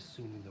I was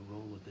assuming the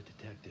role of the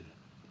detective.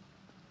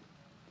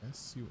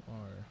 Yes, you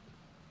are.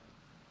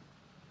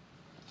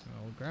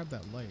 I'll grab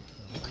that light,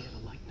 though. I got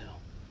a light now.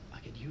 I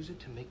could use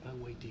it to make my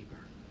way deeper.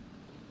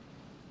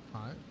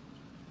 Hot.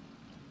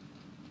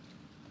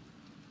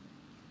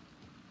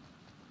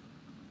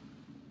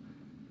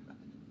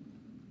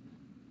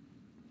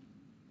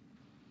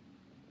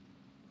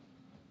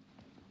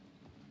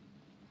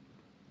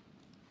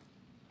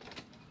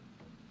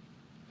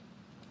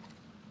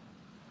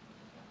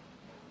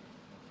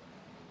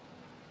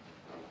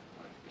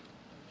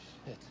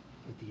 Shit.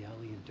 With the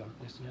alley in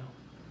darkness now,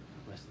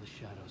 restless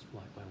shadows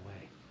block my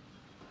way.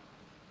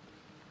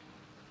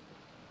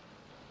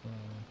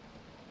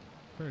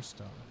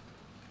 First off,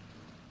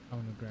 I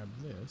want to grab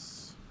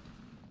this.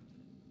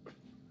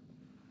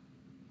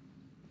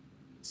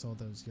 Saw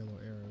those yellow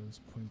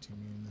arrows pointing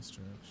me in this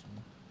direction.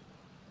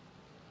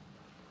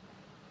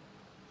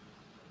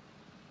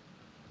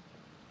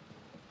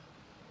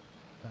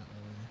 That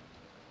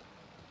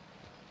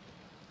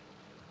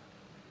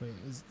way. Wait,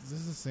 is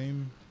this the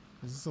same?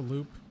 Is this a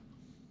loop?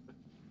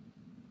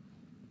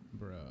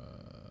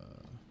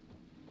 Bruh.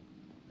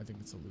 I think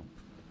it's a loop.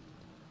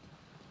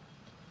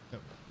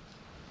 Nope.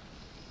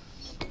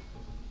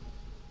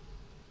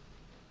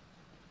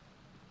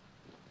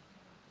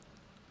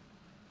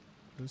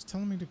 It was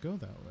telling me to go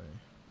that way.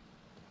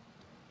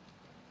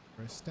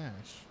 For a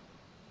stash.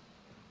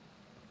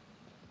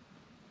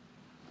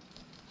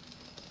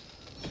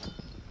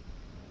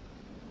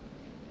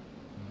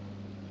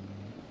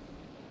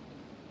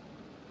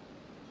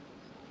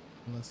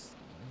 Unless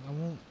I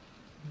won't.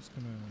 I'm just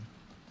gonna.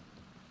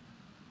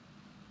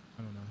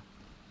 I don't know.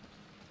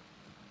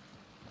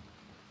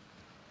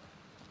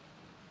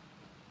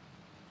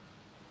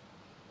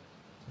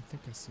 I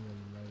think I see a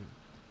light.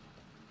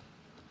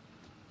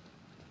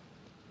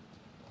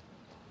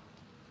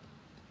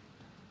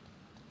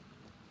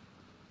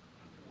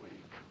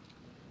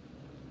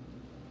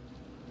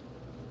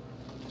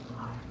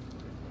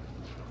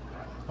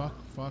 Fuck.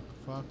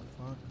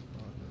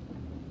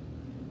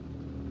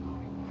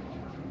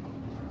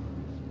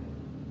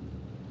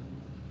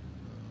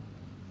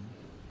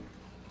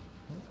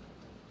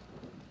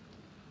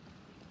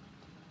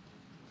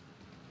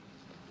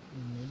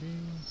 Maybe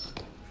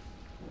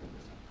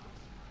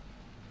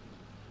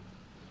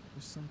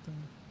there's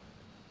something.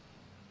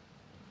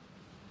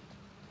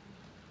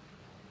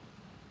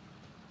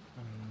 I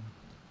don't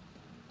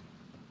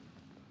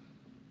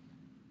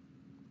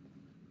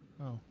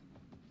know. Oh.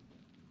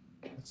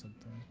 That's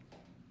something.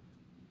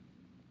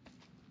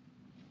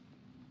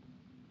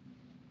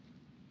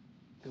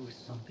 There was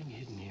something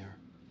hidden here.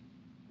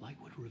 Light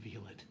would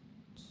reveal it.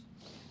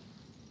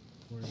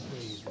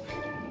 Phrase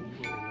repeated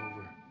over and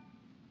over.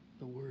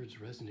 The words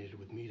resonated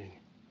with meaning.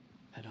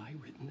 Had I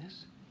written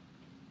this?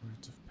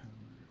 Words of power.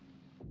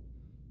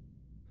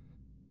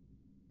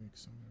 Make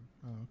some.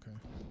 Oh, okay.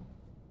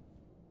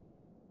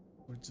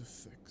 Words of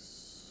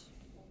fix.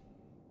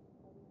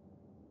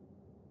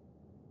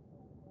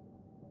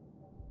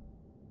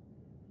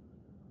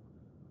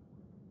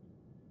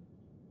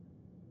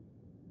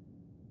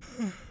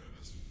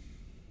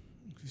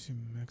 Increasing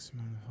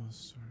maximum amount of health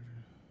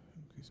started.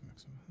 Increase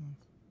maximum health.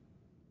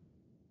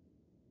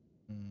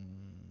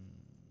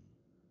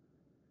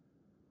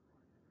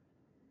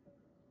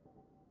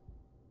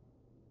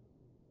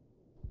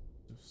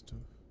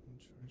 Stuff in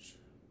charge.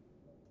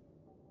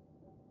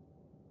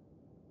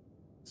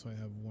 So I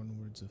have one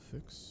words of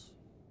fix.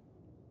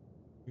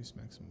 Increase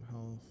maximum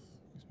health.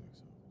 Increase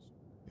maximum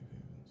safe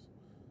havens.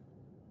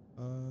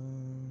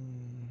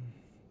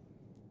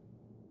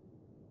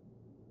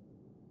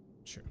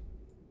 Sure.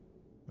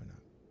 Why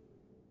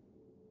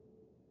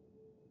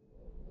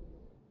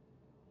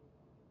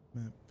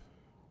not? Map.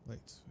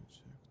 Light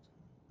switch.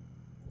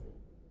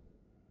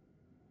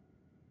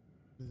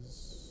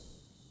 Is.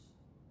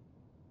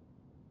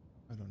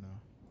 I don't know.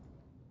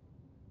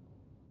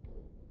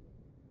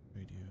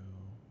 Radio.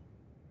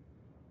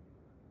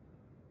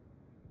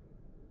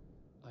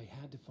 I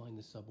had to find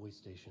the subway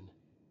station.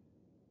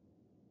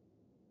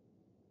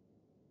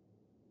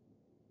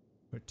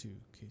 Where to,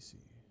 Casey?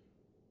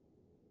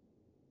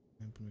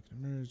 Lamp will make it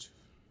emerge.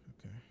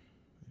 Okay.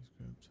 Please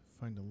grab to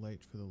find a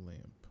light for the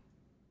lamp.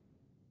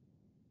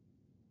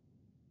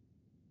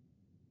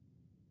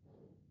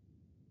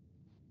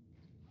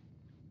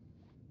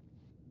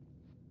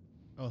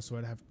 Oh, so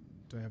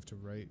do I have to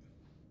write?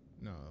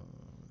 No,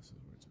 this is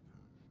words of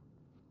power.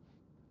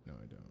 No,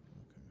 I don't.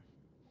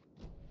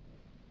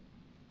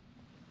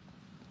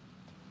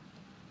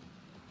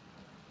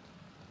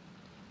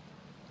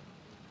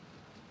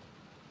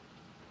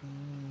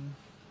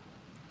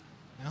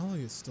 Okay.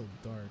 Alley is still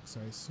dark, so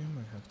I assume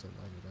I have to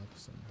light it up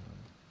somehow.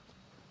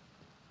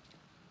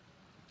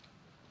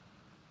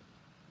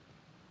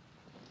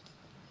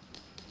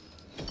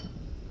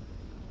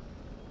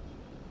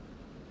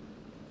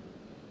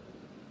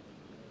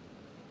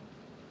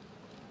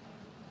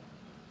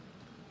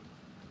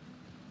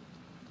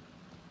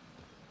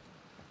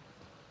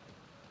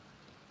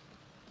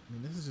 I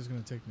mean, this is just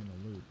going to take me in a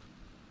loop.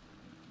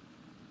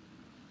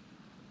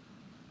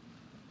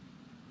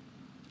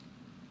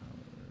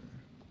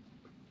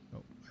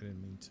 Oh, I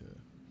didn't mean to.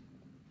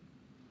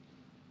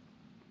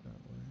 That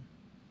way.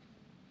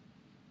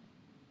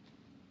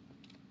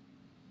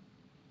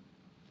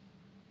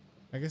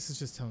 I guess it's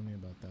just telling me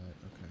about that.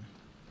 Okay.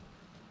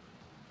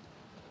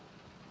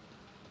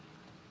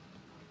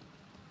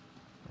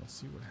 I'll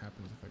see what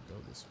happens if I go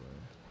this way.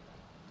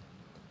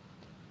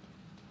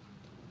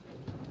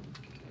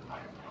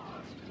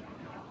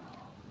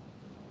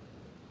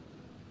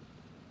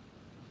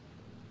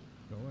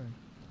 Go away.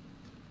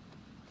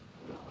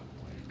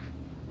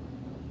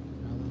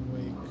 Alan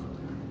Wake.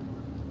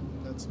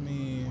 That's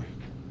me.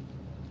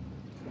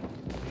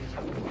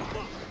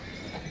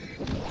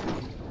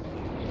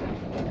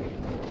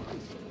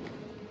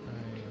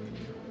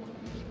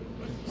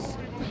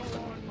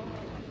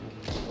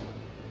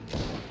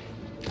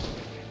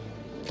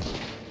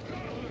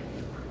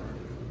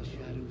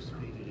 Shadows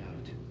faded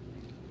out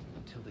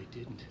until they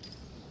didn't.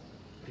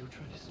 They were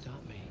trying to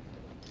stop me.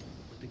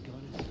 With the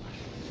gun and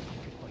flashlight, I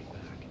could fight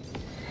back.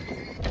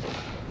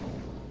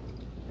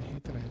 I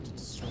hate that I have to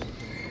destroy the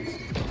place.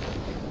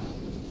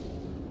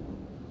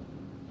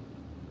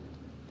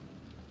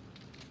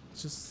 It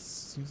just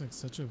seems like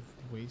such a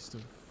waste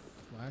of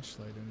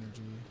flashlight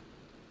energy.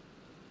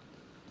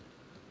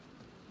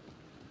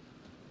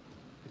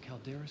 The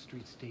Caldera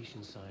Street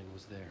station sign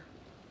was there,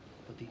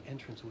 but the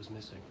entrance was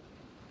missing.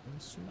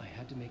 I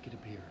had to make it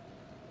appear.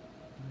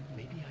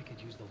 Maybe I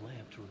could use the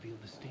lamp to reveal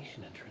the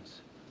station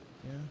entrance.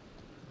 Yeah,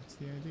 that's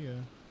the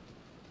idea.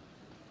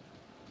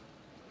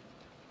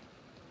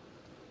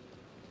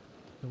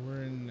 So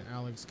we're in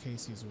Alex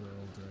Casey's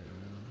world right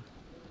now.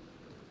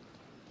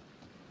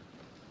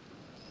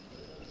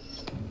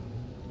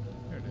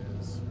 There it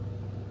is.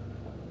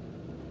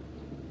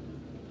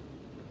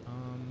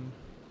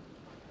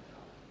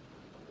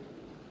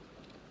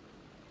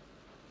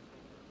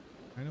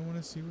 I don't want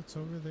to see what's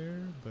over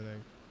there, but I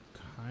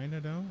kind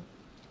of don't.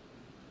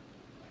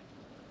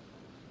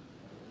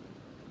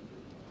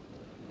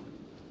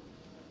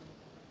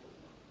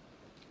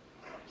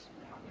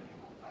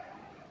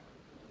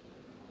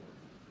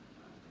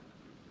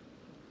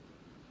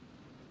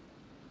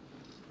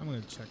 I'm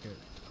gonna check it.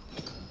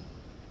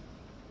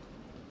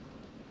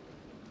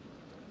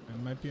 It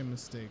might be a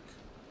mistake,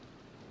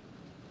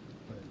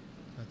 but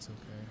that's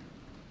okay.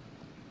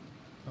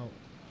 Oh.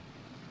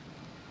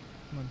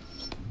 Come on.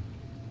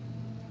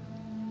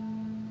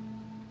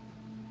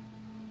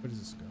 Where does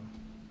this go?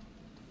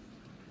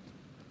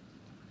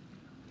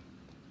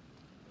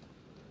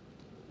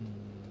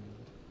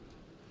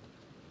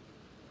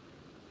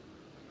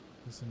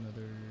 There's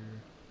another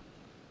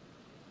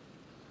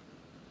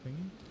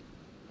thingy?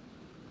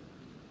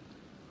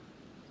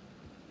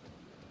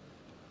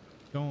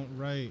 Don't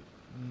write.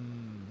 I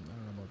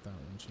don't know about that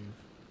one, Chief.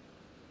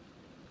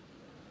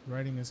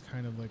 Writing is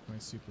kind of like my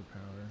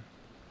superpower.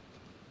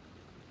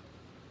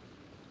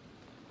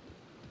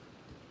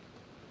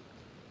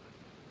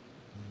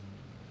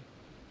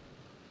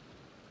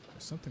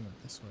 There's something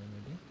up this way,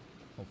 maybe.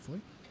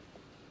 Hopefully.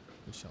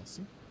 We shall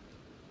see.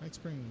 Night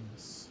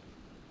Springs.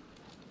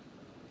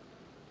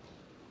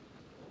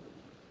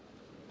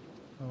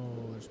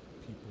 Oh, there's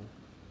people.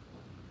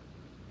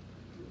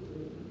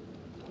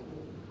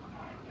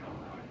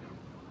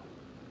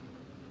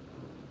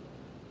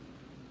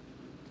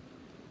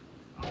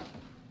 I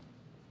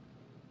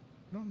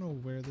don't know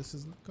where this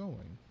is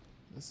going.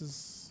 This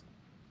is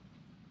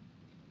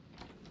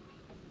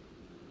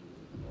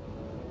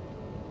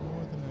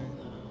more than I...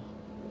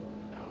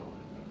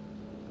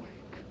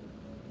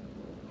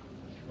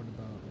 What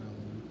about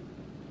Alan?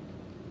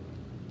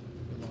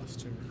 We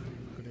lost her.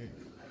 Good day.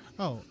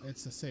 Oh,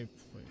 it's a safe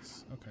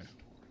place. Okay.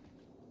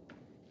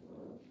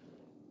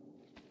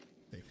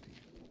 Safety.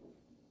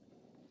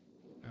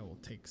 I will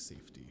take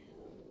safety.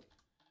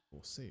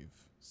 We'll save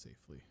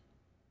safely.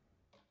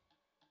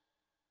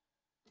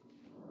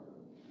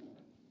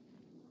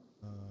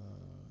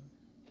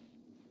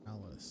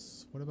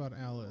 Alice. What about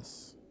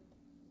Alice?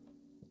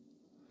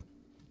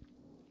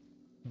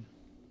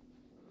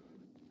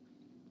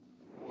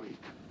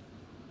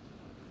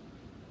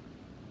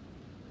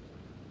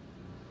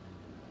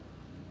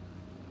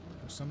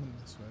 There's someone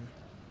this way.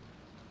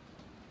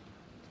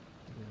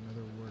 Maybe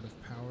another word of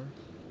power.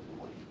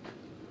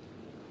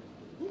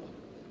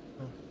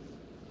 Oh.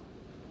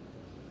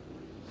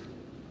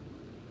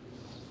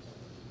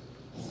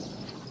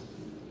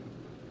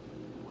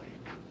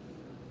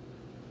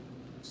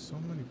 So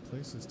many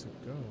places to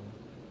go.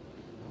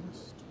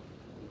 Lost.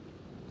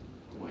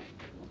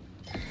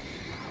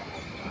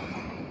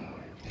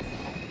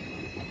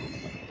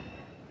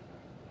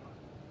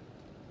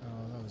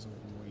 Oh, that was a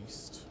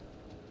waste.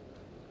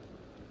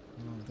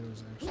 I don't know if there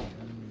was actually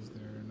enemies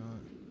there or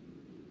not.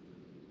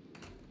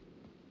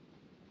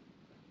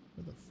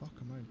 Where the fuck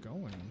am I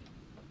going?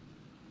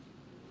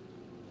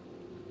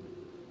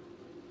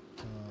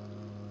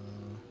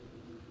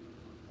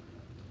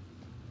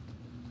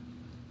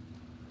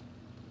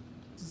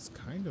 This is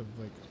kind of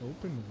like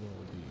open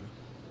worldy.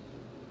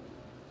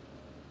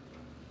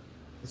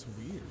 It's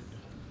weird.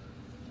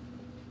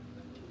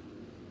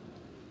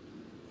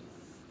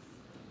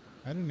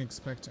 I didn't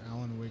expect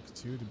Alan Wake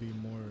 2 to be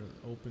more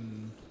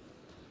open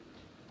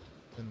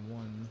than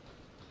 1.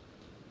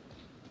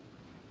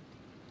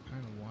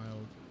 Kind of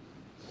wild.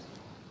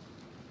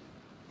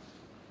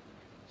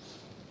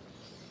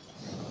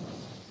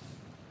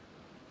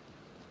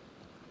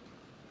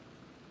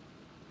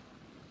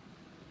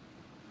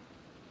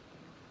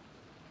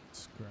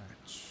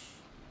 Scratch.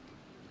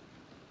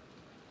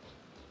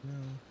 No.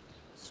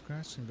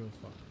 Scratch can go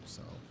fuck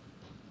himself.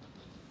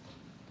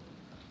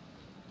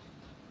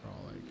 For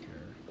all I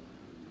care.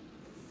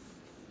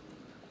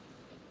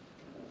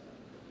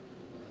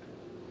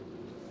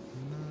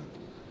 I'm not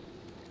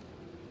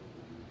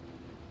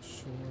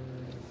sure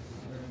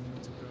where I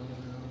need to go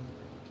now.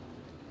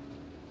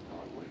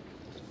 Oh,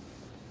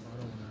 I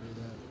don't want to do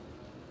that.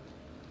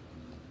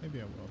 Maybe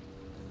I will.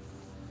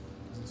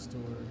 There's a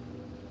store.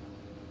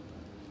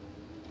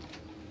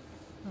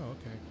 Oh,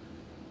 okay.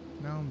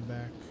 Now I'm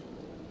back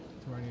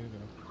to where I need to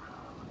go.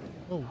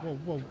 Whoa, whoa,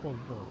 whoa, whoa,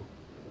 whoa.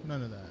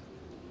 None of that.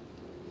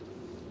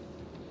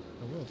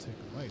 I will take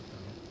a light,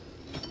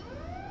 though.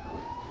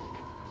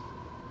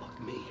 Fuck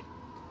me.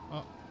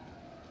 Oh.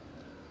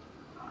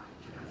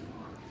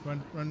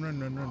 Run, run, run,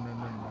 run, run, run, run,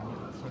 run.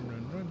 Run,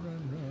 run, run,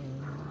 run,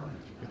 run.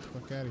 Get the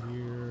fuck out of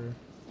here.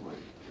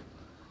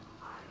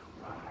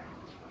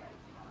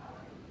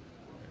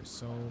 There's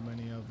so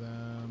many of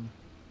them.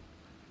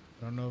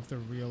 I don't know if they're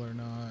real or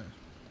not.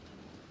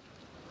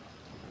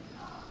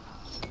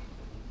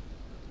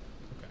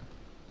 Okay.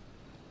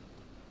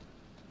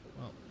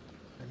 Well,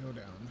 I go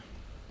down.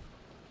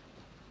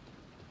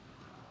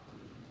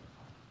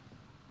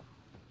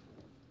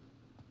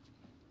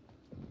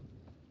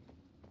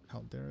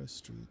 Caldera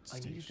Street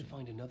Station. I needed to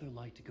find another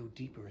light to go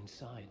deeper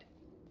inside.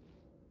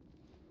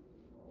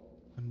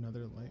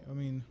 Another light? I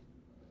mean,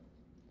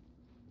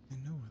 I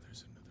know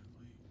there's another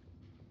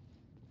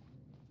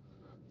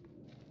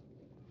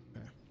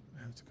light. Okay,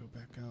 I have to go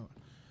back out.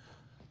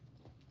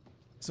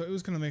 So it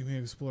was gonna make me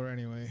explore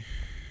anyway.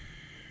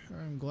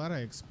 I'm glad I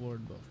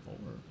explored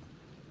before.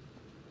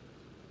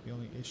 The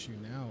only issue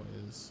now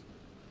is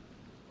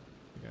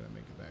I gotta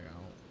make it back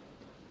out.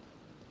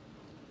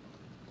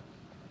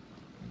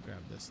 And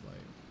grab this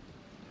light.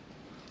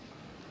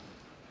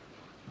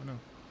 Oh no.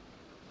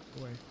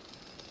 Go away.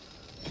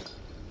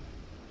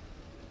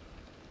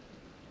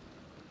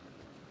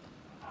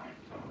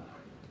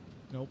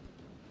 Nope.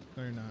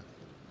 No, you're not.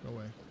 Go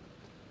away.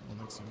 I don't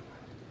like you.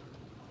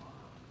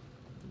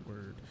 The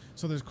Word.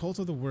 So there's Cult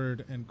of the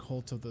Word and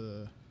Cult of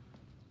the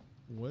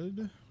Wood?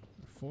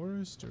 Or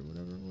Forest? Or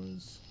whatever it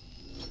was.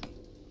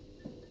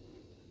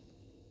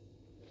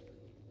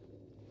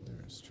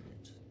 There's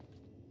Street.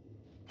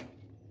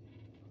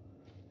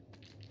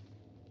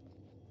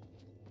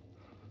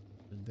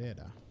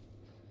 Verdera.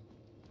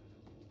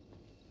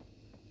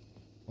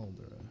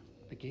 Aldera.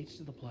 The gates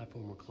to the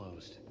platform were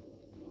closed.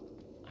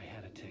 I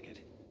had a ticket.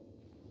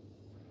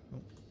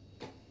 Oh.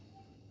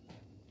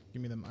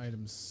 Give me them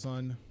items,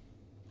 son.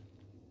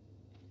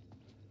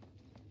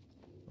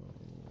 Oh.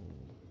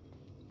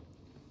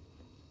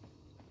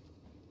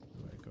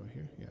 Do I go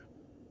here? Yeah.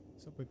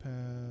 Subway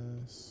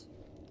pass.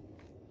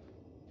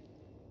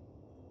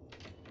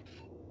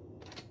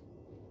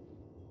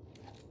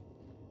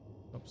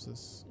 Helps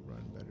us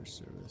run better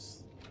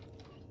service.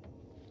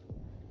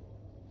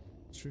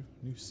 True.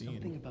 New scene.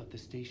 Something about the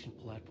station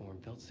platform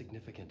felt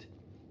significant.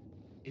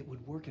 It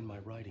would work in my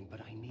writing, but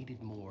I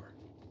needed more.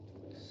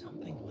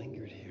 Something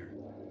lingered here.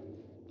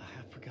 A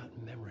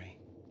half-forgotten memory.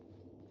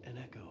 An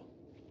echo.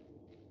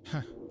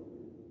 Ha.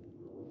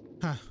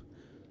 Ha.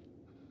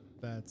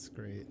 That's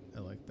great. I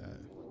like that.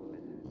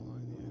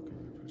 Align the echo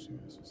by pushing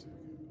a specific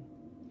angle.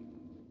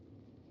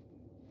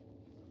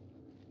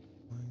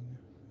 Align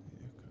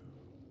the echo.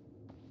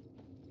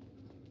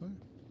 What?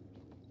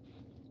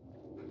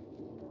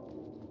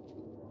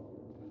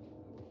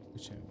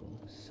 Which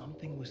angle?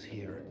 Something was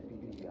here.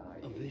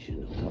 A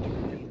vision of the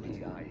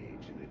FBI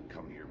agent had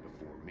come here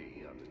before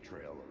me on the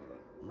trail of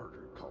a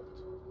murder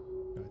cult.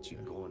 Gotcha.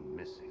 He'd gone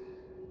missing,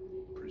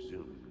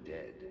 presumed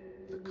dead.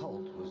 The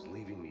cult was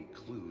leaving me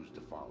clues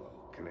to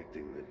follow,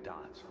 connecting the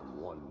dots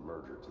from one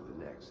murder to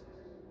the next,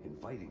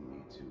 inviting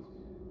me to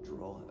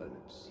draw an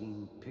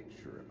obscene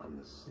picture on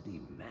the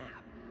city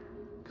map.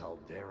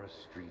 Caldera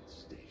Street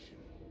Station.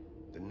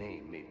 The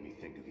name made me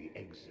think of the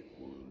exit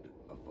wound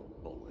of a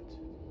bullet.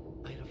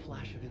 I had a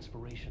flash of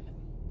inspiration.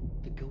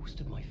 The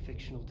ghost of my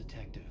fictional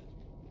detective.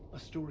 A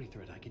story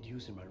thread I could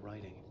use in my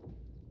writing.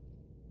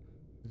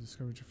 You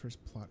discovered your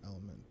first plot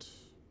element.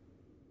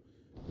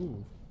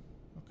 Ooh,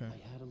 okay.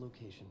 I had a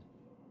location.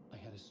 I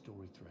had a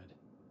story thread.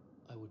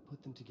 I would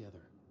put them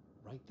together,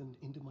 write them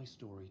into my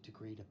story to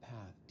create a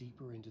path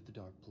deeper into the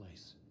dark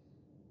place.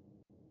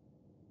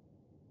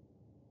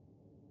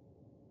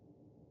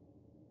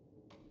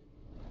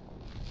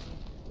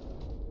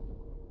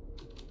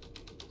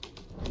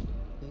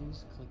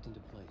 Things clicked into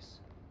place.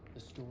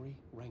 The story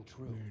rang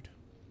true. Weird.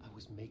 I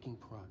was making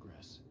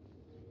progress.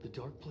 The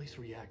dark place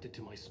reacted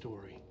to my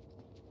story.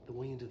 The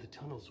way into the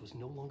tunnels was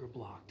no longer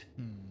blocked.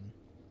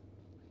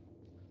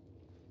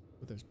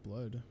 But there's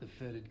blood. The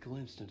Fed had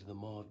glimpsed into the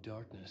maw of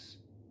darkness.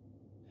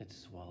 It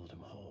swallowed him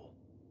whole.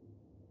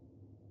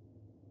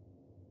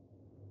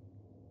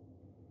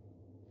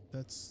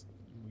 That's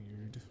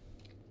weird.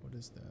 What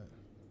is that?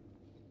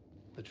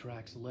 The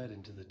tracks led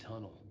into the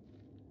tunnel.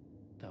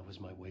 That was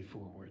my way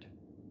forward.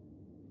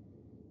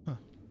 Huh.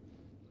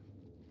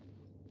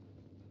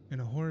 In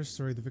a horror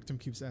story, the victim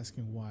keeps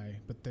asking why,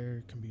 but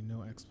there can be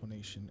no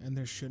explanation, and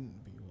there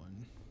shouldn't be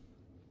one.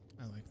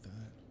 I like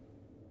that.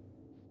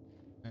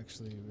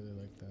 Actually, I really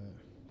like that.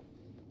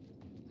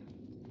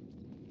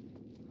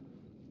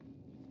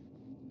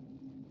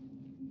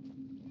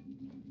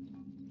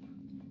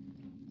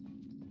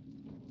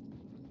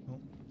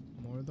 Oh,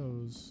 more of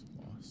those.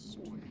 Lost.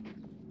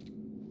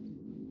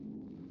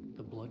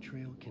 The blood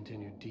trail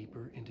continued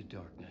deeper into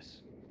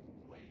darkness.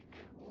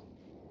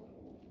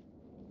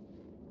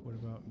 What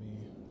about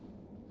me?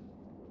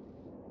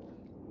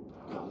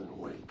 Alan,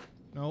 wake.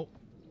 Nope.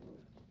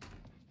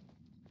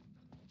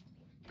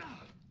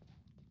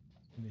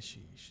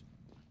 Initiation.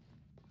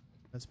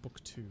 That's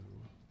book 2.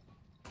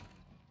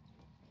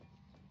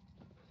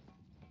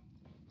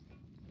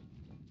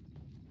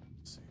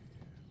 Let's see.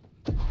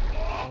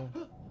 Oh,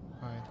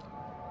 hi.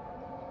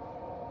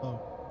 Oh.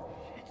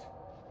 Shit.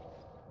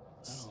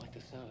 I don't like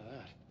the sound of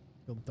that.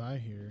 He'll die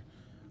here.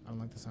 I don't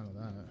like the sound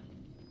of that.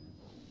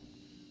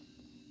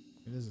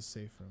 It is a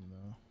safe room,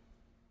 though.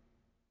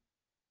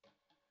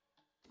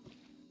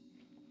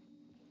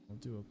 I'll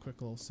do a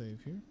quick little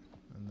save here,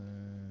 and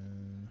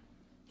then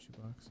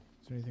shoebox.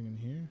 Is there anything in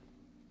here?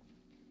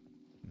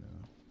 No.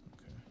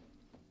 Okay.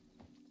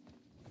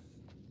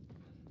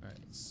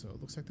 Alright, so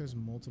it looks like there's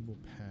multiple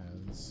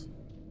paths.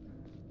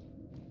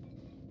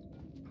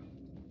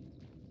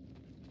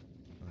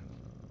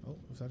 Oh,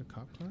 was that a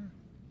cop car?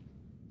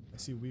 I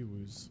see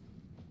wee-woos.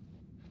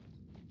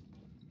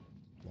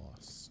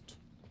 Lost.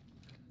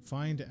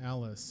 Find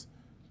Alice.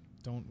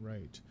 Don't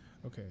write.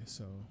 Okay,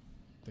 so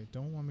they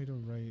don't want me to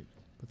write,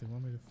 but they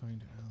want me to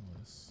find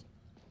Alice.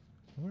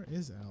 Where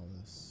is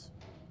Alice?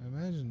 I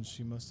imagine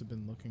she must have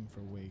been looking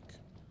for Wake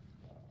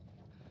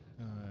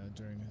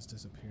during his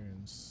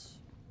disappearance,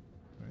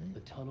 right?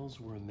 The tunnels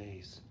were a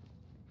maze.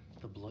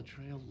 The blood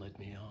trail led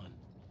me on.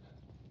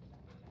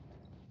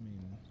 I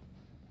mean,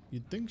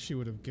 you'd think she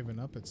would have given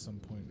up at some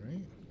point,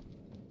 right?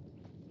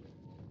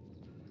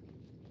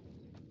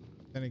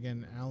 Then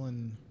again,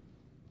 Alan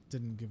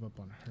didn't give up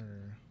on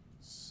her,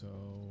 so...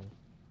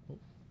 Oh.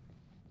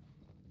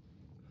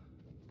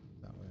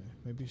 That way.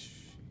 Maybe she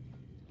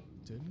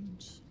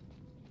didn't?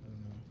 I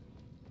don't know.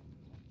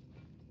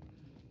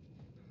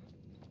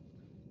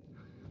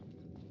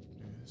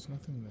 Okay, there's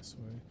nothing this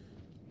way.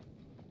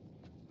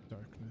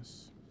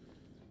 Darkness.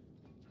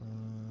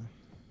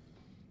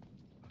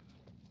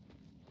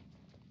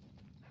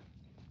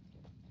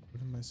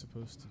 What am I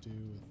supposed to do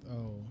with...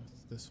 Oh,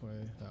 it's this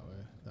way, that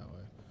way, that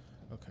way.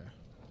 Okay.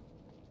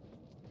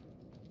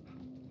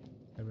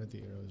 I read the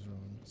arrows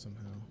wrong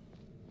somehow.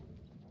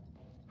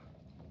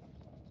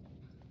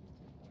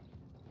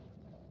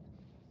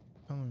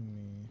 Telling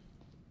me...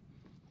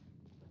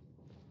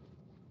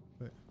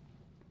 What?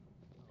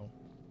 Oh.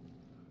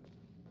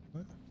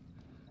 What?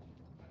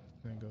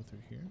 Can I go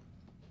through here?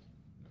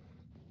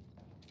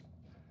 No.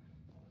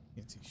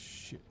 Can't see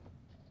shit.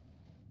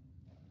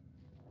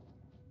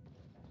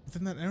 But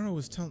then that arrow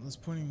was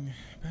pointing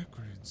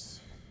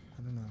backwards.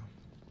 I don't know.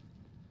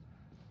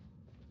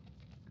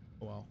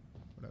 Oh well,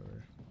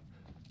 whatever.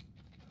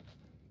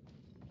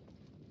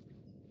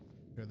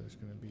 Sure, there's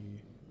gonna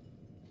be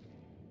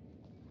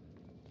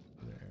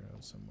another arrow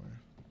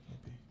somewhere,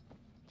 maybe.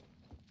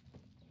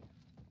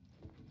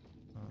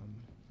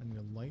 I need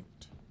a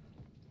light.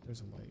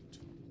 There's a light.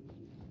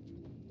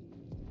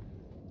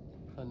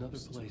 Another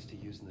place to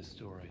use in the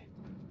story.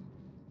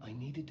 I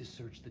needed to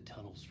search the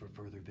tunnels for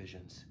further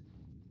visions.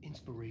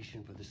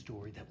 Inspiration for the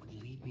story that would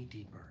lead me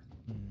deeper.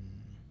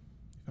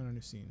 Found a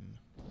new scene.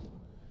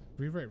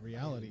 Rewrite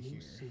reality a new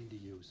here. scene to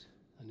use.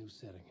 A new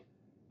setting.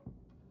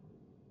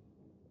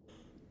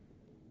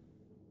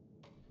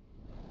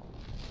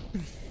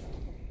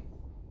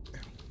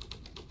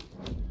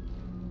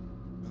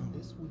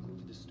 This would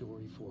move the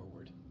story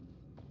forward.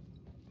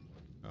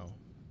 Oh.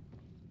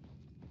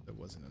 There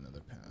wasn't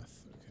another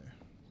path. Okay.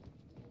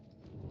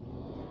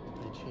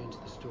 I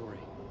changed the story.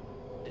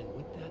 And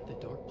with that, the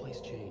dark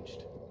place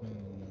changed.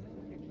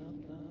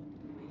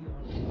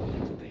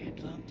 It's bad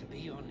luck to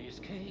be on this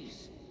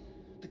case.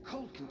 The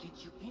cult can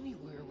get you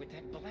anywhere with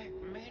that black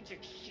magic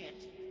took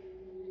shit.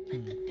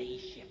 Let the day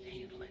shift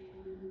handle it.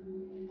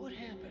 What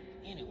happened,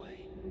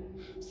 anyway?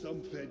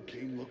 Some Fed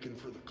came looking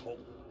for the cult,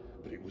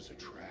 but it was a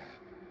trap.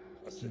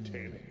 A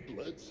satanic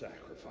blood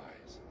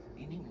sacrifice.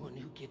 Anyone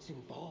who gets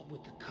involved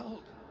with the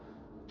cult,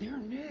 they're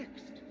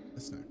next.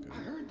 That's not good. I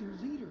heard their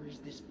leader is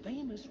this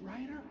famous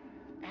writer,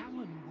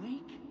 Alan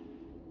Wake.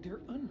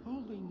 Their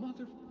unholy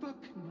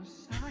motherfucking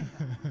messiah.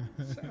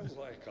 Sounds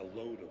like a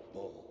load of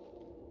bull.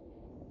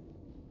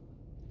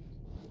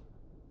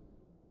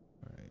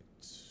 Alright.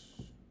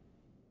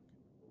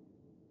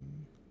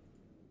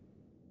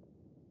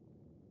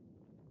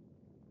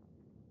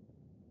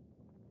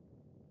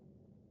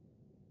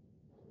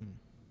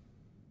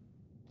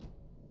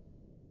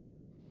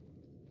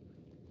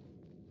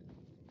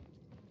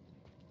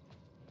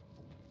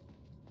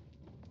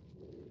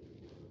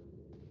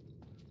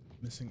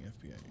 Missing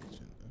FBI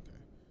agent. Okay.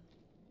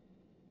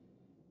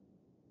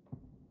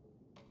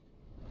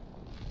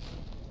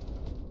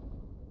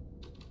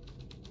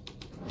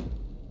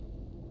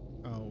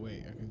 Oh,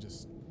 wait. I can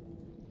just...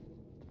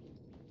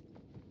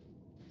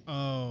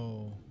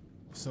 Oh.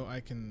 So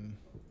I can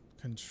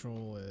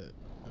control it.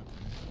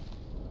 Okay.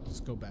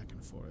 Just go back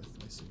and forth.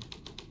 I see.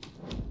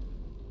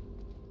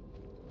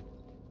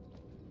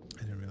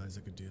 I didn't realize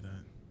I could do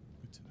that.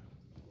 Good to know.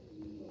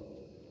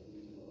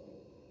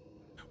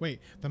 Wait,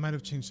 that might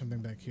have changed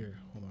something back here.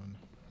 Hold on.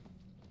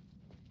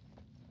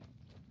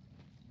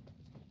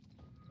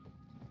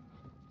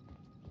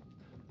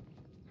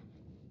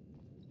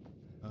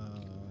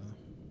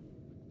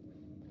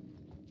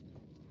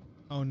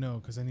 Oh no,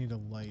 because I need a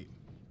light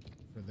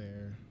for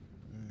there.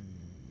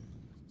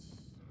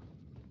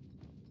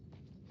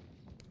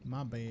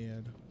 My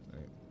bad. All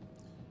right.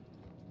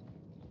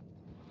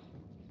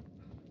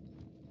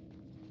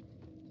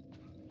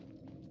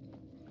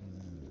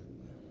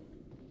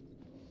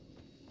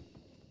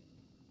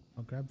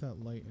 I'll grab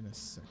that light in a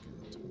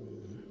second. I'm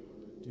gonna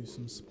do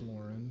some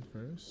exploring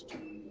first.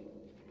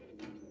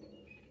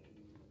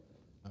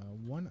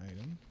 One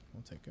item.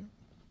 I'll take it.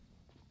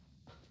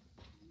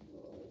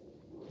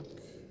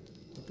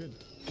 We're good.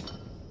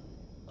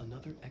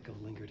 Another echo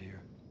lingered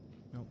here.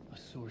 Nope. A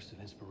source of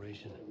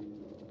inspiration.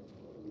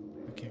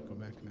 I can't go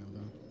back now,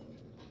 though.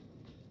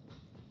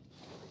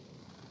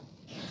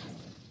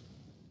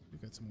 We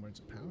got some words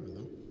of power,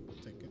 though.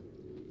 I'll take it.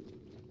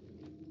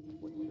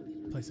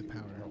 Place of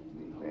power.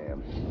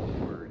 Ma'am,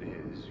 word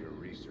is your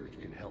research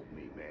can help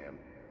me, ma'am.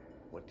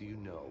 What do you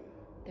know?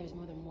 There's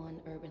more than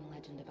one urban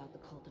legend about the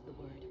Cult of the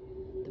Word.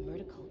 The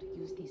murder cult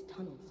used these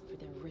tunnels for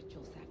their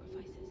ritual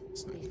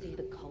sacrifices. They say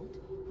the cult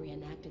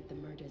reenacted the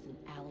murders in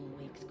Alan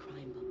Wake's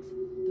crime books.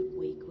 That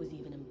Wake was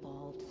even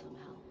involved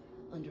somehow,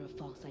 under a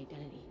false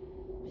identity.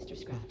 Mr.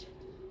 Scratch,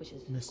 which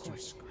is, of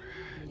course,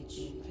 a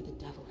nickname for the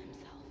devil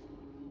himself.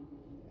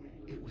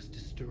 It was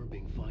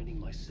disturbing finding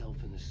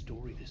myself in the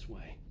story this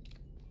way.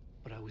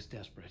 But I was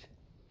desperate,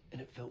 and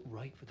it felt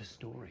right for the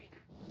story.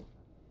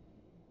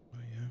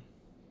 Oh, yeah?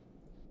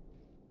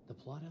 The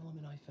plot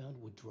element I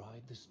found would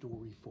drive the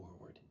story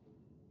forward.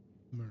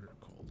 Murder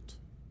cult.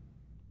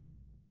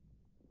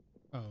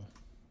 Oh.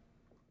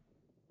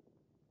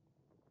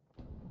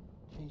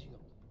 Changing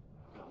up.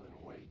 Alan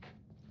Wake.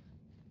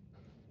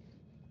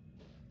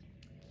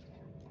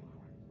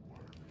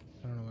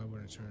 I don't know why I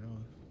wouldn't turn it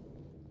on.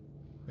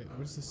 Wait,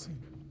 where's the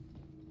scene?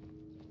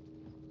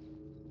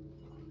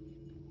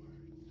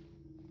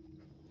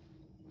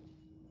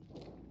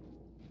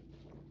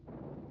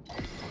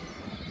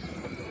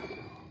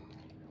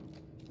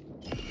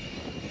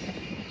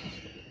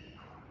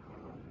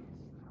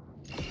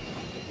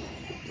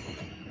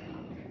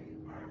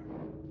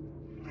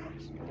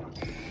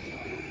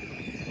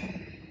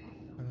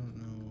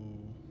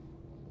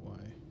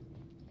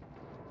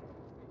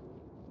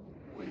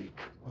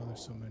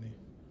 So many.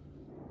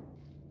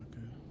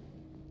 Okay.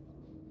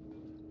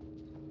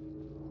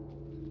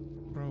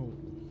 Bro.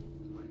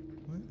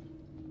 What?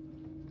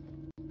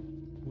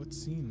 What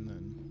scene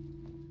then?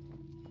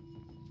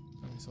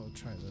 I guess I'll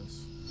try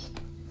this.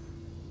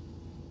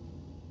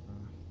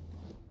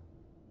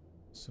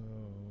 So...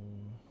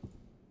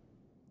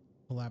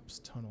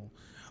 Collapsed tunnel.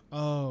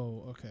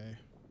 Oh, okay.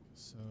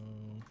 So...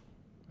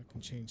 I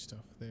can change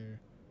stuff there.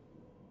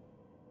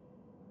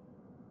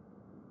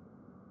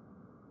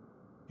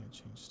 Can't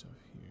change stuff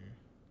here.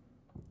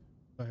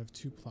 I have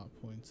 2 plot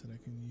points that I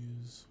can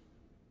use.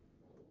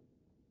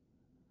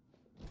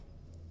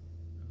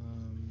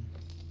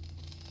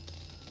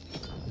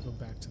 I'll go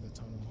back to the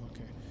tunnel.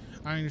 Okay,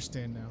 I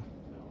understand now.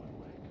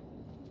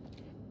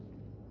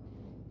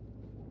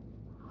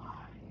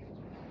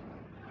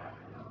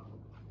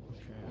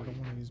 Okay, I don't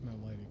want to use my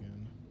light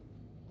again.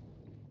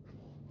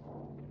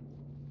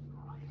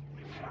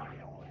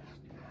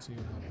 Let's see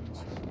what happens.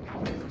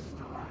 Okay.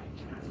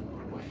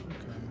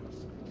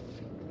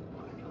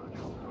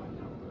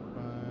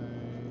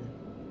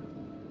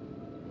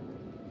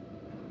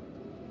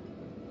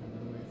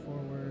 Way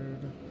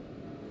forward.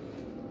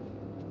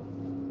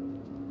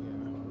 Yeah.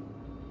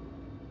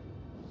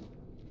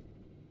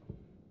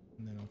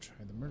 And then I'll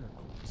try the murder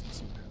cult and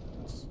see what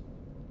happens.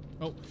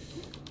 Oh,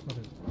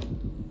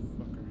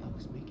 motherfucker. I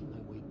was making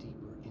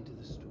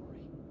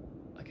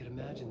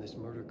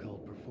murder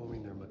cult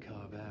performing their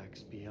macabre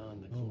acts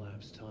beyond the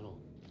collapsed tunnel.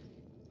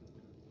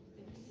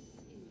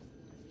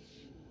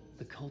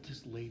 The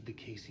cultists laid the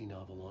Casey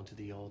novel onto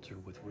the altar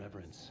with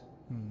reverence.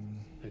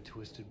 Their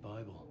twisted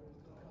Bible.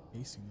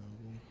 Casey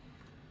novel.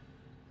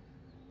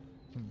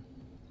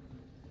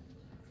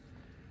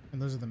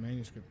 And those are the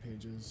manuscript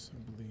pages, I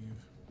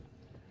believe.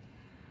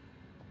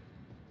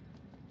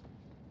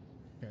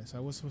 Okay, so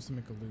I was supposed to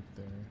make a loop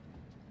there.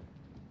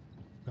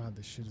 God,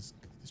 this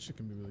shit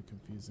can be really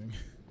confusing.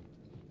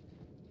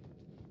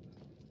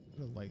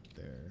 Put a light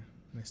there,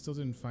 and I still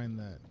didn't find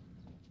that.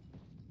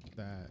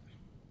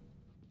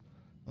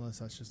 Unless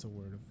that's just a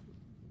words of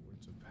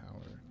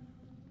power.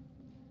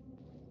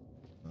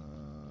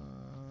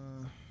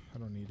 I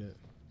don't need it.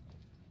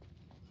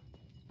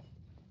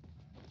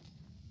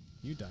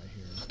 You die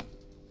here,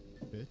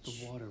 bitch.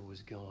 The water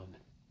was gone.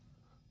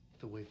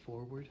 The way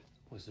forward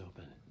was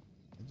open.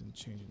 It didn't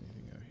change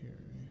anything out here,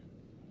 right?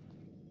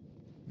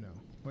 No.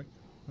 Wait.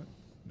 What?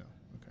 No.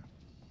 Okay.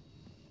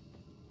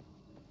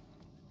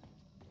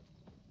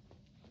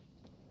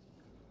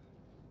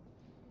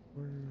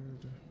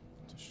 Word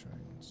to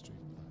Shrine Street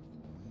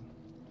platform.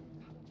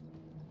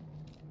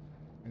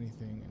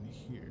 Anything in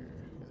here?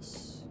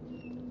 Yes.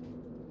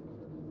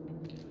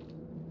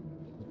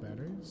 The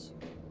batteries?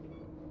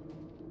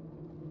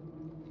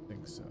 I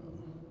think so.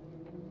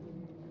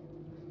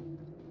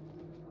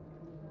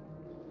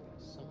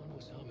 Someone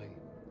was humming.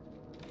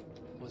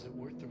 Was it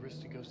worth the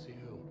risk to go see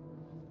who?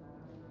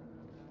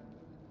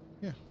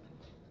 Yeah.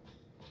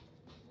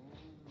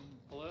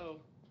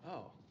 Hello?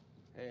 Oh.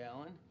 Hey,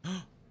 Alan.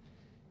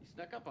 You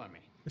snuck up on me.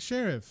 The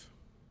sheriff.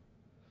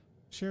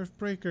 Sheriff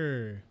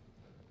Breaker.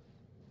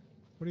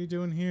 What are you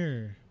doing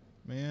here,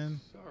 man?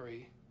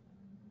 Sorry.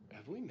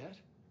 Have we met?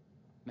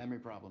 Memory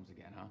problems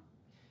again, huh?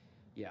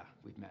 Yeah,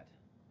 we've met.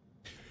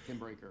 Tim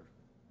Breaker.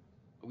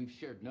 We've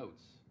shared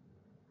notes.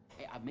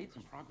 Hey, I've made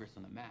some progress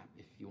on the map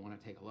if you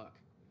want to take a look.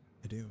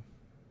 I do.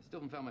 I still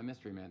haven't found my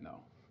mystery man,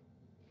 though.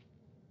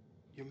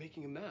 You're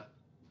making a map.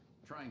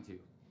 Trying to.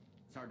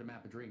 It's hard to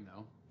map a dream,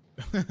 though.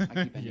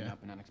 I keep ending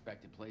up in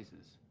unexpected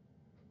places.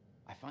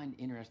 I find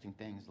interesting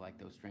things like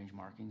those strange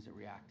markings that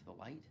react to the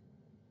light,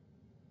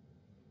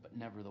 but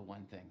never the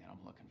one thing that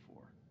I'm looking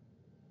for.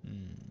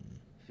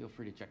 Feel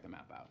free to check the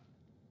map out.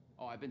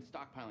 Oh, I've been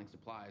stockpiling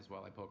supplies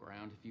while I poke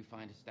around. If you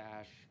find a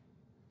stash,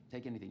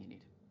 take anything you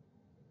need.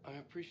 I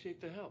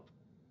appreciate the help.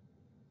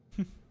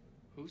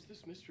 Who's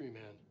this mystery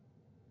man?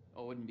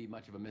 Oh, it wouldn't be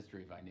much of a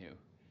mystery if I knew.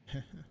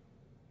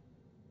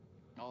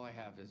 All I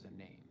have is a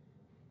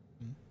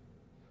name.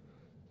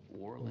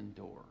 Warlin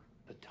Door.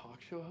 The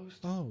talk show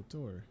host? Oh,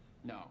 Door.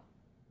 No,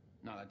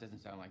 that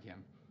doesn't sound like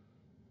him.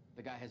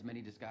 The guy has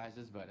many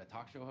disguises, but a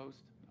talk show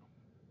host? No.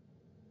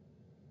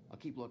 I'll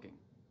keep looking.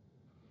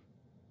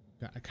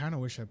 I kind of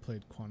wish I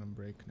played Quantum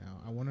Break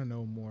now. I want to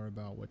know more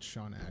about what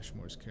Shawn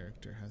Ashmore's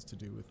character has to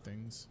do with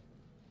things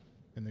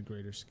in the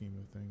greater scheme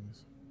of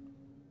things.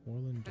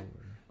 Warlin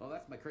Door. Well,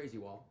 that's my crazy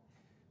wall.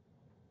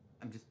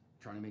 I'm just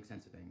trying to make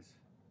sense of things.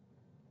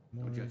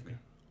 Morgue. Don't judge me.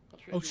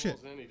 Oh shit.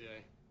 Any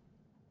day.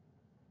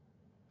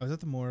 I was at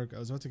the morgue. I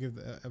was about to give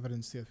the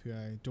evidence to the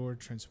FBI. Door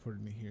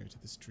transported me here to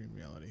this dream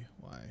reality.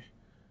 Why?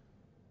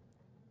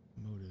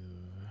 Motive.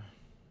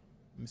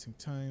 Missing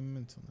time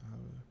until now.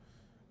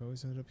 I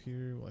always ended up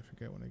here. Will I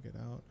forget when I get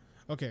out?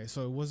 Okay,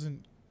 so it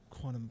wasn't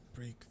Quantum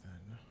Break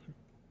then.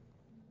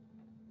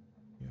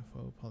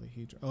 UFO,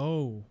 polyhedra.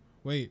 Oh,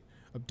 wait.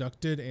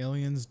 Abducted,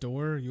 aliens,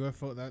 Door,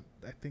 UFO. That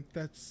I think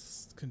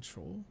that's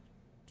Control.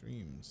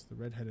 Dreams. The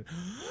redheaded.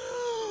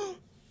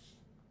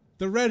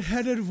 The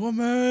redheaded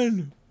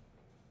woman.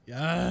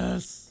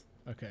 Yes.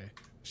 Okay.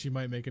 She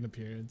might make an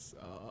appearance.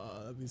 Oh,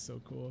 that'd be so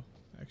cool.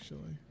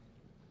 Actually,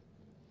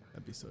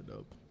 that'd be so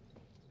dope.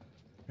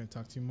 Can I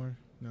talk to you more?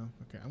 No.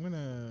 Okay. I'm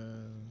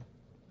gonna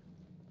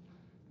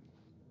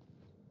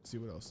see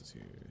what else is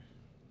here.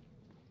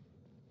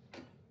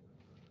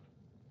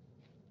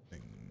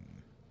 Thing.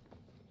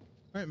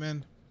 All right,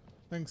 man.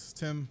 Thanks,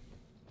 Tim.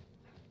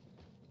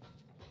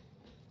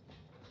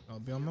 I'll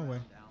be on my way.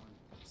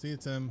 See you,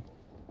 Tim.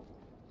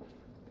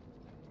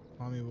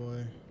 Mommy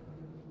boy.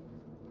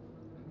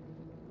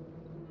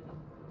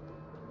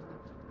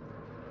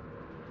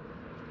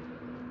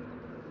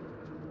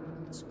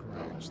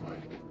 Scratch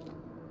like.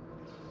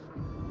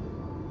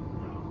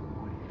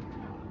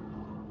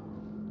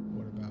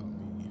 What about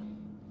me?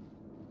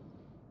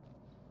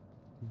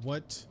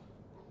 What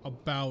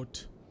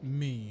about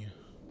me?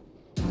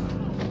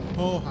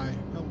 Oh, hi.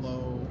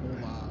 Hello.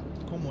 Hola.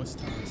 ¿Cómo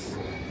estás?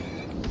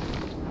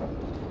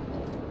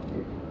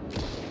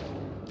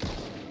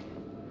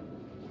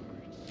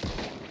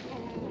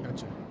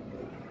 Gotcha.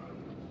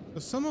 So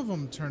some of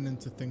them turn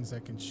into things I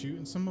can shoot,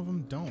 and some of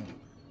them don't.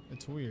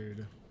 It's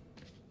weird.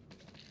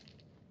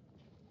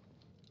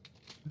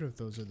 I wonder if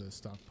those are the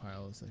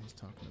stockpiles that he's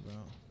talking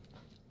about.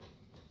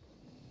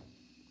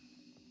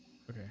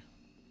 Okay.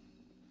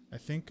 I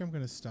think I'm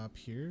going to stop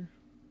here.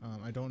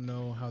 I don't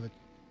know how the...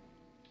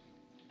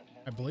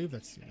 I believe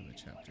that's the end of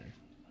the chapter.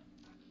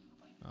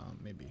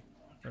 Maybe.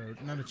 Or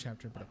not a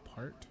chapter, but a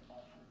part,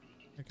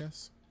 I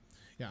guess.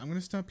 yeah, I'm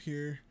gonna stop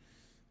here.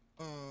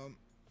 I'm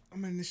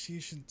on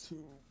initiation 2.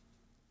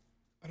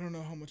 I don't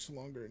know how much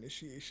longer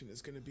initiation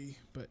is gonna be,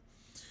 but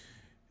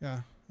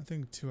yeah, I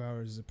think 2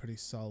 hours is a pretty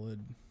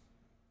solid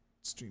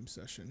stream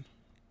session.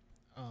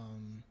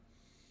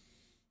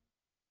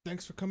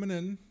 Thanks for coming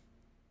in.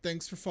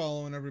 Thanks for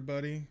following,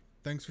 everybody.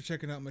 Thanks for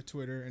checking out my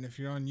Twitter, and if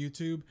you're on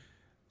YouTube,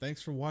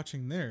 thanks for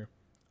watching there.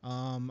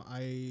 I'm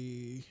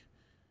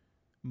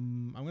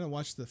gonna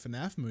watch the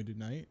FNAF movie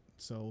tonight,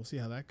 so we'll see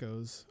how that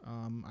goes.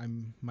 I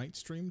might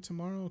stream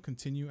tomorrow,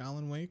 continue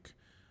Alan Wake.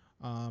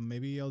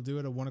 Maybe I'll do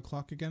it at 1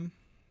 o'clock again.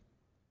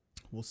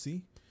 We'll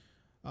see.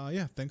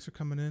 Yeah, thanks for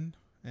coming in,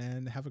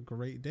 and have a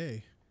great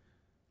day.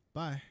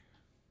 Bye.